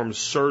perform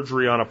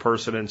surgery on a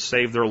person and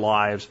save their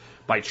lives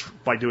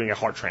by doing a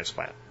heart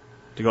transplant,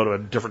 to go to a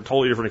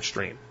totally different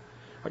extreme,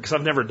 because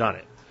I've never done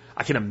it.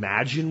 I can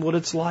imagine what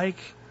it's like,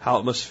 how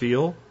it must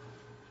feel.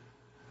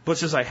 But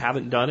since I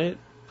haven't done it,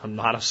 I'm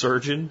not a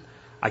surgeon,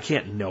 I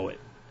can't know it.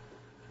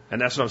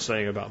 And that's what I'm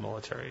saying about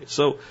military.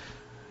 So,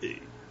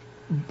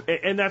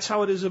 and that's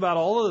how it is about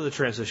all of the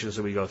transitions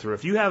that we go through.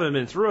 If you haven't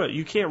been through it,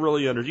 you can't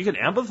really you can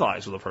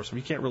empathize with a person,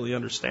 but you can't really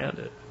understand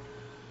it.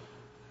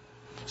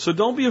 So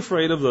don't be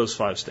afraid of those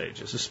 5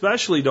 stages.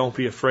 Especially don't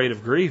be afraid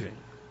of grieving.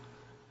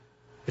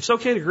 It's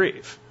okay to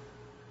grieve.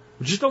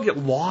 Just don't get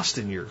lost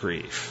in your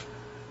grief.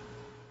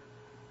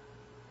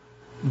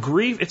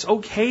 Grieve, it's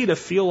okay to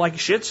feel like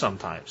shit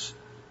sometimes.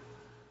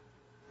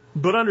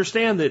 But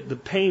understand that the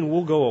pain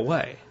will go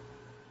away.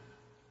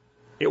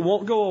 It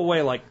won't go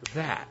away like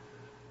that.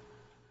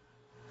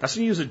 That's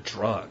when you use a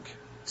drug.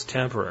 It's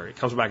temporary. It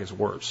comes back as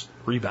worse.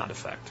 Rebound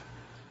effect.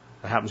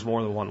 That happens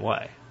more than one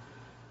way.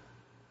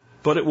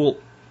 But it will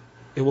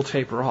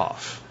taper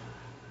off.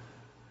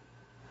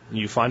 And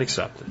you find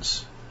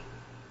acceptance.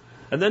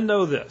 And then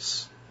know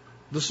this.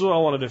 This is what I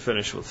wanted to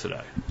finish with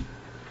today.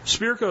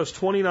 Spirko's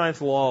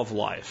 29th law of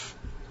life.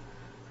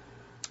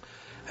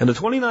 And the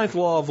 29th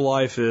law of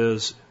life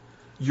is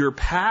your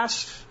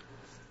past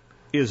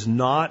is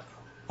not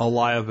a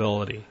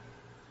liability.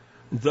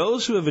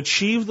 Those who have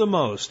achieved the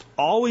most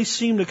always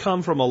seem to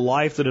come from a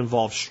life that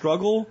involves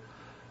struggle,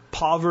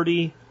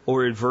 poverty,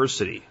 or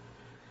adversity.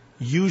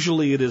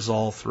 Usually it is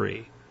all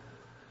three.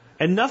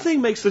 And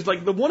nothing makes this,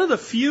 like, one of the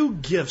few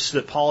gifts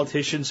that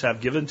politicians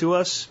have given to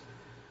us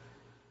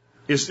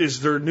is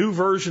their new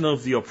version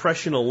of the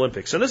oppression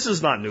Olympics. And this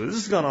is not new. This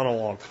has gone on a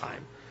long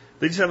time.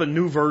 They just have a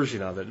new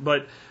version of it.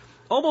 But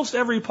almost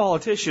every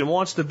politician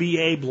wants to be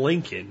Abe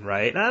Lincoln,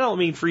 right? And I don't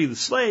mean free the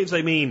slaves.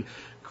 I mean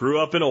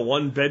grew up in a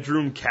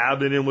 1-bedroom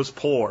cabin and was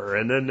poor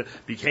and then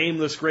became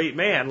this great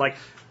man. Like,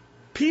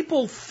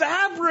 people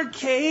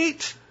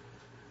fabricate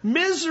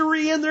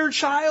misery in their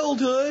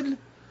childhood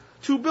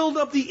to build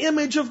up the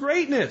image of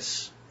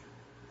greatness.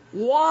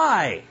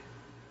 Why?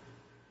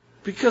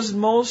 Because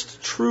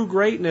most true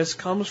greatness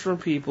comes from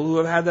people who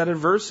have had that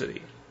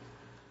adversity.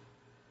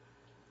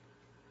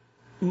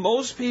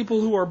 Most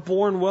people who are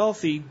born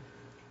wealthy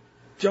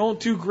don't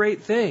do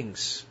great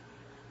things.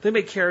 They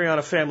may carry on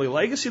a family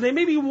legacy. They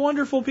may be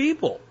wonderful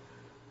people.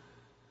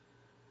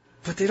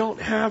 But they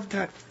don't have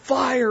that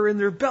fire in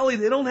their belly.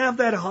 They don't have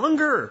that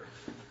hunger.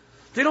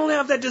 They don't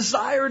have that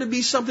desire to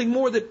be something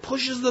more that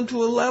pushes them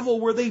to a level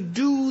where they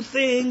do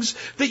things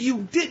that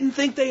you didn't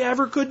think they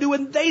ever could do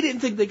and they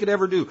didn't think they could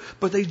ever do.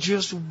 But they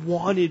just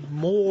wanted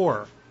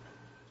more.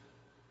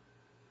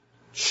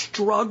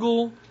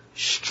 Struggle,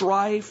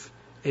 strife,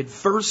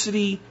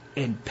 adversity,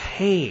 and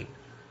pain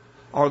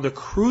are the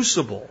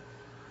crucible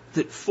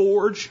that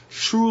forge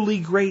truly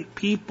great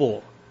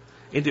people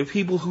into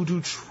people who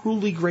do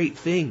truly great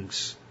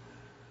things.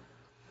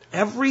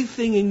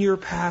 Everything in your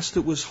past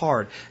that was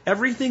hard,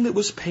 everything that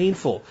was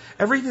painful,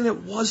 everything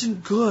that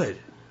wasn't good,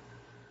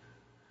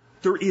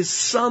 there is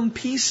some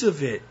piece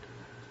of it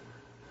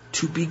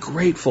to be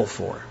grateful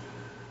for.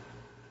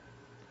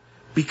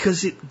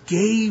 Because it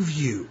gave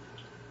you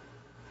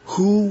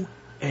who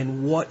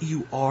and what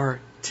you are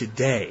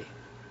today,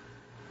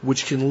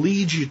 which can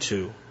lead you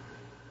to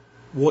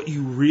what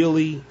you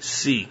really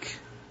seek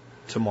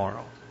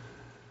tomorrow.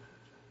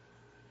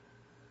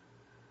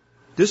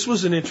 This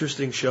was an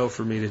interesting show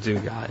for me to do,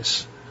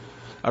 guys.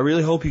 I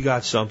really hope you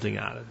got something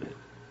out of it.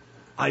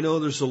 I know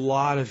there's a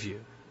lot of you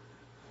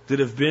that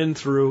have been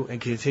through and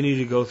continue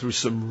to go through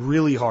some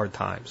really hard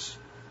times.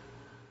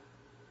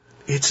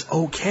 It's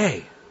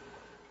okay.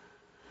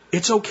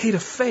 It's okay to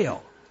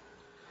fail.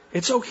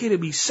 It's okay to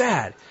be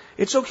sad.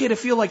 It's okay to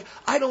feel like,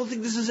 I don't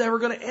think this is ever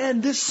going to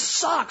end. This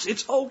sucks.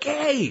 It's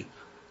okay.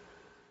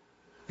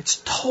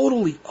 It's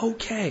totally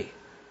okay.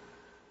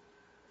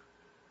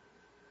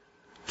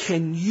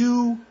 Can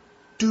you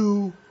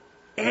do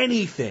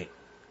anything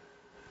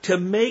to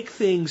make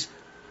things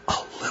a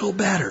little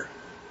better?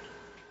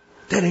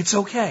 Then it's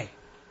okay.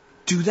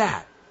 Do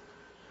that.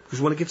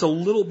 Because when it gets a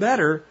little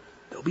better,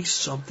 there'll be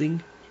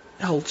something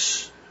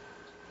else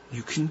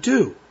you can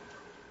do.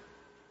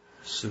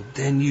 So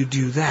then you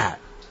do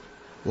that.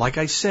 Like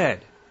I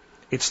said,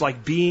 it's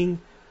like being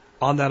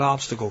on that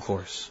obstacle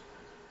course.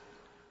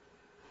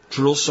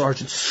 Drill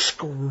sergeant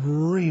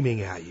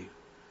screaming at you.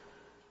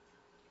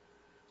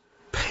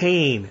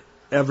 Pain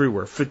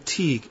everywhere,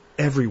 fatigue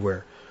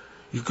everywhere.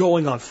 You're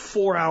going on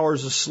 4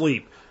 hours of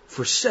sleep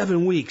for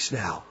 7 weeks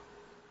now.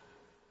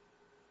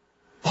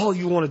 All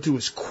you want to do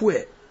is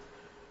quit.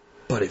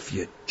 But if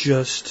you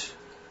just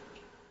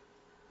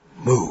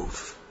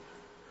move,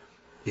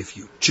 if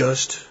you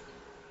just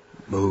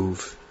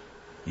move,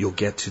 you'll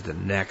get to the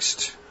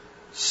next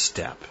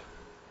step.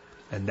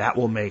 And that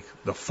will make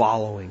the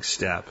following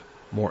step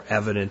more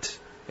evident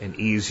and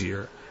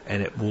easier.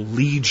 And it will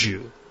lead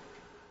you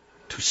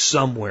to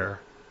somewhere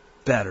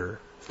better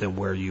than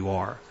where you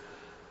are.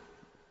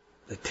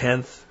 The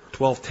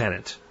 12th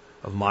tenet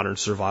of modern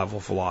survival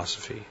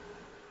philosophy.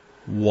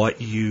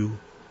 What you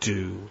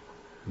do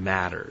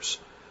matters.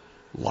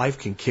 Life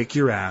can kick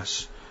your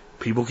ass.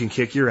 People can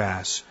kick your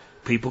ass.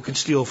 People can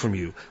steal from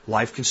you.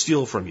 Life can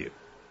steal from you.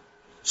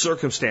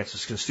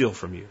 Circumstances can steal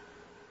from you.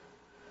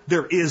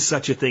 There is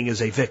such a thing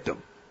as a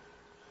victim.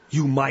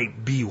 You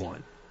might be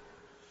one.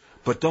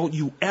 But don't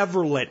you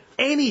ever let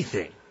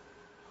anything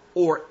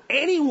or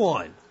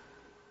anyone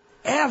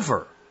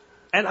ever,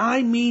 and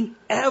I mean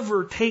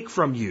ever, take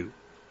from you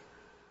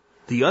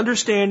the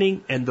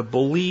understanding and the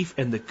belief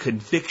and the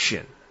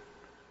conviction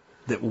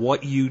that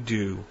what you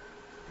do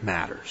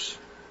matters.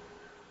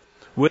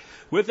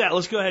 With that,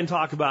 let's go ahead and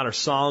talk about our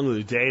song of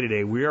the day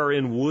today. We are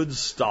in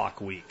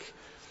Woodstock week,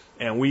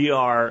 and we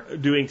are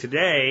doing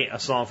today a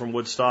song from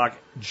Woodstock,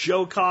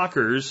 Joe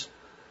Cocker's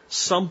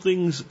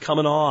Something's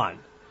Coming On.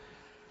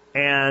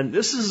 And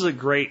this is a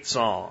great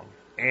song,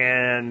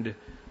 and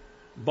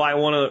by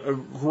a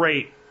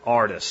great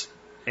artist.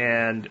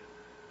 And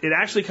it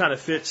actually kind of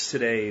fits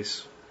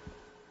today's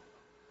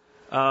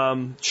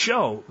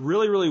show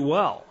really, really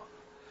well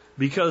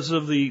because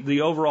of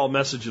the overall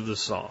message of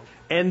this song.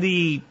 And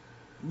the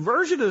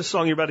version of the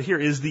song you're about to hear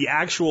is the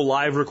actual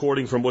live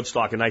recording from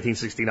Woodstock in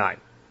 1969.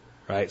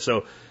 Right?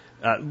 So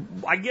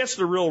I guess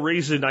the real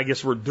reason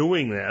we're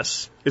doing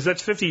this is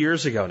that's 50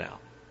 years ago now.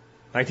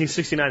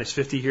 1969 is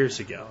 50 years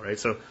ago, right?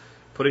 So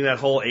putting that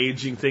whole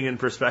aging thing in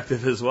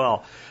perspective as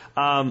well.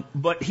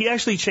 But he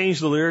actually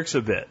changed the lyrics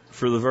a bit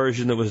for the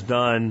version that was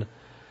done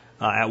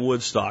at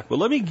Woodstock. But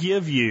let me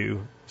give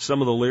you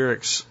some of the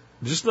lyrics,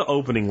 just the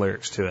opening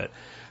lyrics to it.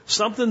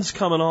 Something's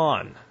coming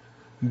on.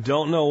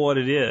 Don't know what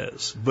it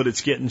is, but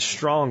it's getting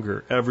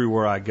stronger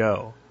everywhere I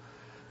go.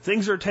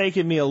 Things are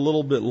taking me a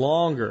little bit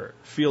longer.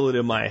 Feel it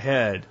in my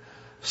head.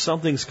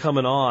 Something's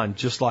coming on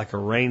just like a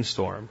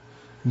rainstorm,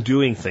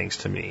 doing things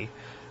to me,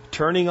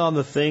 turning on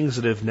the things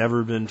that have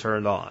never been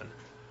turned on.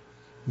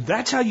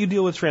 That's how you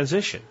deal with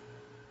transition.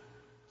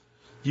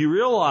 You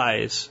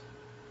realize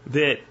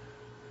that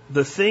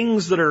the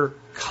things that are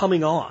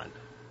coming on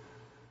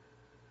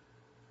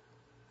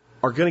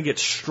are going to get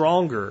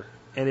stronger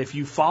And if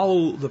you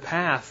follow the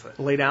path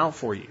laid out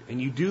for you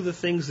and you do the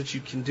things that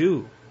you can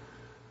do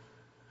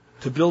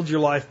to build your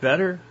life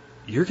better,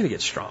 you're going to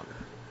get stronger.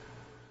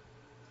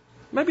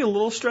 Maybe a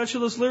little stretch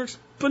of those lyrics,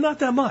 but not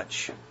that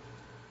much.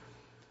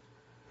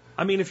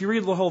 I mean, if you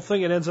read the whole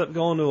thing, it ends up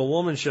going to a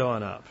woman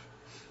showing up,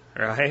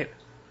 right?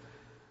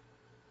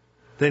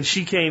 Then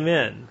she came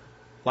in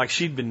like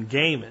she'd been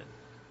gaming.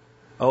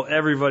 Oh,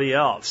 everybody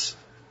else.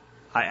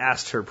 I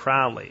asked her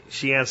proudly.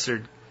 She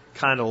answered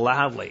kind of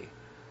loudly.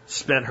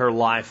 Spent her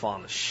life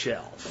on the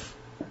shelf.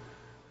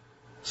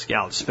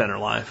 Scout spent her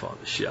life on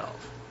the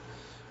shelf.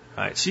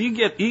 Right? So you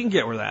can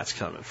get where that's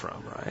coming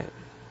from, right?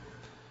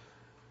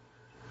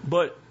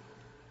 But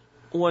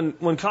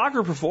when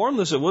Cocker performed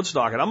this at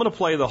Woodstock, and I'm going to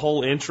play the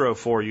whole intro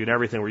for you and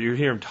everything, where you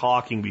hear him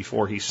talking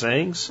before he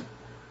sings,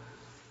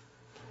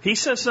 he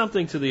says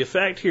something to the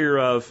effect here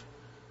of,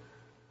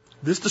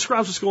 this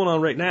describes what's going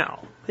on right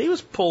now. He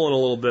was pulling a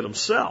little bit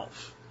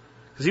himself,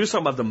 because he was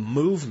talking about the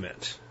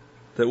movement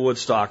that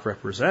Woodstock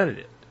represented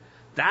it.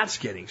 That's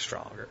getting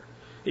stronger.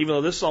 Even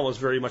though this song was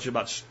very much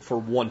about for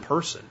one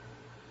person.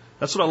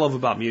 That's what I love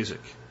about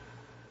music.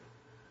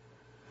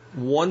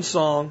 One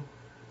song,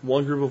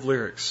 one group of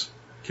lyrics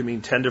can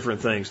mean 10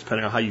 different things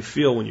depending on how you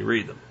feel when you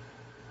read them.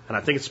 And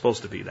I think it's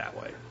supposed to be that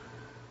way.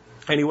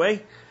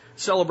 Anyway,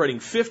 celebrating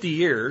 50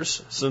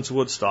 years since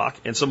Woodstock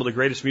and some of the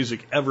greatest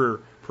music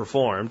ever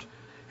performed,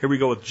 here we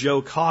go with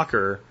Joe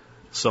Cocker,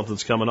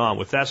 Something's Coming On.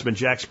 With that, it's been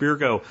Jack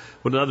Spirko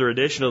with another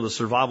edition of the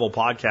Survival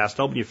Podcast,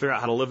 helping you figure out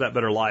how to live that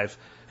better life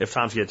if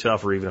times get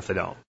tough or even if they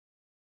don't.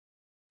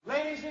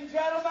 Ladies and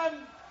gentlemen,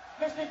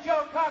 Mr.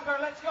 Joe Cocker,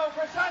 let's go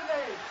for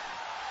Sunday.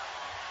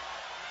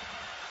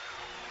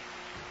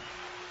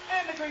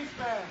 And the Grease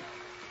Band.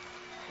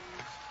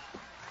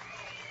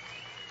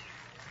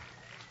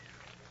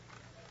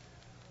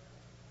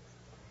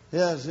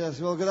 Yes.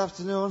 Well, good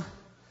afternoon.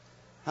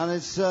 And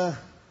it's, I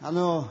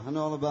know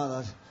all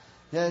about that.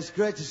 Yeah, it's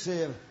great to see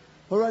you.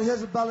 All right,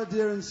 here's a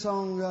balladeering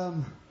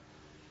song.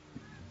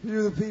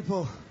 You, the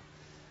people,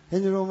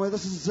 in your own way.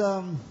 This is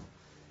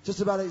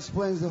just about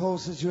explains the whole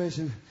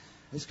situation.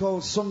 It's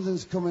called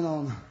Something's Coming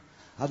On.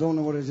 I don't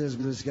know what it is,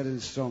 but it's getting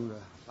stronger.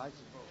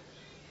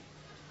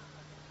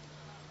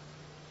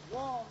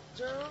 1,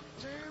 2,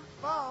 3,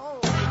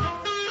 4.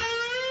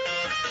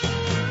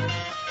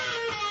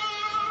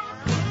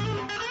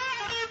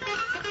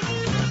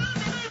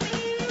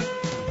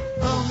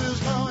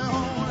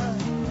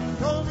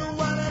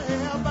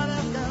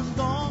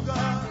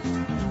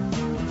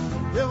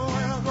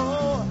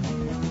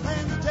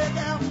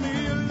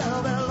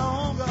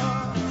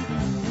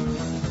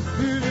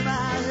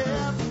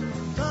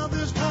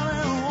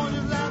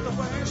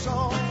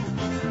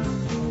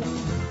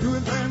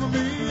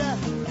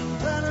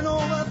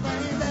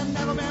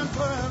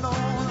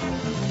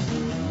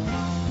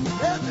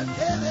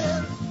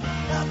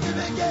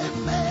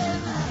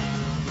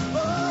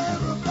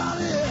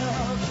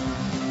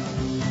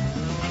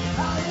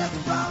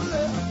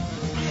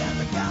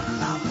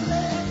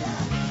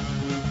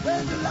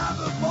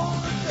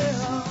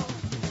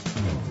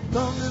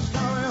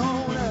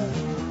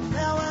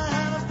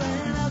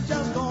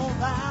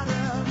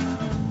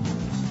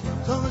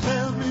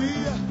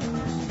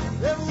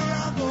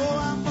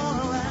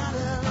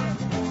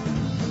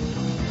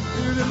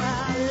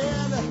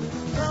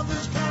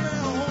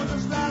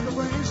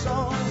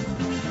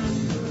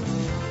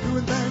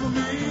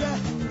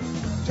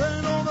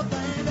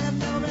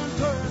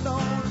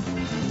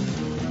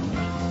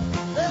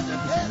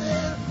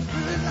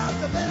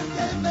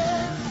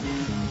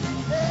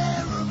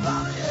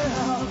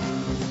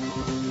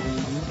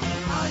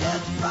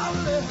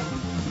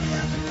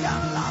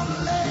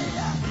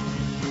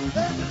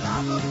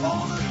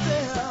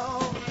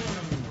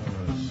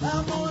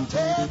 I'm gonna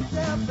take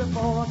them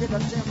before I get a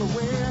temper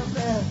with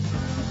them.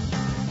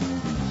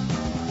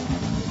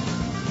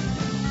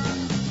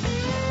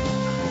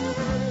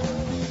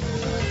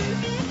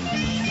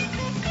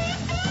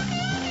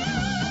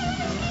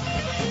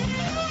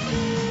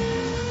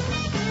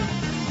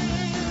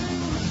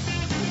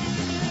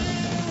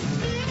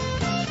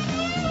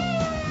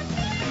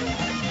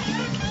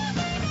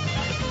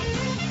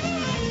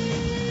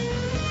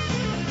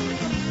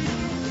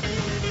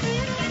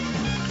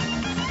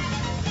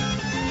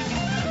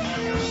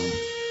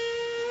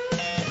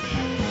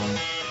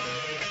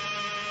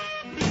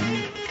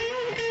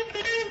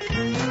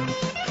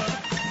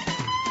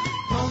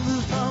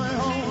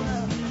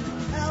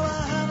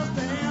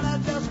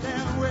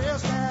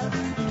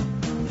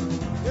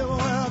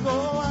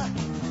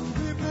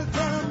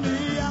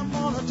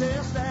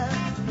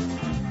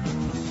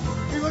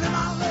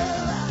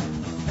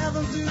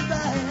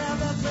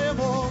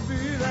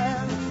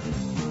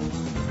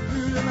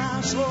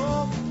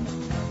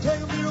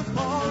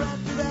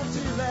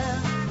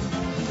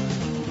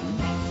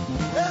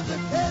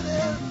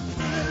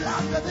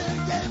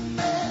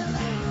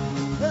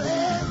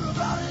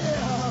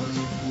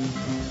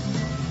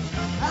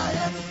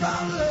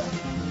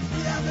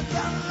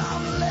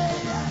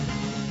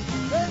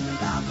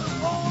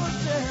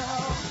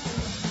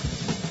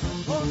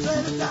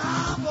 Say the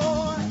time,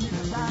 boy,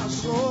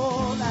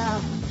 soul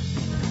now.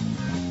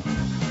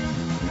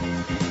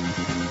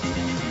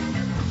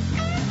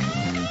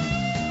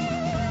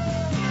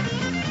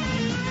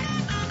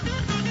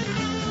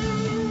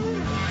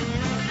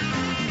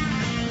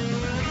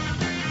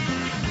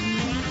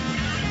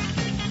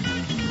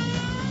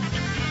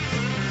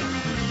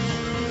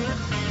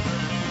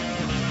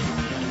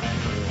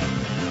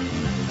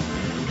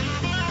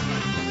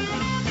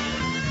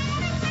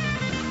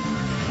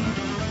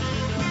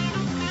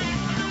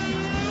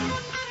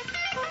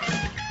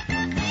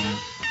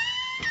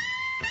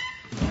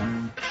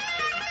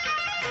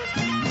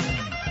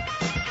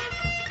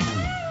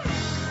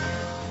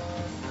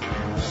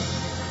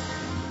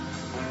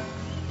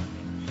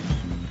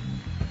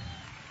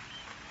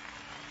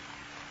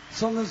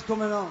 Something's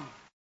coming on.